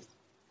 but I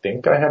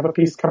think I have a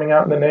piece coming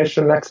out in The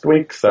Nation next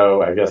week,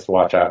 so I guess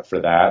watch out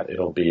for that.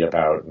 It'll be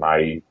about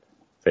my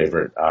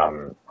favorite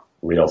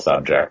real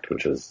subject,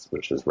 which is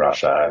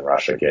Russia and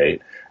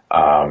Russiagate.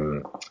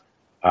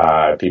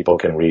 People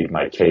can read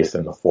my case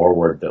in the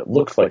foreword that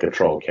looks like a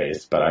troll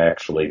case, but I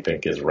actually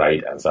think is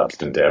right and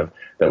substantive,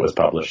 that was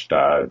published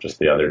just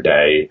the other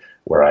day,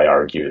 where I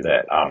argue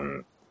that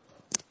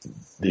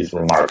these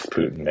remarks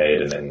Putin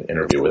made in an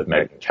interview with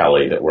Megyn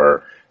Kelly that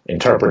were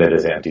interpreted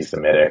as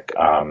anti-Semitic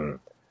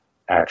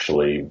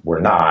actually were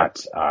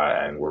not,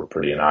 and were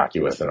pretty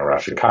innocuous in a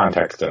Russian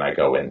context. And I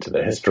go into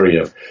the history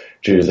of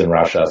Jews in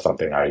Russia,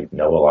 something I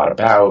know a lot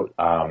about,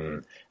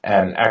 and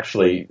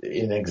actually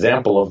an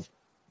example of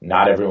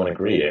not everyone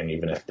agreeing,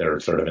 even if they're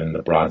sort of in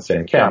the broad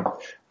same camp.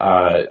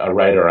 A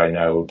writer I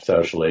know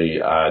socially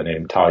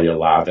named Talia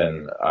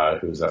Lavin,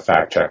 who's a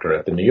fact checker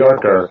at The New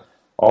Yorker,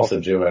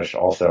 also Jewish,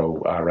 also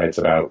writes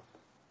about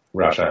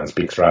Russia and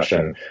speaks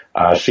Russian.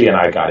 She and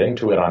I got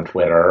into it on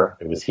Twitter.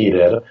 It was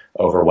heated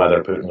over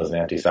whether Putin was an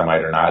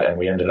anti-Semite or not, and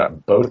we ended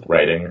up both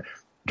writing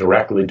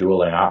directly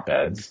dueling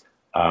op-eds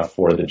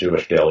for the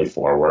Jewish Daily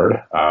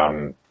Forward,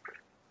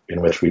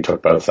 in which we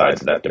took both sides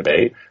of that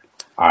debate.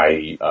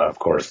 I, of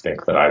course,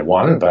 think that I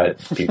won, but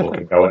people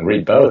can go and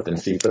read both and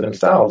see for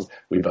themselves.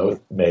 We both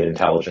made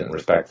intelligent,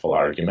 respectful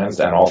arguments,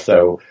 and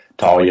also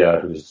Talia,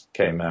 who's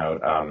came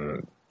out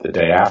the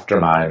day after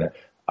mine,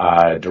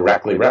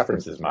 directly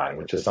references mine,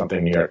 which is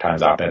something New York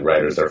Times op-ed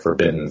writers are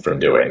forbidden from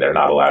doing. They're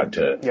not allowed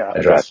to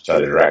address each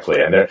other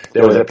directly. And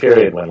there was a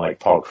period when like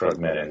Paul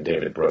Krugman and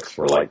David Brooks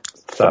were like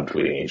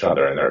subtweeting each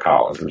other in their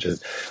columns, which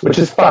is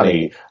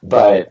funny,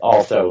 but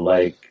also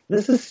like,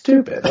 this is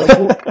stupid.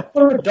 Like,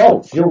 we're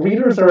adults. Your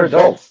readers are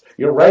adults.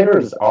 Your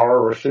writers are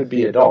or should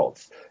be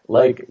adults.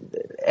 Like,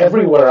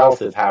 everywhere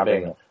else is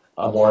having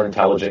a more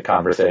intelligent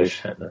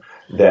conversation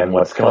than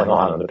what's going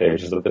on the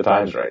pages of the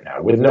Times right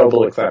now, with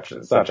notable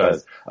exceptions, such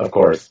as, of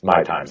course,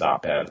 my Times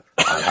op-ed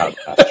on how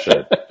I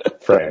should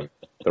frame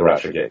the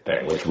Russiagate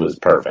thing, which was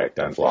perfect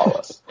and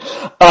flawless.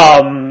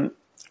 I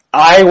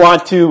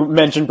want to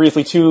mention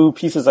briefly two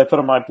pieces I put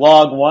on my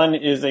blog. One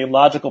is a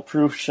logical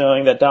proof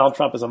showing that Donald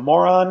Trump is a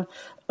moron,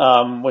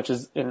 which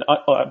is in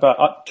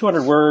about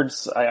 200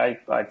 words. I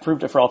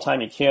proved it for all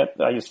time. You can't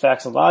use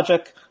facts and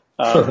logic.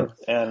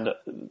 And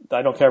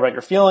I don't care about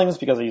your feelings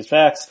because I use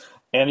facts.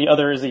 And the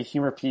other is a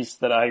humor piece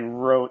that I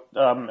wrote,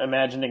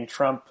 imagining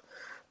Trump,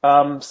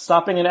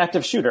 stopping an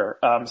active shooter.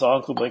 So I'll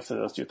include links to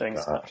those two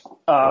things.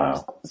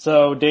 Wow.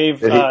 So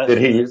Dave, did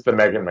he use the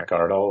Megyn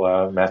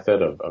McArdle,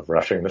 method of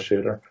rushing the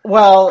shooter?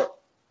 Well,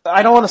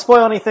 I don't want to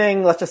spoil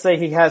anything. Let's just say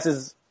he has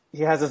his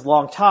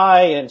long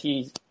tie and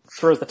he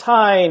throws the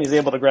tie and he's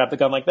able to grab the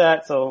gun like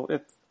that. So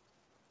it's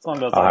along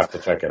those lines. I'll have to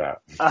check it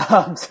out.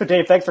 So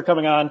Dave, thanks for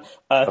coming on.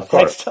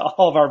 Thanks to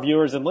all of our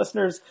viewers and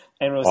listeners.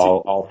 And we'll see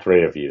all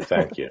three of you.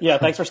 Thank you. Yeah.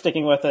 Thanks for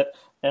sticking with it.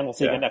 And we'll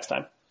see you again next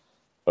time.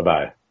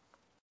 Bye-bye.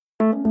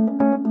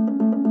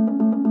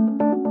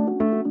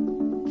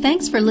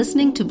 Thanks for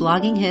listening to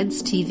Blogging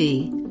Heads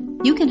TV.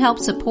 You can help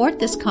support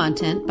this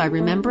content by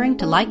remembering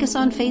to like us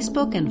on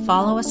Facebook and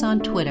follow us on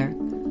Twitter.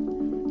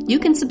 You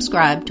can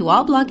subscribe to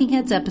all Blogging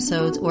Heads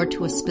episodes or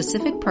to a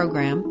specific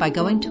program by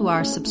going to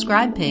our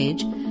subscribe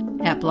page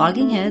at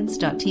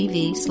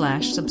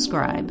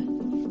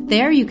bloggingheads.tv/subscribe.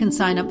 There you can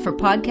sign up for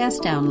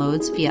podcast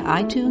downloads via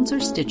iTunes or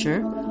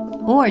Stitcher,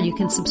 or you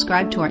can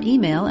subscribe to our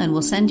email and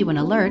we'll send you an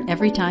alert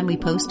every time we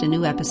post a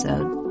new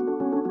episode.